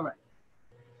continuous. All right.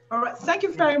 All right, thank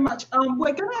you very much.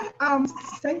 We're gonna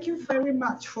thank you very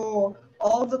much for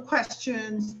all the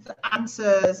questions, the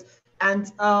answers,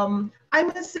 and I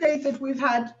must say that we've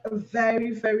had a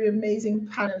very, very amazing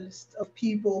panelist of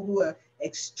people who are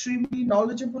extremely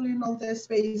knowledgeable in all their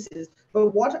spaces.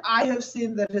 But what I have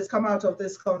seen that has come out of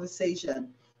this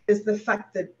conversation is the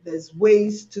fact that there's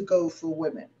ways to go for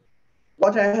women.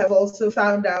 What I have also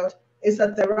found out is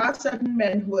that there are certain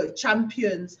men who are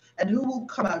champions and who will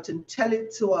come out and tell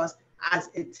it to us as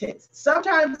it is.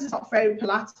 Sometimes it's not very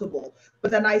palatable,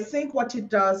 but then I think what it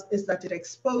does is that it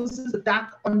exposes the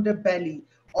dark underbelly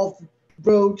of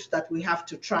roads that we have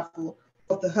to travel,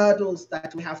 of the hurdles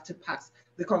that we have to pass,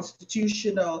 the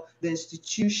constitutional, the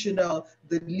institutional,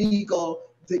 the legal,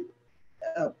 the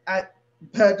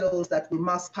hurdles that we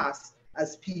must pass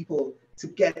as people to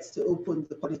get to open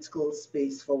the political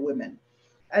space for women.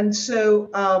 And so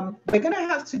we're going to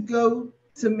have to go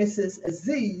to Mrs.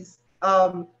 Aziz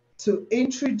to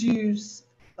introduce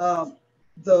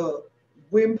the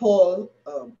WIMPol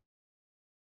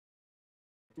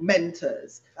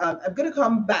mentors. I'm going to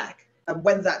come back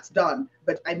when that's done,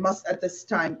 but I must at this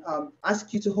time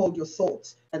ask you to hold your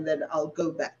thoughts, and then I'll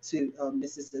go back to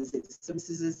Mrs. Aziz. So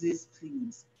Mrs. Aziz,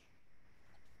 please.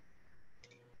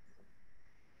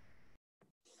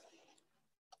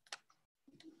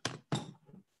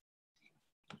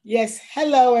 Yes,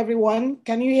 hello everyone.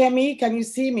 Can you hear me? Can you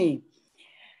see me?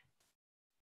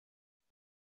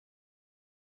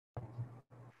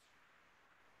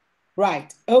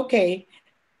 Right, okay.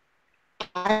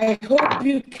 I hope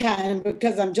you can,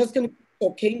 because I'm just going to be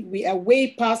talking. We are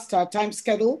way past our time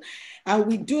schedule, and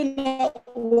we do not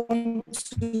want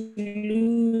to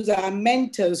lose our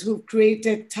mentors who've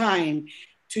created time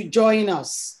to join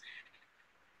us.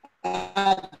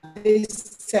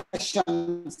 This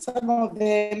session. Some of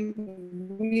them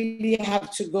really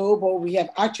have to go, but we have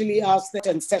actually asked them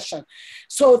in session.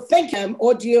 So thank you,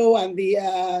 audio and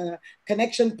the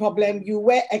connection problem. You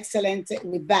were excellent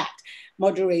with that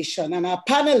moderation. And our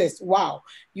panelists, wow,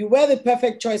 you were the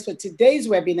perfect choice for today's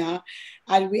webinar.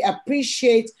 And we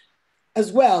appreciate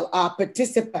as well our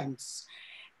participants.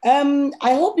 I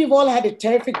hope you've all had a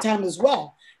terrific time as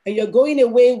well. And you're going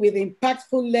away with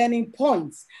impactful learning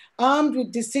points, armed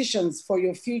with decisions for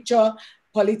your future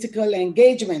political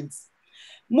engagements.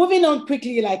 Moving on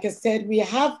quickly, like I said, we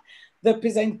have the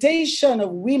presentation of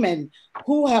women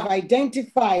who have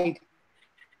identified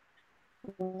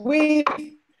with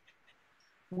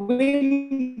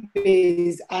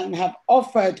WIMBIZ and have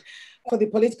offered for the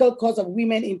political cause of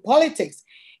women in politics.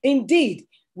 Indeed,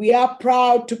 we are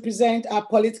proud to present our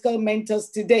political mentors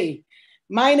today.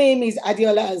 My name is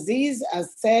Adiola Aziz,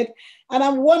 as said, and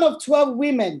I'm one of 12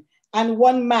 women and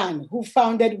one man who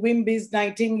founded WIMBIZ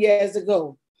 19 years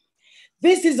ago.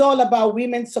 This is all about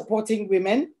women supporting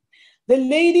women. The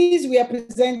ladies we are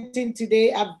presenting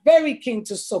today are very keen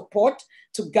to support,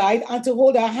 to guide, and to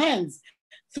hold our hands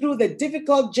through the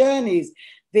difficult journeys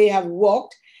they have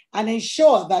walked and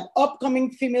ensure that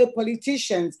upcoming female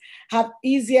politicians have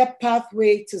easier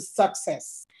pathway to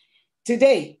success.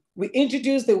 Today, we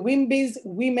introduce the WIMBIZ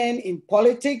Women in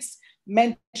Politics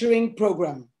Mentoring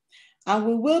Program, and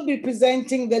we will be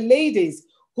presenting the ladies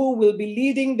who will be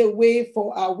leading the way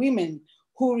for our women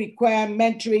who require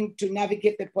mentoring to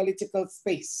navigate the political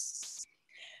space.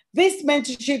 This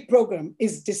mentorship program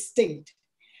is distinct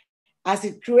as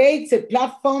it creates a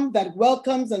platform that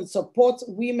welcomes and supports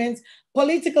women's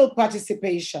political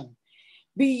participation.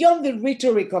 Beyond the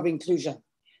rhetoric of inclusion,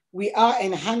 we are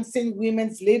enhancing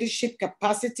women's leadership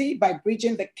capacity by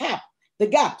bridging the gap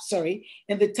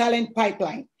in the talent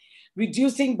pipeline,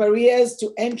 reducing barriers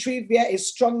to entry via a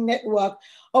strong network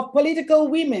of political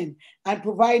women and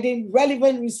providing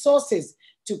relevant resources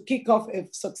to kick off a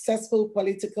successful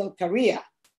political career.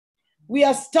 We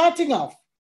are starting off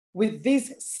with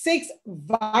these 6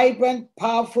 vibrant,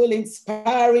 powerful,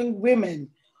 inspiring women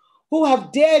who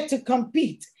have dared to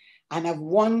compete and have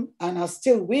won and are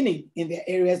still winning in their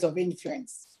areas of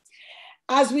influence.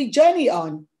 As we journey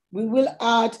on, we will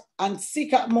add and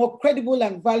seek out more credible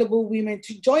and valuable women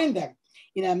to join them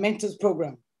in our mentors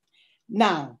program.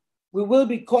 Now, we will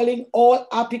be calling all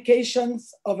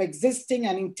applications of existing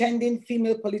and intending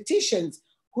female politicians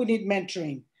who need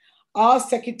mentoring. Our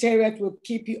secretariat will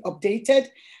keep you updated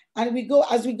and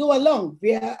as we go along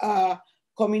via our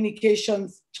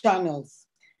communications channels.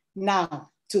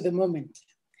 Now, to the moment.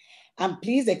 I'm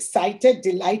pleased, excited,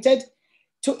 delighted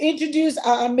to introduce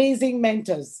our amazing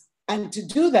mentors. And to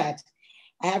do that,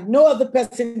 I have no other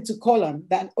person to call on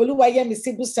than Oluwayemi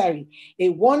Sibusari, a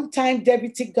one-time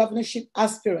deputy governorship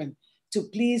aspirant, to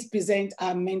please present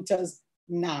our mentors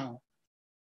now.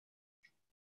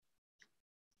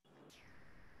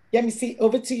 Yemisi,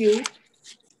 over to you.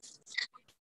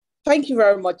 Thank you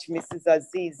very much, Mrs.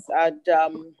 Aziz, and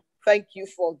thank you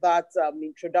for that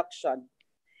introduction.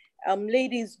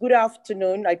 Ladies, good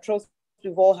afternoon. I trust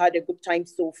we've all had a good time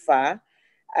so far.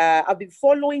 I've been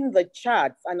following the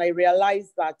charts and I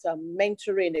realized that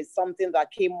mentoring is something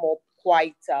that came up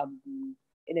quite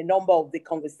in a number of the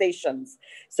conversations.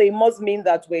 So it must mean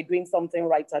that we're doing something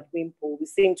right at WIMPol. We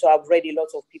seem to have read a lot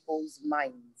of people's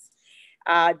minds.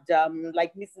 And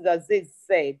like Mrs. Aziz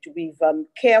said, we've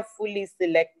carefully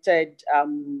selected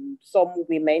some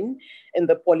women in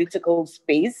the political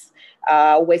space.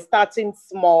 We're starting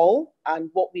small,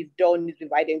 and what we've done is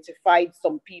we've identified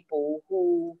some people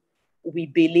who we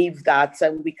believe that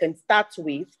we can start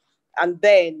with, and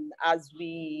then as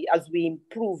we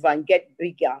improve and get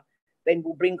bigger, then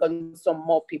we'll bring on some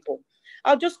more people.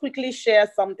 I'll just quickly share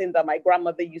something that my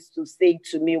grandmother used to say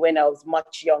to me when I was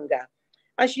much younger.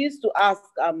 And she used to ask,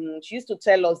 she used to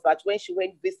tell us that when she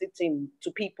went visiting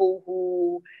to people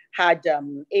who had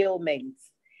ailments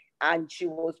and she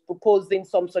was proposing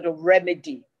some sort of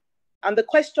remedy. And the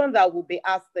question that would be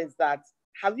asked is that,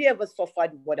 have you ever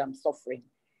suffered what I'm suffering?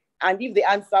 And if the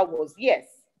answer was yes,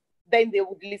 then they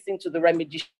would listen to the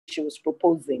remedy she was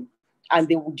proposing and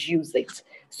they would use it.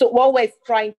 So what we're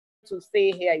trying to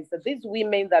say here is that these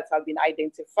women that have been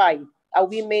identified are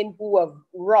women who have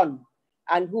run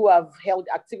and who have held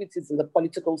activities in the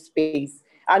political space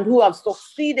and who have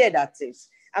succeeded at it.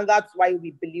 And that's why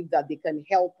we believe that they can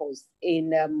help us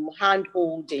in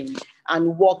hand-holding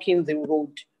and walking the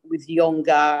road with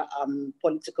younger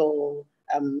political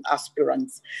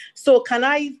aspirants. So can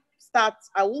I start?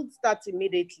 I will start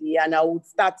immediately, and I would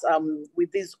start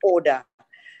with this order.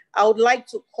 I would like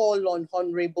to call on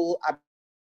Honorable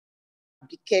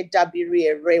Abike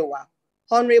Dabiri-Erewa.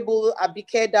 Honorable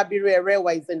Abike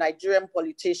Dabiri-Erewa is a Nigerian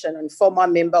politician and former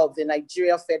member of the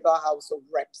Nigeria Federal House of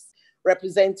Reps,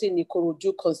 representing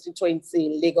Ikorodu constituency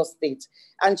in Lagos State.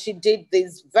 And she did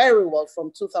this very well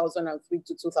from 2003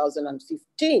 to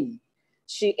 2015.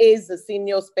 She is the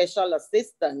Senior Special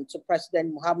Assistant to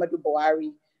President Muhammadu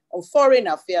Buhari on Foreign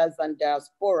Affairs and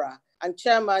Diaspora, and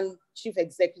Chairman, Chief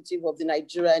Executive of the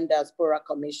Nigerian Diaspora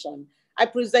Commission. I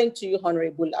present to you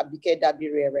Honorable Abike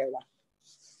Dabiri-Erewa.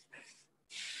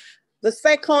 The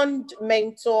second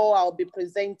mentor I'll be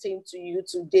presenting to you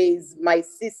today is my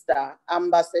sister,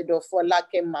 Ambassador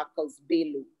Folake Marcus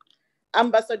Bello.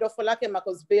 Ambassador Folake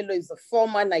Makosbelo is a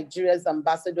former Nigeria's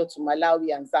ambassador to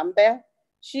Malawi and Zambia.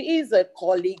 She is a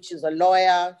colleague, she's a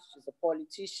lawyer, she's a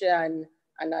politician,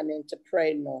 and an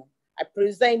entrepreneur. I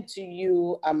present to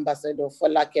you Ambassador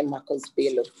Folake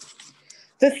Makosbelo.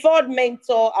 The third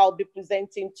mentor I'll be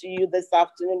presenting to you this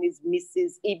afternoon is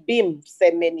Mrs. Ibim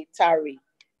Semenitari.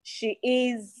 She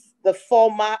is the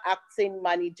former acting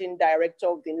managing director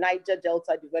of the Niger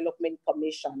Delta Development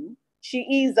Commission.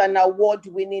 She is an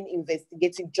award-winning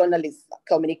investigative journalist,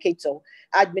 communicator,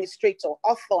 administrator,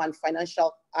 author, and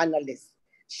financial analyst.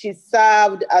 She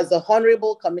served as the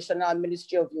Honorable Commissioner at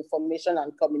Ministry of Information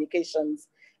and Communications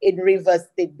in Rivers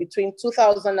State between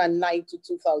 2009 to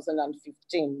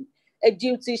 2015, a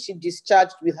duty she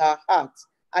discharged with her heart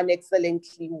and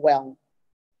excellently well.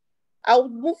 I will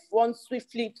move on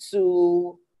swiftly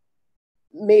to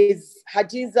Ms.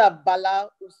 Hadiza Bala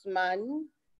Usman.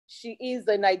 She is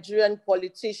a Nigerian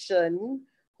politician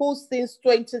who since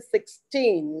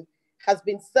 2016 has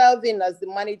been serving as the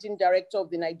managing director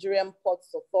of the Nigerian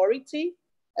Ports Authority,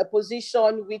 a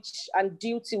position and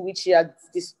duty which she has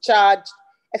discharged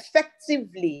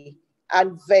effectively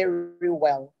and very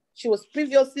well. She was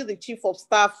previously the chief of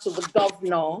staff to the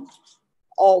governor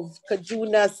of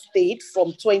Kaduna State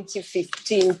from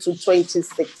 2015 to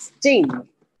 2016.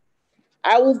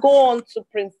 I will go on to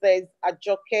Princess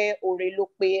Ajoke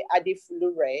Orelope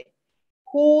Adefulure,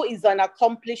 who is an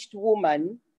accomplished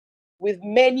woman with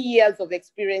many years of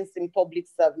experience in public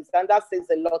service, and that says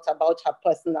a lot about her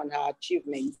person and her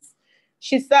achievements.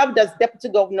 She served as Deputy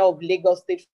Governor of Lagos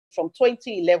State from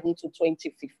 2011 to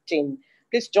 2015.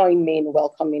 Please join me in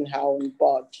welcoming her on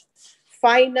board.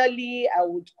 Finally, I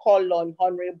would call on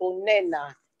Honorable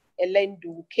Nena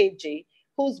Elendu Keje,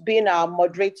 who's been our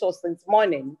moderator since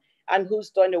morning and who's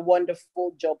done a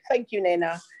wonderful job. Thank you,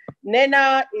 Nena.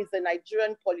 Nena is a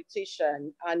Nigerian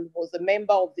politician and was a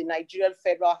member of the Nigerian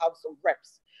Federal House of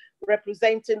Reps,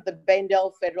 representing the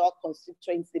Bendel Federal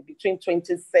Constituency between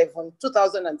 2007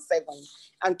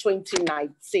 and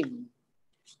 2019.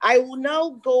 I will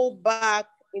now go back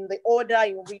in the order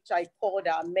in which I called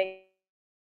our main.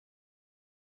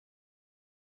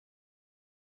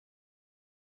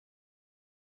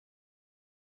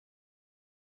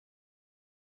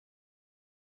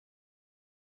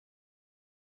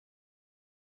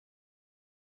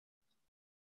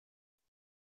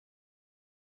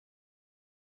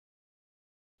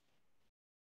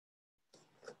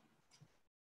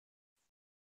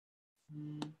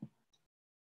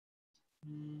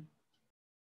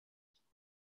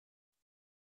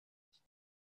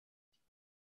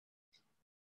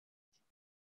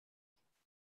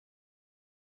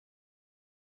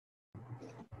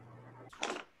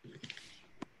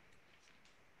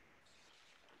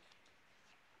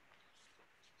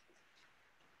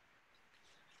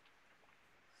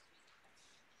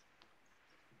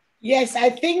 Yes, I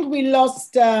think we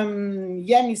lost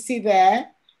Yemisi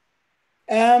there.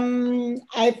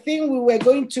 I think we were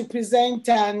going to present,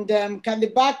 and can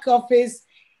the back office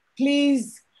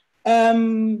please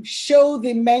show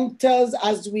the mentors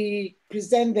as we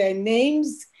present their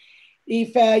names?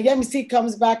 If Yemisi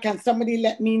comes back and somebody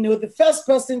let me know, the first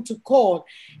person to call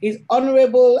is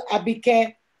Honorable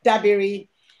Abike Dabiri.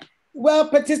 Well,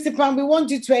 participant, we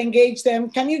want you to engage them.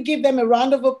 Can you give them a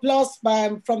round of applause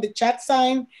from the chat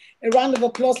sign? A round of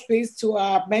applause, please, to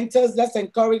our mentors. Let's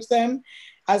encourage them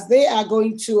as they are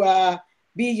going to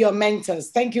be your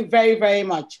mentors. Thank you very, very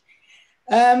much.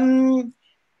 The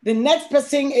next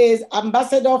person is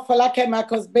Ambassador Folake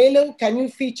Makosbelo. Can you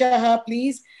feature her,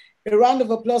 please? A round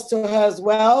of applause to her as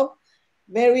well.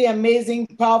 Very amazing,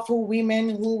 powerful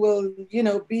women who will,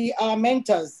 be our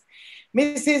mentors.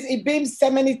 Mrs. Ibim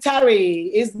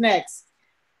Semenitari is next.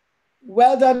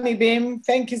 Well done, Ibim.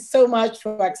 Thank you so much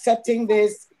for accepting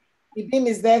this. Ibim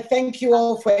is there. Thank you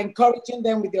all for encouraging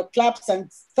them with your claps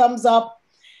and thumbs up.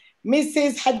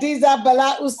 Mrs. Hadiza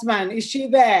Bala Usman, is she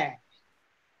there?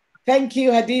 Thank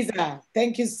you, Hadiza.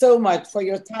 Thank you so much for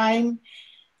your time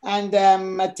and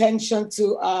attention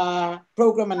to our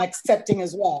program and accepting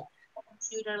as well.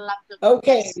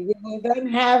 Okay, we will then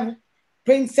have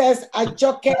Princess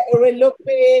Ajoke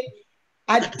Orelope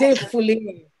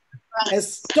Adefulure, a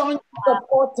staunch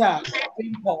supporter of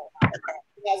WIMPol.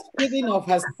 She has given of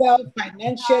herself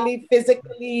financially,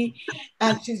 physically,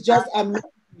 and she's just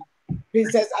amazing.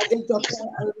 Princess Ajoke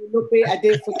Orelope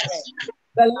Adefulure.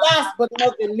 The last but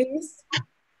not the least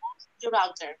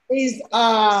is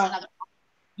our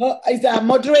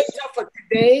moderator for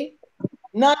today,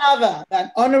 none other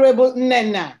than Honorable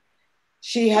Nena.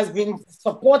 She has been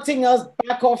supporting us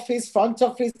back office, front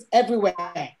office,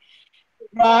 everywhere,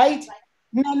 right?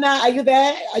 Nana, are you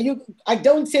there? I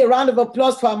don't say a round of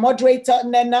applause for our moderator,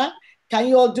 Nana. Can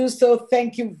you all do so?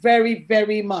 Thank you very,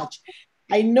 very much.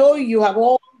 I know you have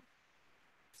all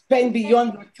spent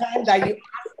beyond the time that you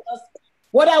asked us.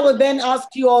 What I will then ask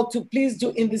you all to please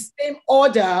do in the same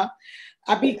order,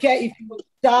 Abike, if you would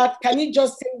start, can you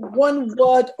just say one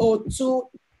word or two,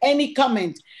 any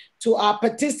comment to our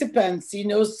participants,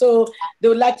 so they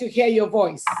would like to hear your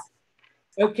voice.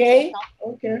 Okay?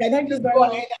 Okay. Can you just go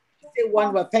ahead and say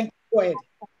one word? Thank you. Go ahead.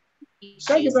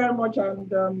 Thank you very much, and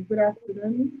good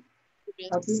afternoon,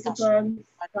 participants,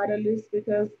 panelists,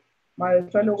 speakers, my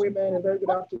fellow women, a very good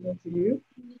afternoon to you.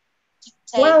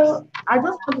 Well, I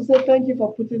just want to say thank you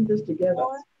for putting this together,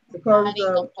 because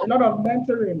a lot of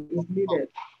mentoring is needed,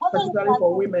 particularly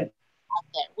for women.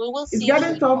 It's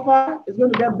getting tougher. It's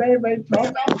going to get very, very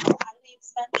tough.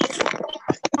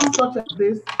 Such as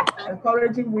this,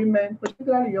 encouraging women,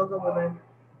 particularly younger women,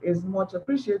 is much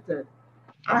appreciated.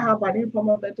 I have an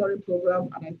informal mentoring program,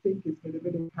 and I think it's been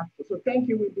really impactful. So thank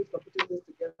you, WIMBIZ, for putting this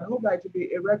together. I hope that it will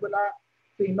be a regular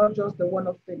thing, not just a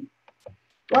one-off thing.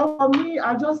 Well, for me,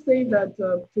 I'll just say that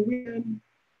to women,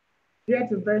 dare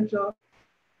to venture,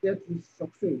 dare to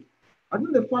succeed. I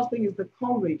think the first thing is the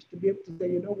courage to be able to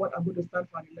say, you know what, I'm going to stand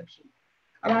for an election.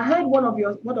 And I heard one of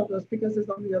your speakers say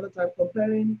something the other time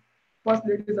comparing first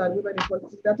ladies and women in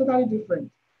politics. They're totally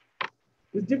different.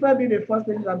 It's different being a first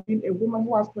lady than being a woman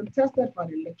who has contested for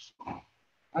an election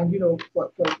and,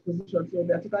 for a position. So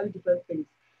they're totally different things.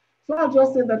 So I'll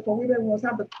just say that for women, we must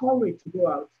have the courage to go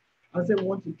out and say we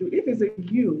want to do. If it's a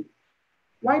you,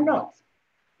 why not?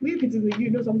 If it is a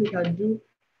you, something you can do.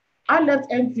 I left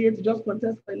NTA to just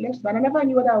contest for election, and I never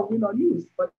knew whether I would win or lose.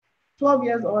 But 12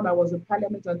 years on, I was in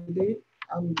parliament, and today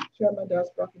I'm chairman of the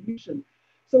Diaspora Commission.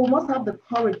 So we must have the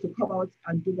courage to come out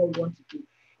and do what we want to do.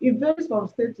 It varies from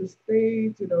state to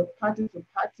state, party to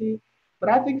party. But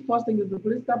I think first thing is the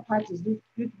political parties need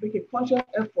to make a conscious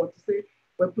effort to say,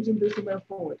 we're putting this women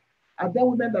forward. And then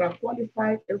women that are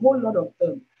qualified, a whole lot of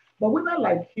them. But women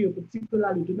like you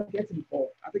particularly do not get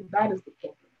involved. I think that is the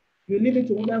problem. You leave it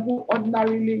to women who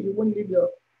ordinarily you won't leave your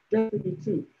destiny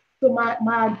to. So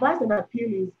my advice and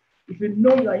appeal is, if you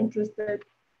know you're interested,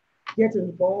 get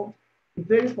involved. It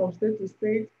varies from state to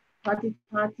state, party to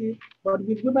party, but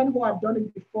with women who have done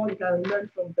it before, you can learn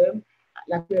from them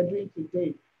like we are doing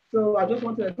today. So I just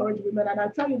want to encourage women, and I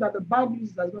tell you that the bad news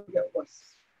is that it's going to get worse.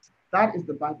 That is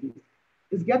the bad news.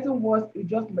 It's getting worse. It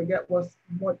just may get worse,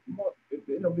 more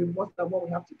be worse than what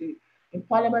we have today. In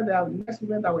Parliament, there are less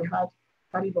women than we had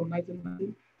starting from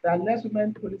 1990. There are less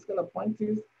women political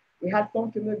appointees. We had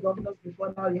some female governors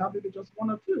before. Now you have maybe just one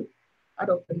or two out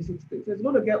of 36 states. So it's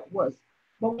going to get worse,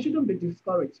 but we shouldn't be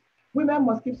discouraged. Women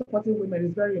must keep supporting women.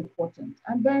 It's very important.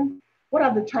 And then what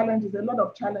are the challenges? A lot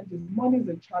of challenges. Money is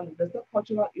a challenge. There's no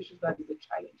cultural issues that is a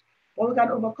challenge. But we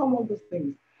can overcome all those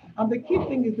things. And the key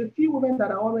thing is the few women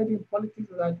that are already in politics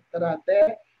that are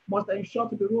there must ensure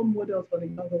to be role models for the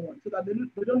younger ones, so that they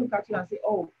don't look at you and say,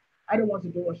 oh, I don't want to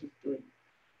do what she's doing.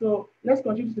 So let's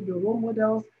continue to be role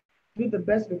models, do the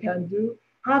best we can do,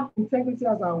 have integrity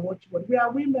as our watchword. We are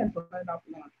women, for crying out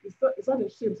loud. It's not a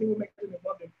shame seeing women getting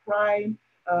involved in crime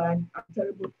and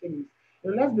terrible things. So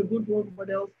let's be good role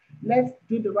models. Let's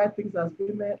do the right things as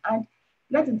women, and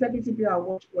let integrity be our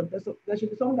watchword. There should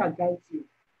be something that guides you.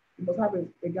 You must have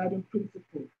a guiding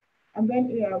principle. And then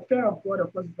fear of God,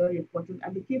 of course, is very important.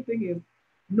 And the key thing is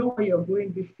know where you're going,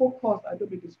 be focused, and don't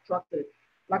be distracted.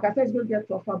 Like I said, it's going to get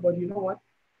tougher, but you know what?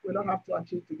 We don't have to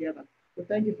achieve together. So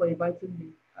thank you for inviting me,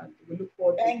 and we look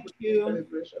forward to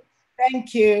celebrations.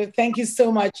 Thank you. Thank you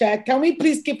so much. Can we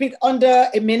please keep it under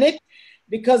a minute?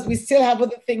 Because we still have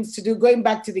other things to do, going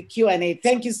back to the Q&A.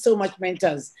 Thank you so much,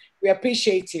 mentors. We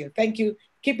appreciate you. Thank you.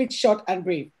 Keep it short and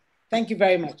brief. Thank you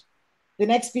very much. The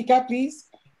next speaker, please.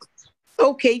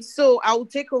 Okay, so I will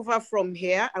take over from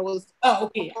here. I was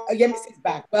okay. Yes, it's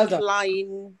back. Well done.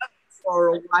 Flying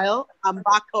for a while. I'm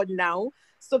back on now.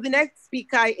 So the next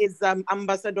speaker is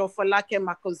Ambassador Folake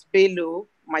Makos-Bello,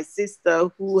 my sister,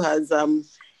 who has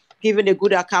given a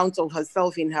good account of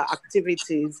herself in her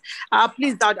activities.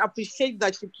 Please, I'd appreciate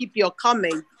that you keep your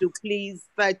comment to please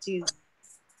 30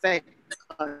 seconds.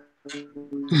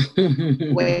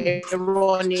 We're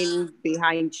running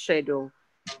behind schedule.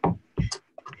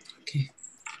 Okay.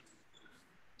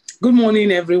 Good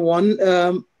morning, everyone.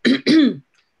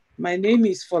 My name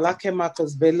is Folake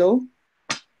Makos-Bello,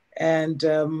 and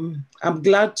I'm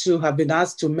glad to have been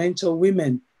asked to mentor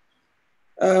women.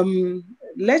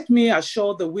 Let me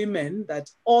assure the women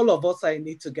that all of us are in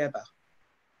it together.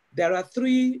 There are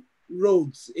 3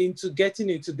 roads into getting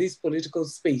into this political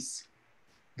space.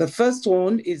 The first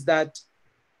one is that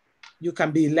you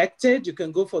can be elected, you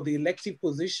can go for the elective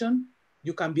position,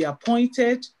 you can be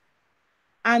appointed,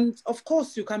 and of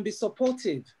course, you can be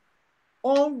supportive.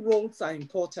 All roles are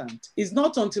important. It's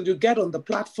not until you get on the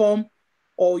platform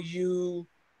or you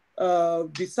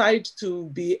decide to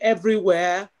be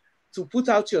everywhere to put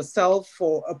out yourself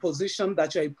for a position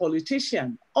that you're a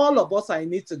politician. All of us are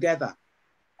in it together.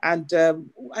 And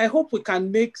I hope we can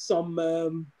make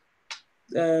some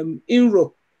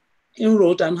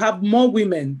inroad and have more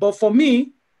women. But for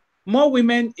me, more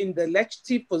women in the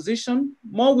elective position,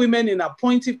 more women in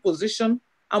appointive position,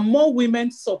 and more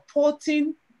women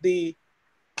supporting the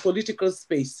political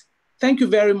space. Thank you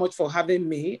very much for having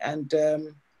me, and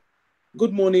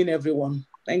good morning, everyone.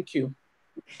 Thank you.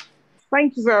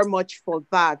 Thank you very much for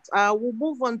that. We'll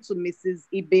move on to Mrs.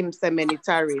 Ibim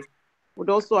Semenitari. Would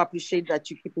also appreciate that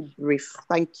you keep it brief.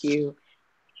 Thank you.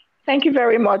 Thank you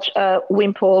very much,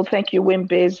 WIMPol. Thank you,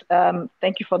 WIMBIZ.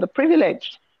 Thank you for the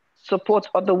privilege to support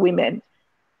other women.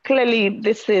 Clearly,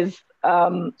 this is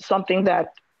something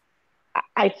that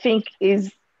I think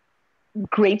is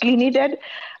greatly needed.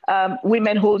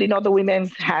 Women holding other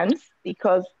women's hands,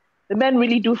 because the men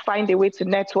really do find a way to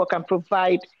network and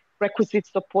provide requisite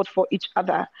support for each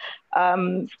other.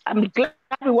 I'm glad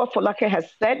with what Folake has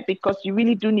said, because you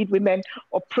really do need women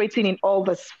operating in all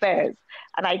the spheres.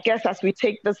 And I guess as we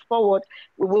take this forward,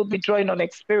 we will be drawing on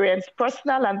experience,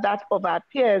 personal and that of our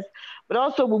peers, but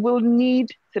also we will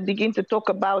need to begin to talk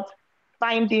about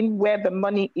finding where the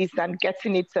money is and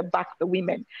getting it to back the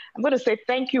women. I'm going to say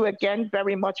thank you again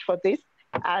very much for this.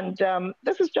 And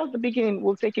this is just the beginning.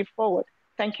 We'll take it forward.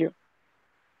 Thank you.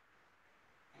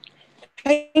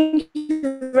 Thank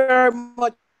you very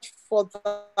much for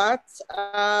that.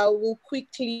 We'll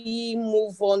quickly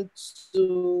move on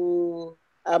to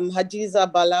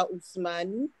Hadiza Bala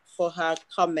Usman for her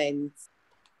comments.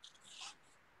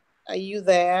 Are you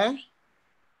there?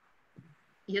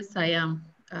 Yes, I am.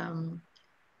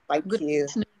 Thank you.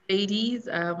 Ladies,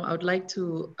 I would like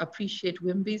to appreciate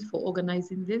WIMBIZ for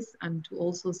organizing this, and to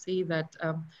also say that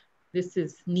this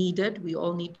is needed. We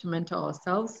all need to mentor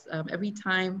ourselves. Every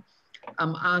time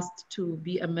I'm asked to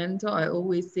be a mentor, I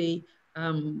always say,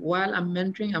 while I'm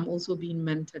mentoring, I'm also being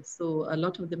mentored. So a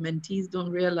lot of the mentees don't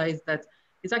realize that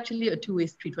it's actually a two-way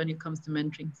street when it comes to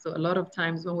mentoring. So a lot of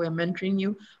times when we're mentoring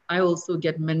you, I also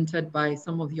get mentored by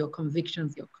some of your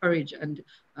convictions, your courage, and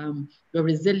your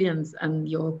resilience, and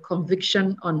your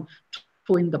conviction on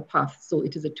towing the path. So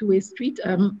it is a two-way street.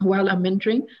 While I'm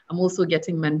mentoring, I'm also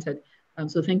getting mentored.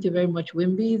 So thank you very much,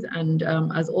 WIMBIZ. And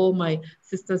as all my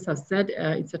sisters have said,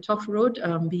 it's a tough road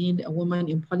being a woman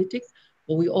in politics,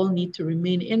 but we all need to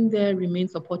remain in there, remain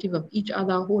supportive of each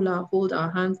other, hold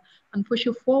our hands, and push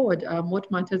you forward. What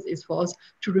matters is for us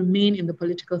to remain in the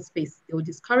political space. They will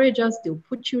discourage us, they'll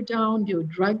put you down, they'll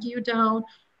drag you down,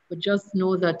 but just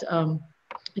know that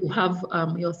you have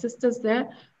your sisters there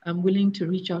willing to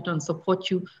reach out and support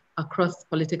you across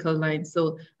political lines.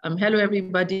 So hello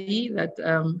everybody, that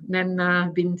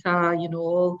Nana, Binta, you know,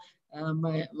 all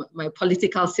my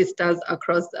political sisters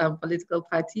across political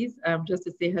parties, just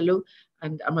to say hello,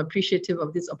 and I'm appreciative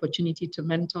of this opportunity to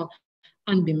mentor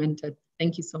and be mentored.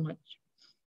 Thank you so much.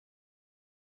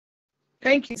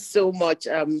 Thank you so much,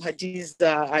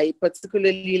 Hadiza. I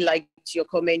particularly liked your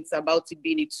comments about it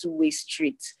being a two-way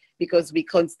street, because we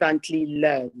constantly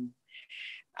learn.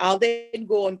 I'll then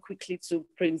go on quickly to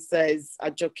Princess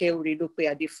Ajoke Urilupe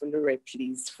Adifulure,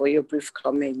 please, for your brief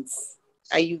comments.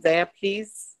 Are you there,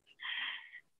 please?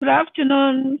 Good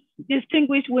afternoon,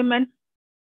 distinguished women.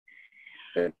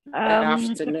 Good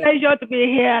afternoon. It's a pleasure to be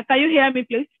here. Can you hear me,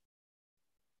 please?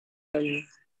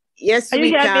 Yes,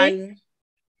 we can.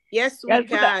 Yes, we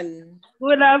can.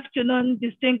 Good afternoon,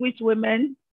 distinguished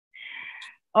women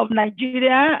of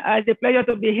Nigeria. It's a pleasure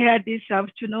to be here this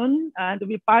afternoon and to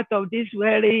be part of this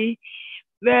very,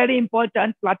 very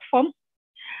important platform.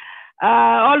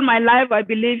 All my life, I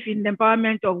believe in the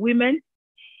empowerment of women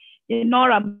in all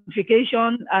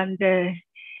ramifications, and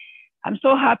I'm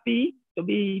so happy to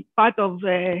be part of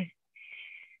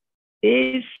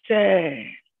these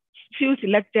few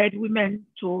selected women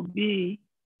to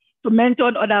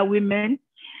mentor other women.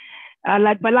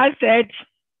 Like Bala said,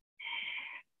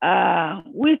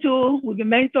 we too will be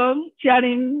mentoring,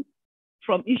 sharing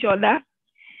from each other,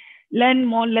 learn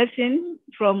more lessons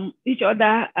from each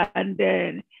other,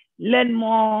 and learn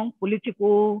more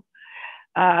political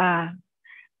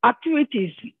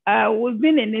activities. We've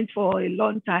been in it for a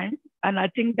long time, and I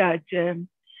think that the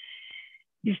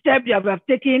steps that we have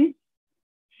taken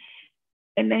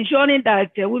in ensuring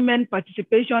that women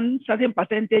participation, certain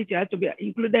percentage has to be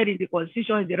included in the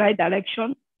constitution in the right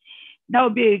direction, that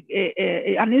would be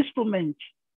an instrument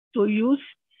to use.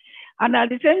 And at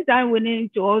the same time, we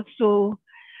need to also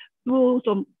through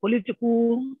some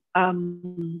political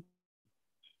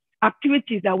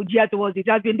activities that we gear towards it.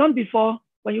 It has been done before.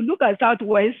 When you look at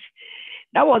Southwest,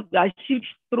 that was achieved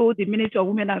through the Ministry of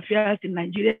Women Affairs in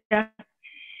Nigeria,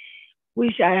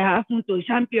 which I happen to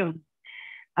champion.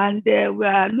 And we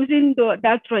are losing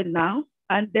that trend now.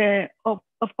 And of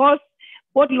course,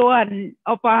 both lower and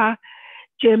upper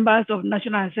chambers of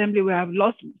National Assembly, we have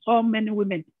lost so many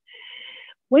women.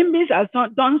 WIMBIZ has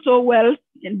not done so well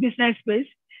in business space.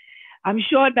 I'm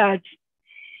sure that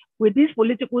with this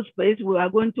political space, we are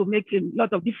going to make a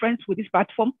lot of difference with this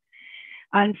platform.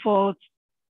 And for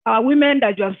our women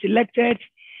that you have selected,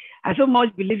 I so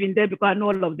much believe in them because I know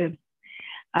all of them.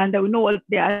 And we know what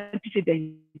their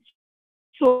antecedents.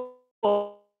 So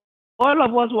all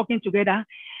of us working together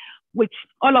with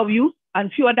all of you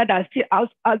and few others that are still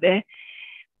out there,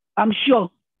 I'm sure,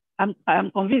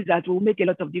 I'm convinced that we'll make a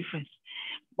lot of difference.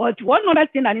 But one other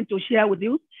thing I need to share with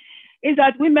you is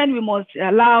that women, we must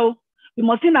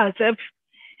in ourselves,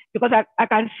 because I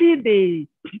can see the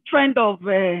trend of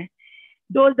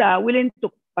those that are willing to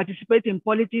participate in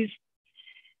politics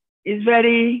is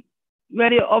very,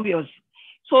 very obvious.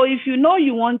 So if you know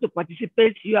you want to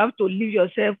participate, you have to leave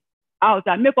yourself out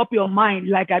and make up your mind,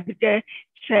 like Abike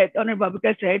said, Honorable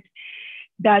Abike said,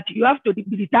 that you have to be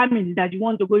determined that you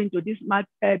want to go into this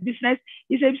business.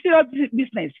 It's a serious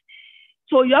business.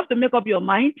 So you have to make up your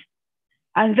mind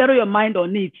and zero your mind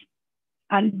on it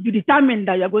and be determined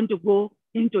that you're going to go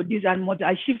into this and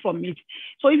achieve from it.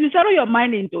 So if you zero your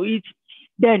mind into it,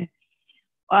 then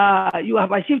you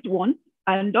have achieved one.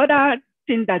 And the other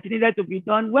thing that needed to be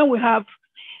done when we have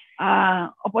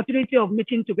opportunity of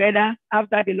meeting together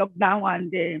after the lockdown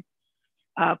and the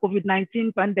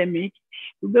COVID-19 pandemic,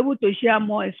 we'll be able to share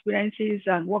more experiences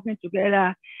and working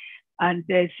together and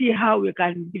see how we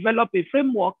can develop a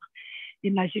framework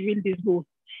in achieving this goal.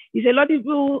 It's a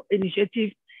laudable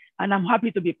initiative and I'm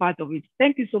happy to be part of it.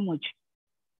 Thank you so much.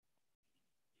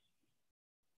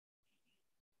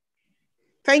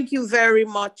 Thank you very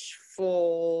much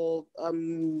for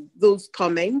those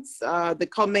comments. The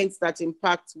comments that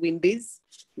impact WIMBIZ,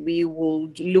 we will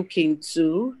look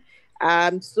into.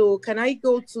 So can I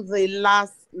go to the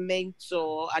last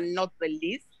mentor and not the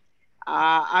least?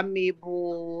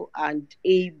 Amiable and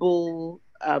able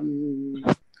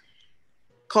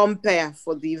compare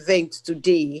for the event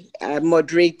today,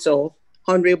 moderator,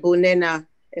 Honorable Nena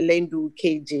Elendu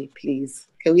KJ, please.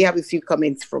 Can we have a few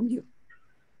comments from you?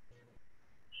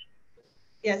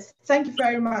 Yes, thank you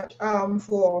very much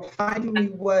for finding me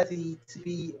worthy to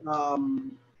be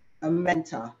a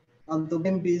mentor on the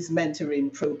WIMBIZ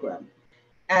mentoring program.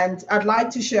 And I'd like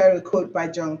to share a quote by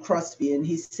John Crosby, and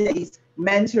he says,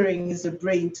 mentoring is a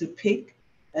brain to pick,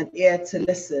 an ear to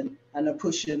listen, and a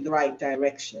push in the right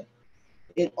direction.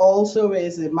 It also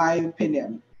is, in my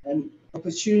opinion, an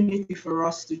opportunity for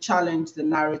us to challenge the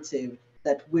narrative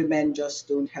that women just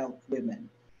don't help women.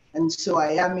 And so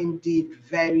I am indeed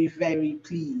very, very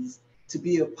pleased to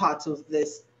be a part of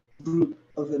this group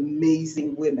of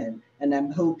amazing women. And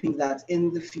I'm hoping that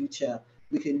in the future,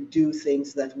 we can do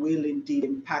things that will indeed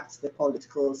impact the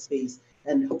political space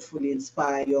and hopefully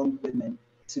inspire young women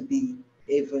to be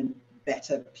even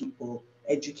better people,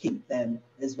 educate them,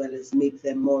 as well as make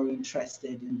them more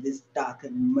interested in this dark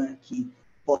and murky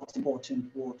but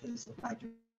important waters of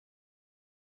Nigeria.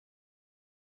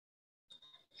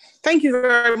 Thank you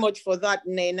very much for that,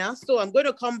 Nena. So I'm going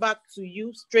to come back to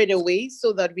you straight away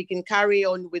so that we can carry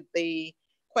on with the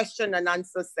question and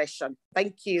answer session.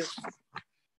 Thank you.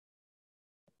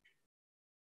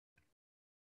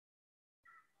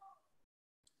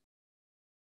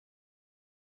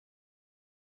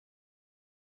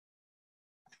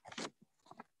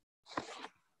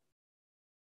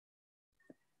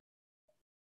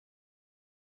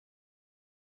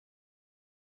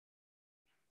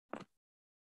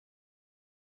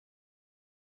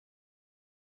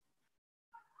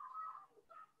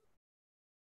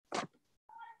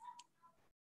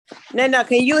 Nena,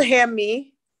 can you hear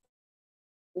me?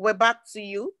 We're back to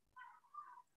you.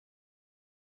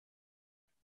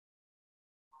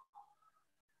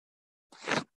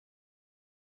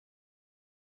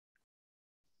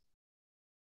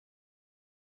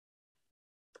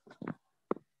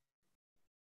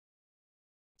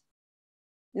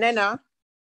 Nena?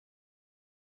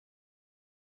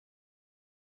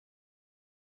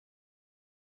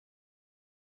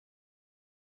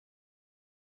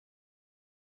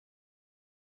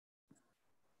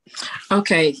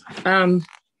 Okay.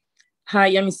 Hi,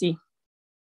 let me see.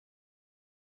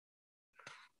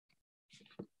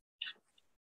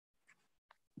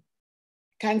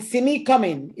 Can Simi come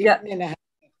in? Yeah.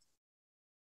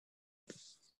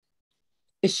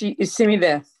 Is Simi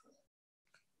there?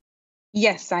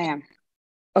 Yes, I am.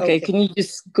 Okay, can you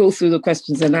just go through the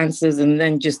questions and answers, and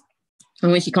then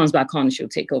and when she comes back on, she'll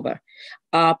take over.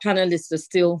 Our panelists are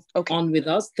still on with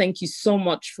us. Thank you so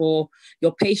much for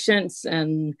your patience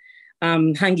and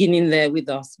hanging in there with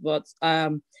us. But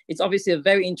it's obviously a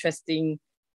very interesting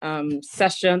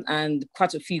session and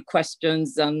quite a few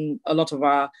questions, and a lot of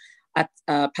our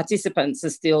participants are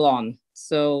still on.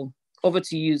 So over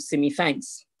to you, Simi.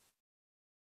 Thanks.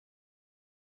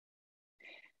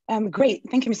 Great.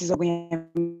 Thank you, Mrs.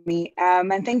 Oguyemi.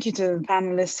 And thank you to the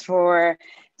panelists for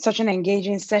such an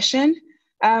engaging session.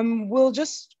 We'll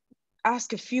just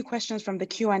ask a few questions from the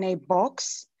Q&A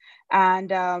box.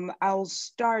 And I'll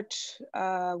start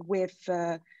with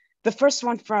the first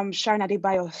one from Sharon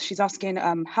Adebayo. She's asking,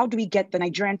 how do we get the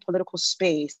Nigerian political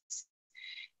space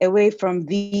away from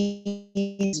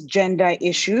these gender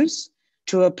issues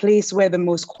to a place where the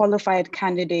most qualified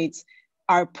candidates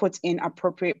are put in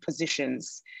appropriate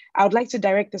positions? I would like to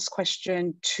direct this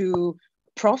question to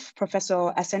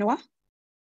Professor Asenwa.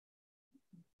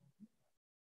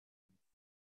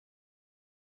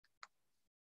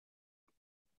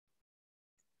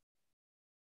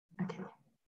 Okay.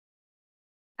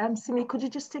 Simi, could you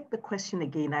just take the question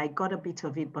again? I got a bit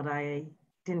of it, but I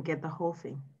didn't get the whole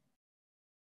thing.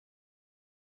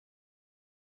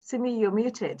 Simi, you're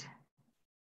muted.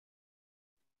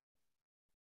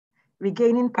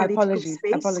 Regaining political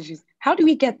space. Apologies. How do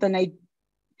we get the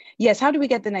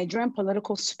Nigerian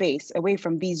political space away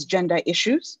from these gender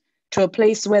issues to a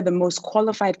place where the most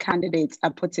qualified candidates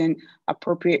are put in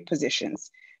appropriate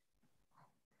positions?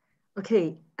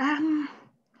 Okay,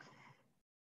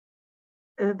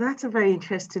 that's a very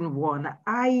interesting one.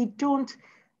 I think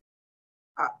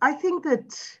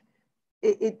that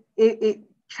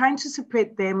trying to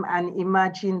separate them and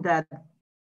imagine that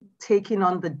taking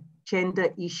on the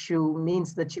gender issue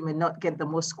means that you may not get the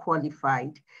most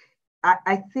qualified.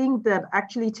 I think that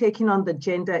actually taking on the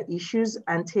gender issues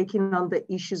and taking on the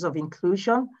issues of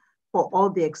inclusion for all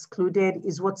the excluded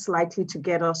is what's likely to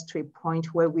get us to a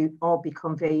point where we all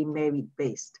become very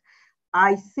merit-based.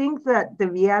 I think that the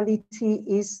reality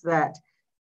is that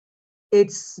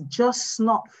it's just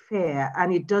not fair,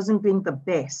 and it doesn't bring the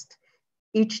best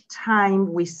each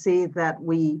time we say that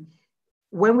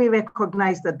when we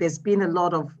recognize that there's been the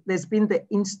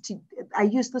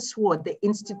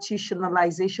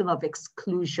institutionalization of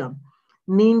exclusion,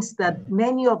 means that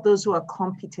many of those who are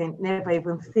competent never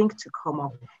even think to come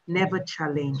up, never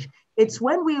challenge. It's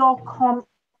when we all come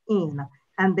in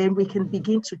and then we can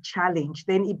begin to challenge,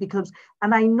 then it becomes,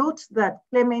 and I note that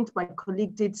Clement, my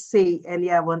colleague, did say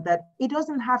earlier on that it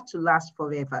doesn't have to last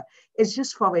forever. It's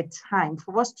just for a time,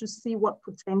 for us to see what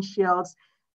potentials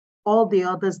all the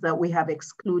others that we have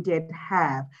excluded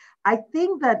have. I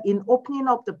think that in opening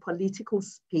up the political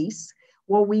space,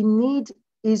 what we need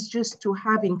is just to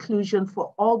have inclusion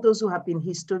for all those who have been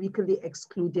historically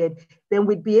excluded. Then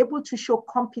we'd be able to show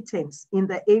competence in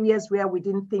the areas where we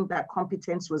didn't think that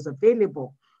competence was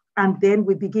available. And then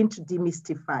we begin to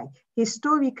demystify.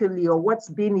 Historically, or what's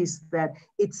been is that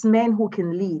it's men who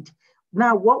can lead.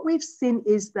 Now, what we've seen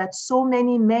is that so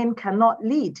many men cannot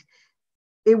lead.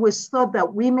 It was thought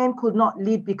that women could not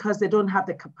lead because they don't have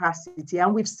the capacity.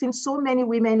 And we've seen so many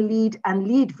women lead and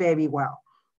lead very well.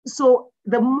 So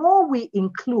the more we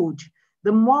include,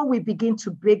 the more we begin to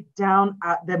break down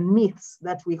the myths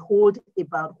that we hold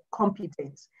about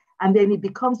competence. And then it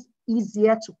becomes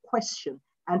easier to question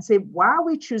and say, why are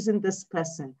we choosing this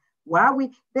person? Why are we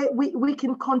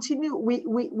can continue.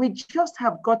 We just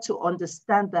have got to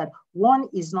understand that one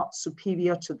is not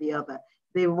superior to the other.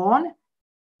 They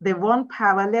run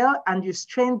parallel, and you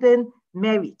strengthen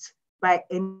merit by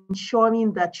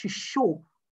ensuring that you show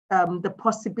the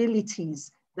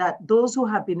possibilities that those who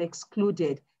have been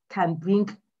excluded can bring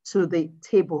to the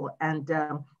table. And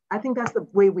I think that's the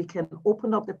way we can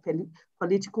open up the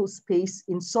political space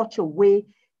in such a way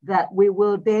that we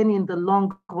will then in the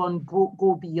long run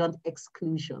go beyond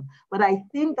exclusion. But I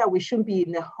think that we shouldn't be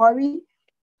in a hurry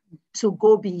to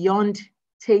go beyond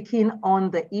taking on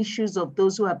the issues of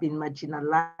those who have been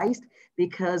marginalized,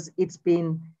 because it's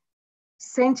been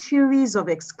centuries of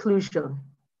exclusion.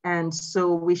 And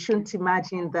so we shouldn't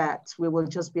imagine that we will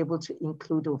just be able to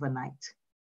include overnight.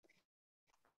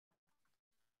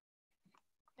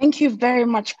 Thank you very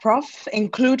much, Prof.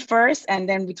 Include first, and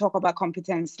then we talk about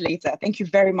competence later. Thank you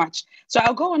very much. So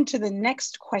I'll go on to the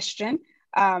next question.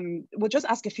 We'll just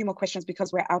ask a few more questions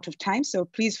because we're out of time. So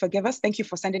please forgive us. Thank you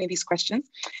for sending in these questions.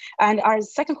 And our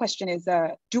second question is,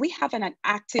 do we have an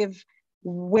active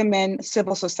women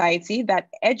civil society that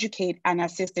educate and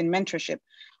assist in mentorship?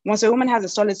 Once a woman has a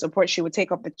solid support, she will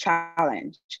take up the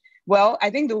challenge. Well, I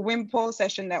think the WIMPol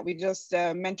session that we just,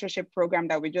 mentorship program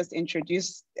that we just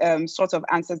introduced sort of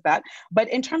answers that. But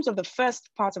in terms of the first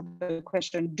part of the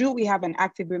question, do we have an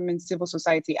active women's civil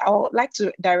society? I would like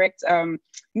to direct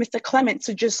Mr. Clement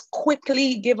to just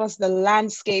quickly give us the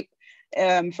landscape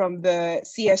from the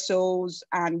CSOs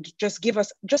and just give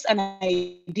us just an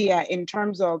idea in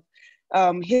terms of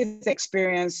his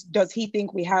experience. Does he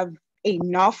think we have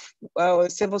enough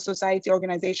civil society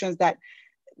organizations that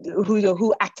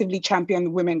who actively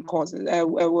champion women causes,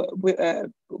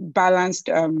 balanced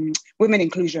women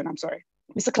inclusion? I'm sorry.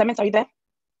 Mr. Clement, are you there?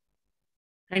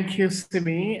 Thank you,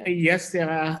 Simi. Yes,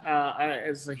 there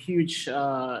is a huge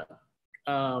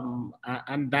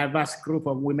and diverse group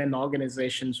of women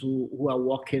organizations who are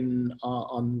working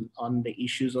on the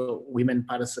issues of women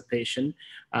participation.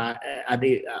 At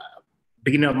the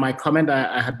beginning of my comment,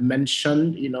 I had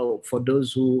mentioned, for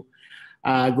those who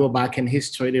go back in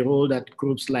history, the role that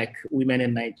groups like Women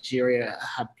in Nigeria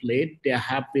have played. There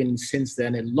have been since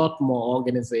then a lot more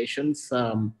organizations,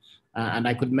 and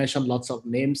I could mention lots of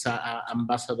names.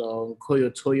 Ambassador Koyo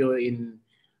Toyo,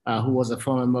 who was a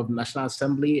former member of the National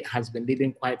Assembly, has been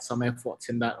leading quite some efforts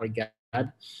in that regard.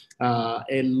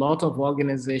 A lot of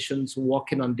organizations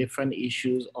working on different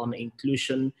issues on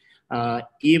inclusion,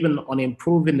 even on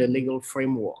improving the legal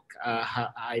framework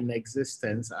are in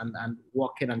existence and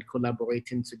working and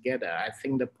collaborating together. I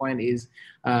think the point is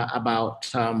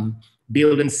about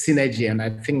building synergy, and I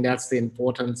think that's the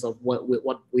importance of what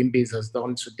WIMBIZ has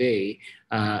done today.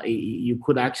 You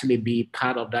could actually be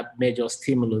part of that major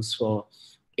stimulus for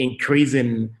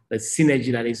increasing the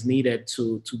synergy that is needed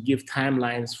to give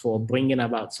timelines for bringing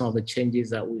about some of the changes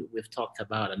that we've talked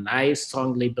about. And I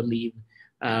strongly believe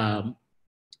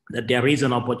that there is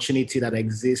an opportunity that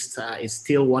exists. It's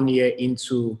still 1 year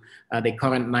into the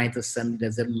current 9th Assembly.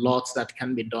 There's a lot that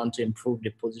can be done to improve the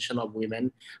position of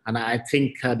women. And I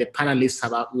think the panelists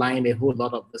have outlined a whole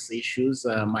lot of these issues.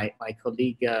 My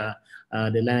colleague, the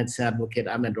learned advocate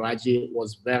Ahmed Raji,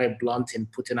 was very blunt in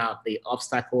putting out the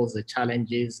obstacles, the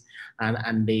challenges,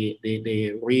 and the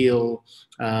real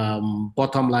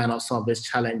bottom line of some of these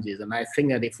challenges. And I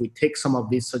think that if we take some of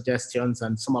these suggestions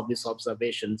and some of these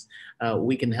observations,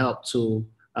 we can help to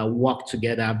work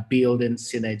together, building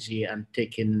synergy and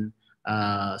taking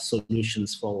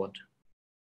solutions forward.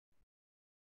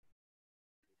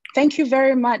 Thank you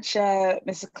very much,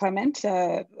 Mr. Clement,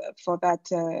 for that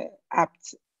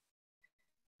apt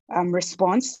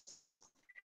response.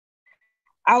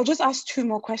 I'll just ask 2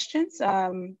 more questions.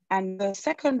 And the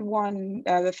third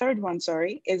one,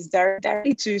 sorry, is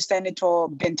directly to Senator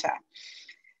Binta.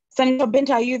 Senator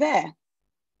Binta, are you there?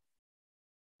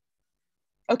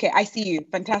 Okay, I see you,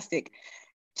 fantastic.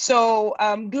 So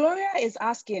Gloria is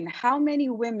asking, how many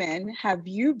women have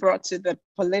you brought to the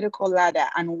political ladder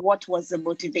and what was the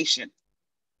motivation?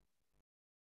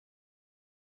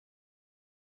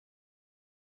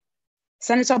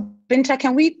 Senator Binta,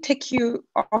 can we take you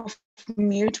off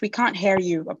mute? We can't hear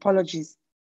you, apologies.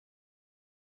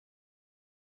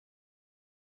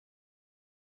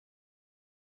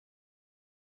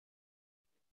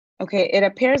 Okay, it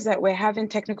appears that we're having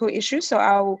technical issues, so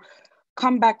I'll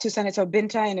come back to Senator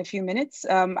Binta in a few minutes.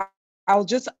 I'll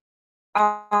just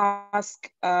ask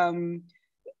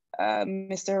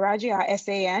Mr. Raji, our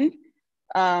SAN,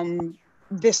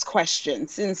 this question,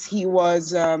 since he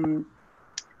was,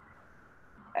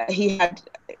 he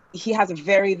has a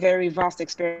very, very vast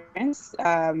experience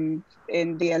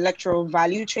in the electoral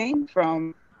value chain,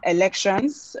 from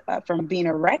elections, from being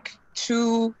a rec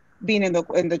to being in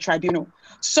the tribunal.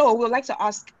 So we'd like to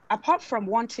ask, apart from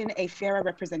wanting a fairer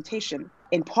representation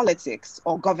in politics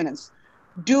or governance,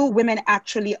 do women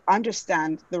actually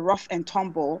understand the rough and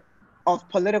tumble of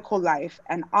political life,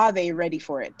 and are they ready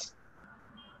for it?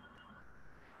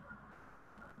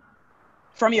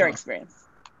 From your experience.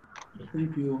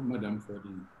 Thank you, Madam, for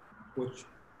the question.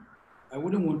 I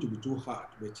wouldn't want to be too hard,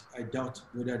 but I doubt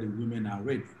whether the women are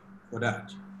ready for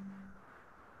that.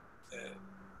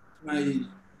 My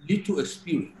little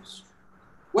experience,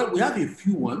 well, we have a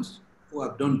few ones who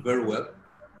have done very well,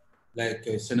 like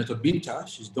Senator Binta,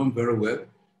 she's done very well.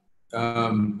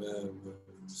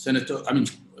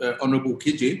 Honorable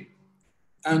KJ,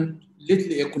 and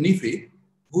lately Ekunife,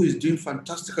 who is doing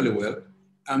fantastically well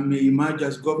and may emerge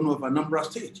as governor of Anambra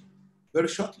State very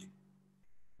shortly,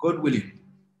 God willing.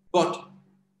 But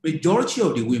majority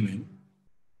of the women,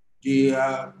 they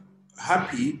are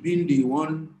happy being the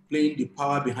one playing the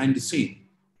power behind the scene.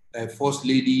 First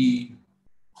lady,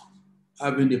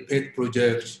 having the pet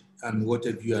project and what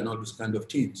have you, and all those kind of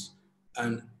things.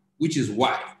 And which is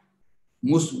why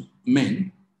most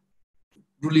men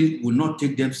really will not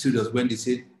take them serious when they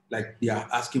say like they are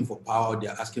asking for power, they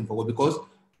are asking for what, because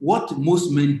what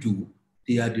most men do,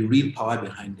 they are the real power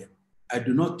behind them. I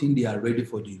do not think they are ready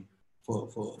for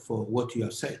what you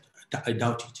have said. I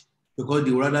doubt it, because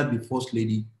they would rather be first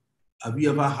lady. Have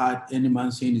you ever heard any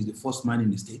man saying he's the first man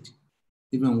in the state,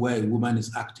 even where a woman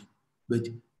is acting? But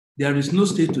there is no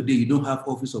state today you don't have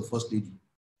office of first lady,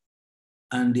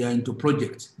 and they are into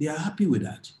projects. They are happy with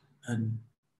that, and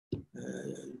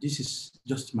this is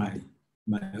just my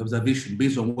observation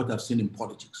based on what I've seen in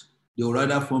politics. They would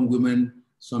rather form women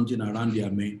something around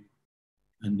their men,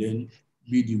 and then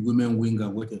be the women wing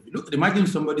and whatever. Look, imagine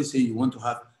somebody say you want to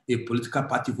have a political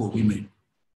party for women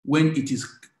when it is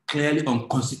clearly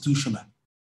unconstitutional.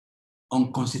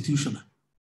 Unconstitutional.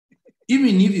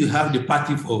 Even if you have the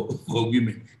party for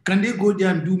women, can they go there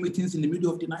and do meetings in the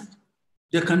middle of the night?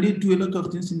 Can they do a lot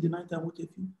of things in the night and what have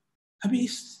you? I mean,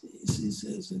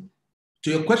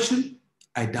 to your question,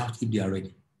 I doubt if they are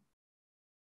ready.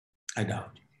 I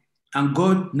doubt. And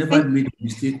God never made a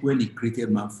mistake when he created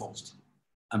man first.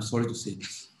 I'm sorry to say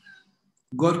this.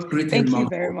 God created man first. Thank you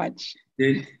very much.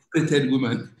 Then created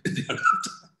women.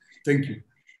 Thank you.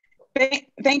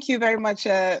 Thank you very much,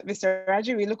 Mr.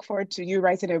 Raji. We look forward to you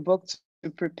writing a book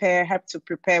to help to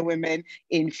prepare women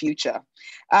in future.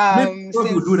 We'll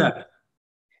do that.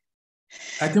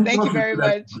 I think thank you very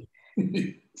much.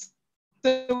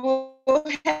 So we'll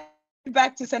head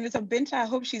back to Senator Binta. I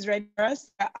hope she's ready for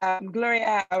us.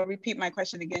 Gloria, I'll repeat my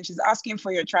question again. She's asking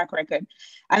for your track record.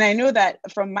 And I know that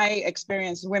from my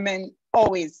experience, women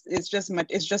always, it's just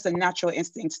a natural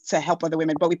instinct to help other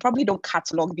women, but we probably don't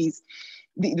catalog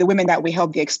the women that we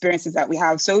help, the experiences that we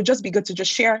have. So it'd just be good to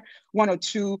just share one or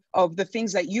two of the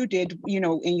things that you did,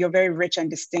 in your very rich and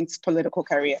distinct political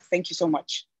career. Thank you so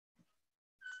much.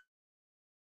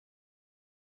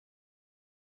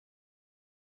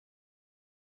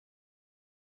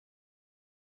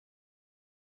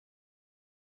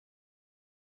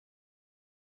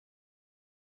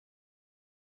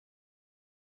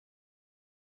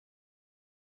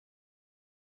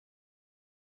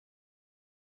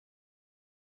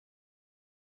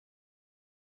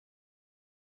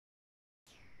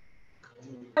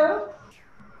 Hello?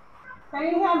 Can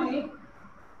you hear me?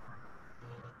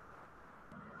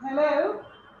 Hello?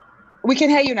 We can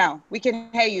hear you now. We can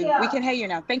hear you. Yeah. We can hear you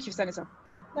now. Thank you, Senator.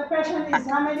 The question is,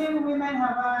 how many women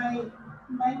have I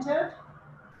mentored?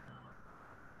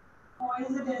 Or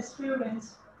is it the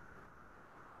experience?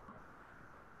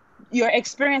 Your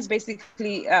experience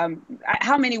basically,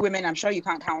 how many women, I'm sure you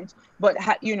can't count, but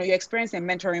your experience in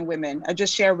mentoring women,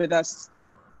 just share with us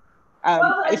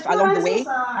if along the way,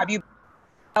 have you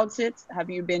about it? Have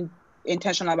you been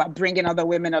intentional about bringing other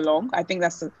women along? I think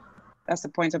that's the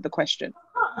point of the question.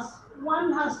 Of course,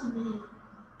 one has to be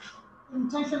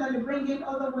intentionally bringing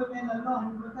other women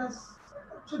along, because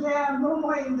today I'm no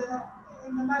more in the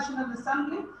National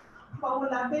Assembly, but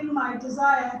would have been my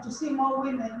desire to see more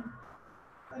women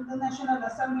in the National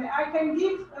Assembly. I can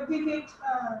give a vivid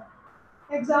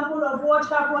example of what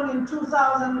happened in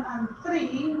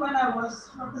 2003 when I was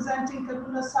representing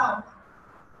Kaduna South.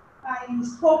 I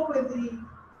spoke with the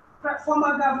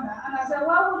former governor and I said,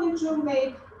 why wouldn't you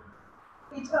make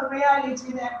it a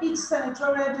reality that each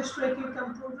senatorial district you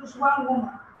can produce one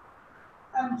woman?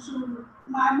 And to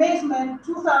my amazement,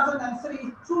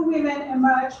 2003, 2 women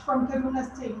emerged from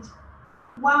Kaduna State,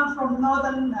 one from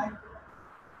Northern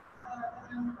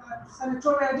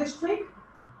Senatorial District,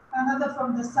 another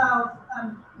from the South,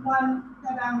 and one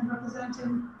that I'm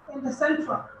representing in the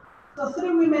Central. So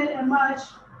 3 women emerged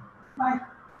by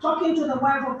talking to the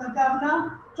wife of the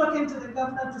governor, talking to the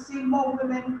governor to see more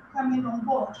women coming on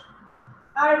board.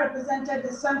 I represented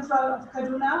the Central of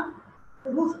Kaduna.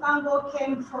 Ruth Ango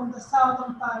came from the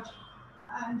southern part,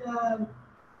 and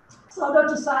Sauda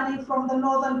Tusani from the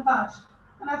northern part.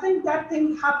 And I think that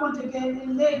thing happened again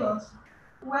in Lagos,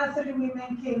 where 3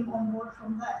 women came on board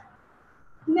from there.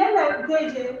 Nene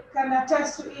Deje can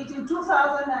attest to it. In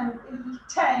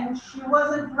 2010, she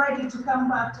wasn't ready to come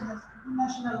back to the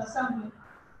National Assembly.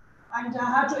 And I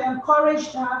had to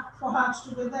encourage her for her to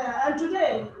be there. And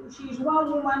today, she is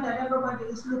one woman that everybody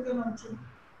is looking onto.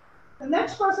 The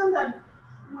next person that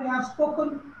we have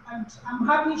spoken, and I'm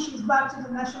happy she's back to the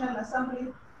National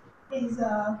Assembly, is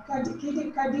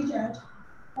Khadijat,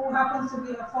 who happens to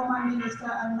be a former minister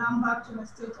and now back to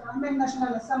the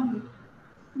National Assembly.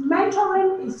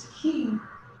 Mentoring is key.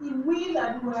 If we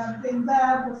that we have been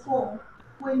there before,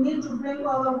 we need to bring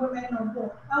other women on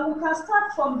board. And we can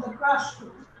start from the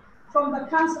grassroots, from the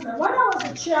councillor. When I was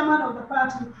the chairman of the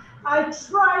party, I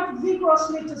tried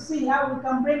vigorously to see how we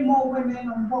can bring more women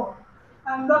on board.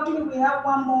 And luckily we have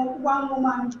one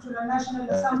woman to the National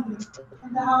Assembly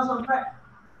in the House of Rep.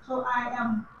 So I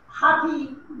am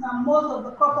happy that most of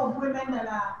the crop of women that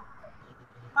are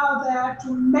out there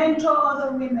to mentor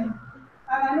other women.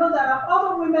 And I know there are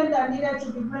other women that needed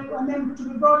to be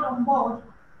brought on board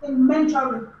in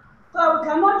mentoring. So we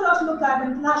cannot just look at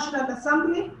the National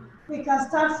Assembly. We can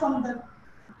start from the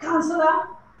councillor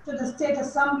to the State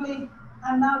Assembly,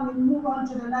 and now we move on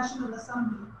to the National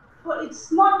Assembly. But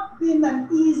it's not been an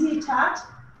easy task.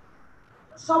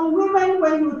 Some women,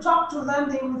 when you talk to them,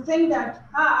 they will think that,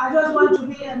 I just want to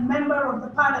be a member of the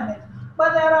parliament.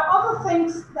 But there are other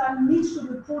things that needs to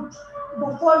be put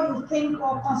before you think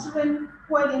or considering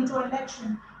going into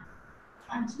election.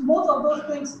 And most of those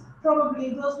things,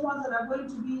 probably those ones that are going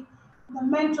to be the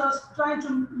mentors trying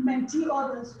to mentee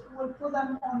others, will put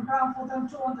them on ground for them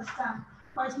to understand.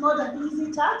 But it's not an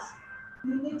easy task.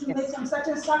 You need to make some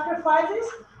certain sacrifices,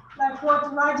 like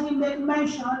what Raji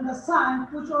mentioned, the son,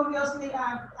 which obviously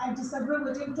I disagree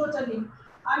with him totally.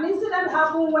 An incident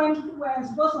happened when we were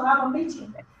supposed to have a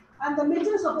meeting, and the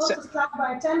meeting is supposed to start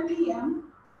by 10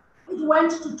 p.m. It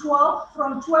went to 12.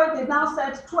 From 12, they now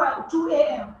said 2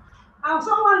 a.m. And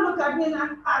someone looked at me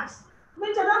and asked,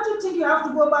 Binta, don't you think you have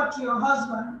to go back to your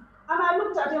husband? And I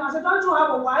looked at him and I said, don't you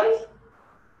have a wife?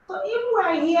 So if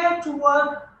we're here to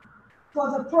work for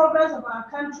the progress of our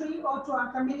country or to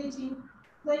our community,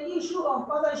 the issue of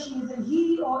whether she is a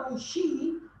he or a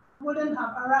she wouldn't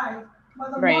have arrived.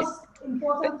 But the most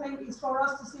important thing is for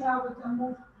us to see how we can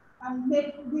move and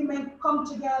make women come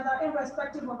together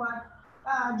irrespective of our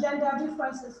gender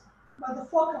differences. But the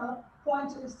focal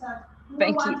point is that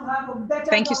we want to have a better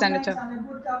government Senator. and a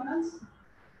good governance.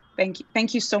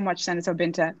 Thank you so much, Senator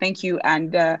Binta. Thank you,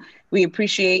 and we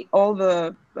appreciate all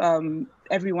the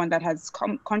everyone that has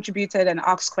contributed and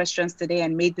asked questions today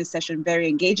and made this session very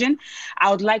engaging. I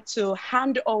would like to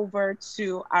hand over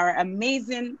to our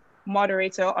amazing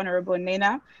moderator, Honorable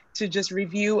Nena, to just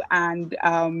review and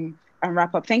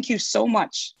wrap up. Thank you so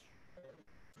much.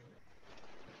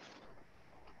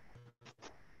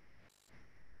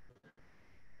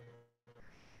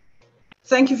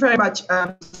 Thank you very much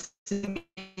for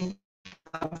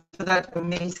that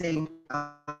amazing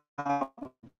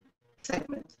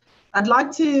segment. I'd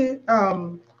like to,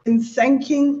 in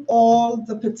thanking all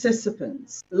the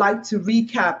participants, like to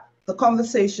recap the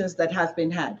conversations that have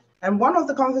been had. And one of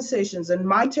the conversations, and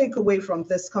my takeaway from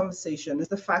this conversation, is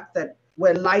the fact that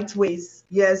we're light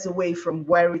years away from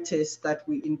where it is that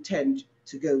we intend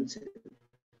to go to.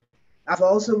 I've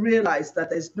also realized that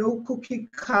there's no cookie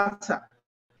cutter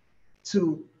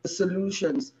to the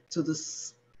solutions to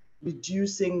this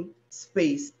reducing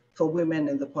space for women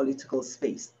in the political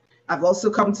space. I've also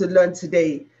come to learn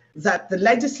today that the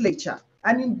legislature,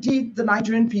 and indeed the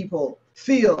Nigerian people,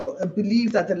 feel and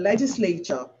believe that the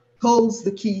legislature holds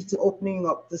the key to opening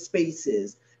up the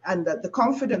spaces, and that the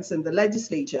confidence in the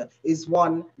legislature is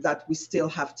one that we still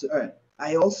have to earn.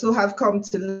 I also have come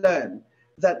to learn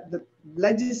that the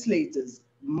legislators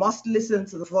must listen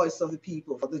to the voice of the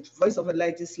people. For the voice of a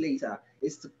legislator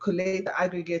is to collate the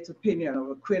aggregate opinion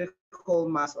of a critical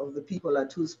mass of the people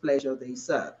at whose pleasure they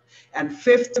serve. And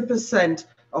 50%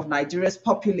 of Nigeria's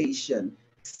population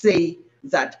say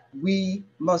that we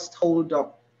must hold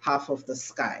up half of the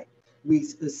sky. We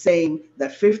are saying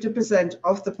that 50%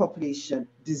 of the population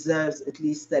deserves at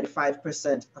least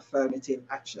 35% affirmative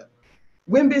action.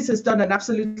 WIMBIZ has done an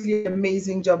absolutely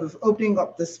amazing job of opening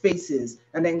up the spaces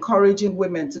and encouraging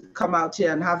women to come out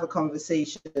here and have a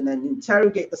conversation and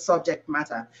interrogate the subject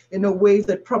matter in a way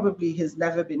that probably has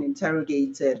never been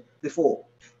interrogated before.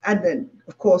 And then,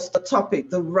 of course, the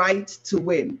topic, the right to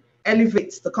win,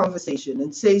 elevates the conversation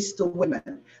and says to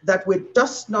women that we're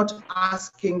just not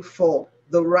asking for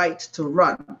the right to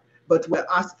run, but we're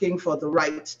asking for the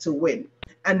right to win.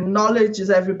 And knowledge, as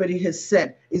everybody has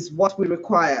said, is what we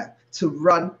require to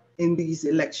run in these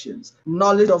elections.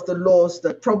 Knowledge of the laws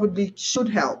that probably should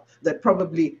help, that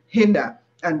probably hinder,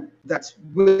 and that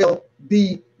will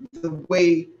be the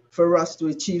way for us to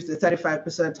achieve the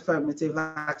 35% affirmative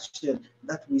action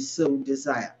that we so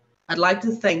desire. I'd like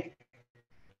to thank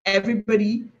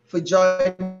everybody for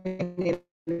joining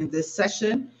in this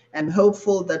session, and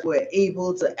hopeful that we're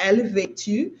able to elevate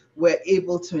you, we're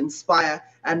able to inspire,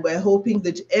 and we're hoping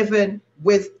that even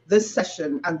with this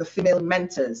session and the female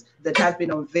mentors that have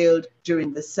been unveiled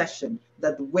during this session,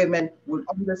 that the women will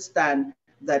understand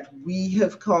that we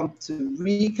have come to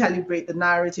recalibrate the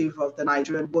narrative of the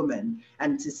Nigerian woman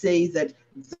and to say that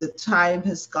the time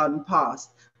has gone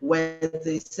past where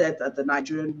they said that the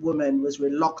Nigerian woman was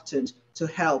reluctant to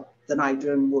help the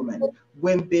Nigerian woman.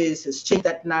 WIMBIZ has changed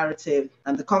that narrative,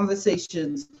 and the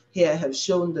conversations here have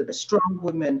shown that the strong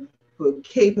women who are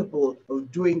capable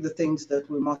of doing the things that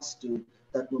we must do,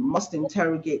 that we must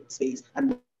interrogate space,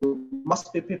 and we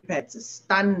must be prepared to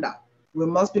stand up. We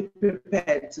must be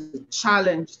prepared to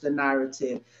challenge the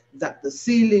narrative that the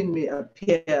ceiling may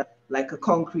appear like a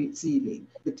concrete ceiling,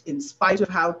 but in spite of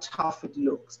how tough it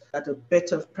looks, that a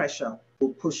bit of pressure will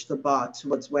push the bar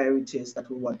towards where it is that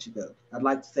we want to go. I'd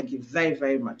like to thank you very,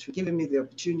 very much for giving me the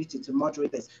opportunity to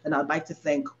moderate this. And I'd like to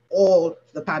thank all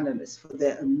the panelists for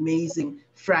their amazing,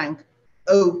 frank,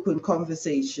 open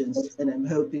conversations. And I'm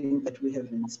hoping that we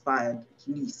have inspired at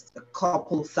least a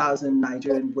couple thousand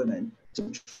Nigerian women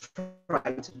to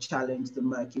try to challenge the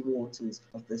murky waters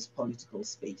of this political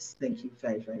space. Thank you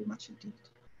very, very much indeed.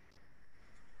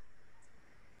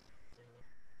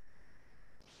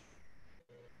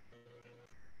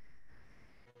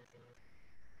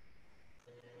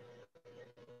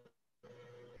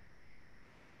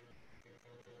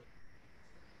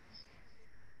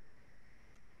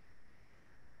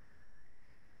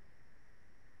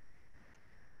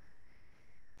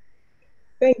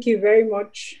 Thank you very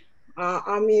much,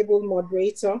 amiable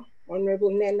moderator,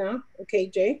 Honorable Nena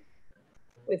OKJ.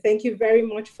 We thank you very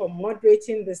much for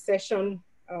moderating the session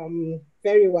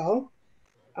very well.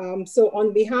 So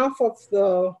on behalf of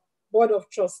the Board of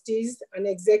Trustees and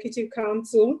Executive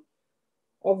Council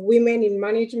of Women in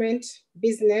Management,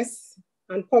 Business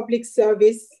and Public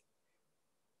Service,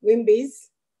 WIMBIZ,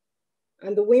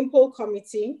 and the WIMPol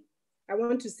Committee, I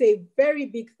want to say a very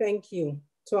big thank you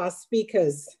to our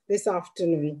speakers this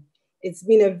afternoon. It's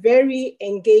been a very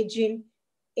engaging,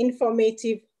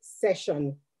 informative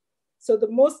session. So the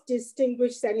most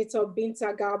distinguished Senator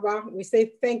Binta Garba, we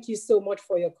say thank you so much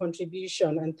for your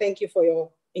contribution and thank you for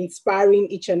your inspiring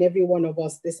each and every one of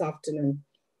us this afternoon.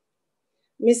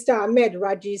 Mr. Ahmed,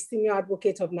 Raji, Senior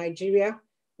Advocate of Nigeria,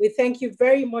 we thank you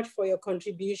very much for your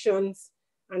contributions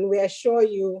and we assure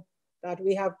you that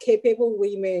we have capable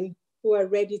women who are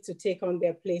ready to take on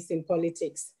their place in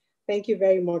politics. Thank you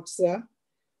very much, sir.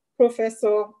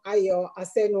 Professor Ayo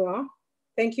Asenwa,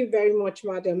 thank you very much,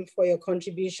 madam, for your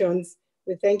contributions.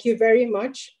 We thank you very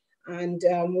much. And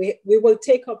we will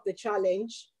take up the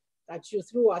challenge that you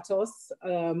threw at us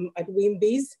at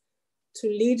WIMBIZ to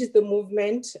lead the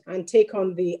movement and take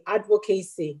on the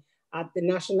advocacy at the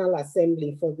National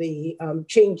Assembly for the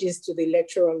changes to the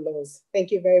electoral laws.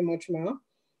 Thank you very much, Ma.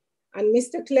 And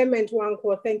Mr. Clement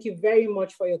Nwankwo, thank you very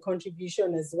much for your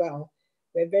contribution as well.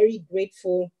 We're very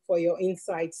grateful for your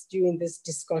insights during this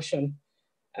discussion.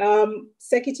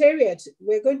 Secretariat,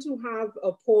 we're going to have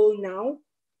a poll now.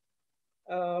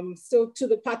 So to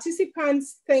the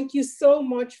participants, thank you so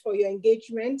much for your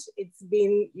engagement. It's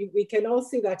been, we can all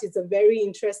see that it's a very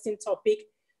interesting topic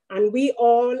and we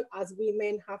all as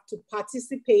women have to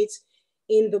participate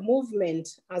in the movement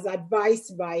as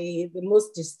advised by the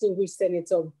most distinguished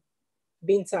Senator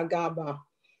Binta Garba.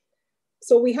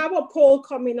 So we have a poll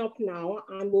coming up now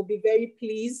and we'll be very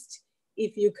pleased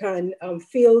if you can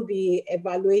fill the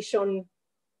evaluation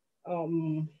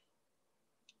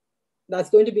that's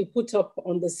going to be put up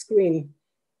on the screen.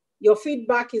 Your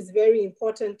feedback is very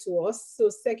important to us.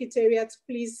 So Secretariat,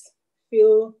 please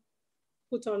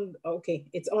put on, okay,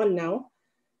 it's on now.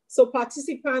 So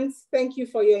participants, thank you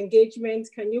for your engagement.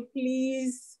 Can you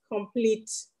please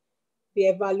complete the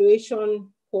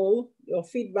evaluation poll? Your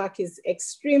feedback is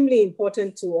extremely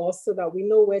important to us so that we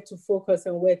know where to focus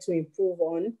and where to improve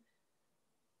on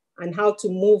and how to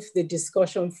move the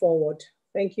discussion forward.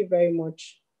 Thank you very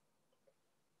much.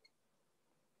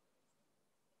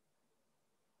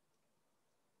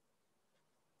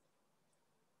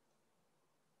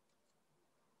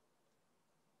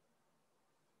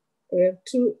 We have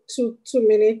two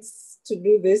minutes to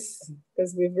do this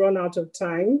because we've run out of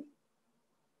time.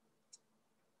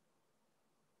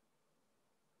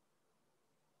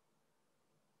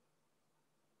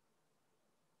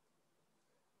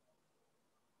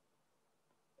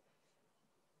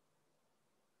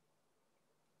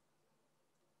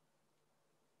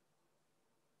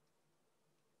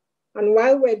 And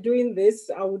while we're doing this,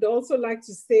 I would also like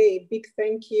to say a big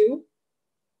thank you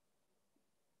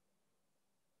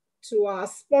to our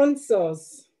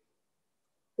sponsors,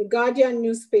 the Guardian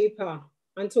newspaper,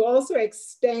 and to also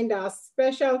extend our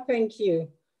special thank you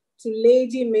to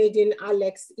Lady Maiden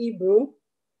Alex Ibru,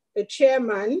 the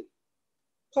chairman,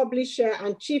 publisher,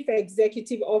 and chief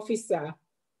executive officer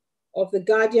of the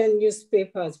Guardian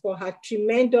newspapers for her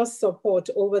tremendous support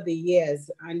over the years,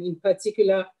 and in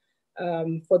particular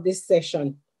for this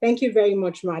session. Thank you very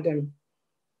much, madam.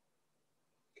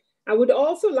 I would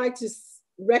also like to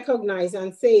recognize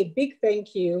and say a big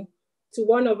thank you to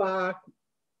one of our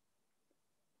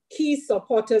key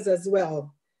supporters as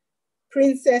well,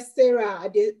 Princess Sarah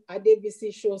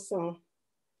Adebisi Shoson.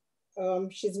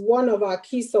 She's one of our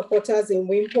key supporters in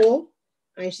WIMPol,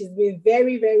 and she's been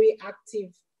very, very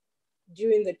active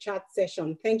during the chat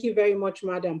session. Thank you very much,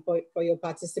 madam, for your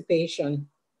participation.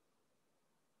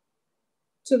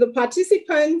 To the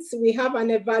participants, we have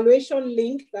an evaluation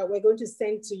link that we're going to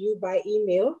send to you by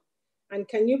email. And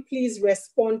can you please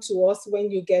respond to us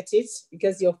when you get it?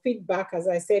 Because your feedback, as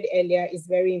I said earlier, is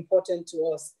very important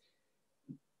to us.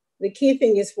 The key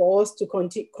thing is for us to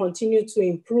continue to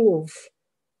improve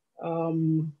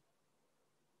the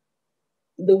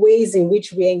ways in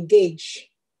which we engage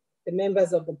the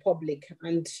members of the public,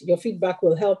 and your feedback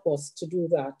will help us to do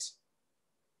that.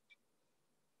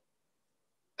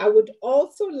 I would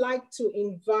also like to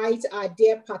invite our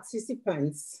dear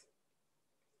participants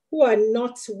who are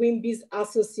not WIMBIZ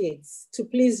associates to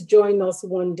please join us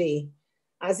one day.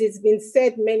 As it's been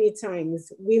said many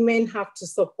times, women have to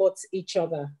support each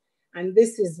other. And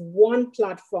this is one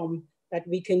platform that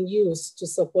we can use to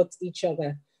support each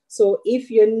other. So if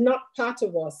you're not part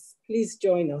of us, please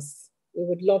join us. We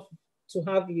would love to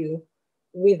have you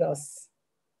with us.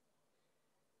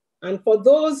 And for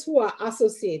those who are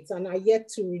associates and are yet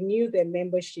to renew their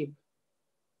membership,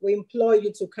 we implore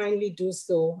you to kindly do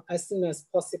so as soon as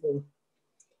possible.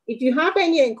 If you have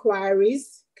any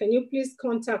inquiries, can you please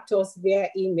contact us via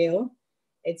email?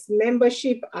 It's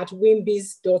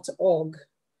membership@wimbiz.org.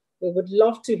 We would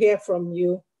love to hear from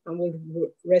you and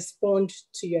we'll respond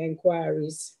to your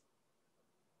inquiries.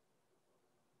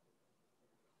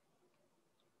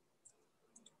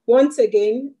 Once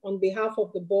again, on behalf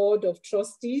of the Board of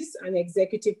Trustees and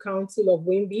Executive Council of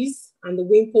WIMBIZ and the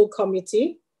WIMPol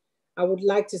Committee, I would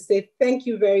like to say thank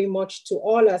you very much to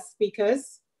all our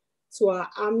speakers, to our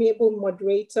amiable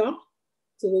moderator,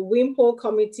 to the WIMPol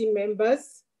Committee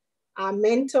members, our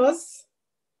mentors.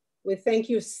 We thank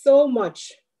you so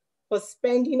much for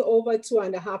spending over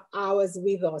 2.5 hours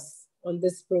with us on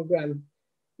this program,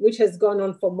 which has gone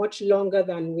on for much longer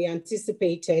than we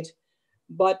anticipated.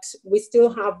 But we still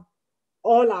have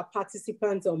all our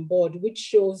participants on board, which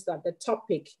shows that the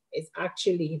topic is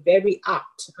actually very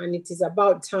apt, and it is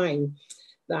about time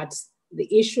that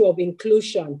the issue of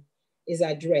inclusion is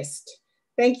addressed.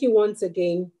 Thank you once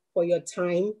again for your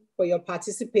time, for your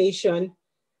participation,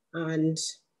 and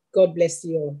God bless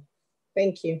you all.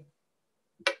 Thank you.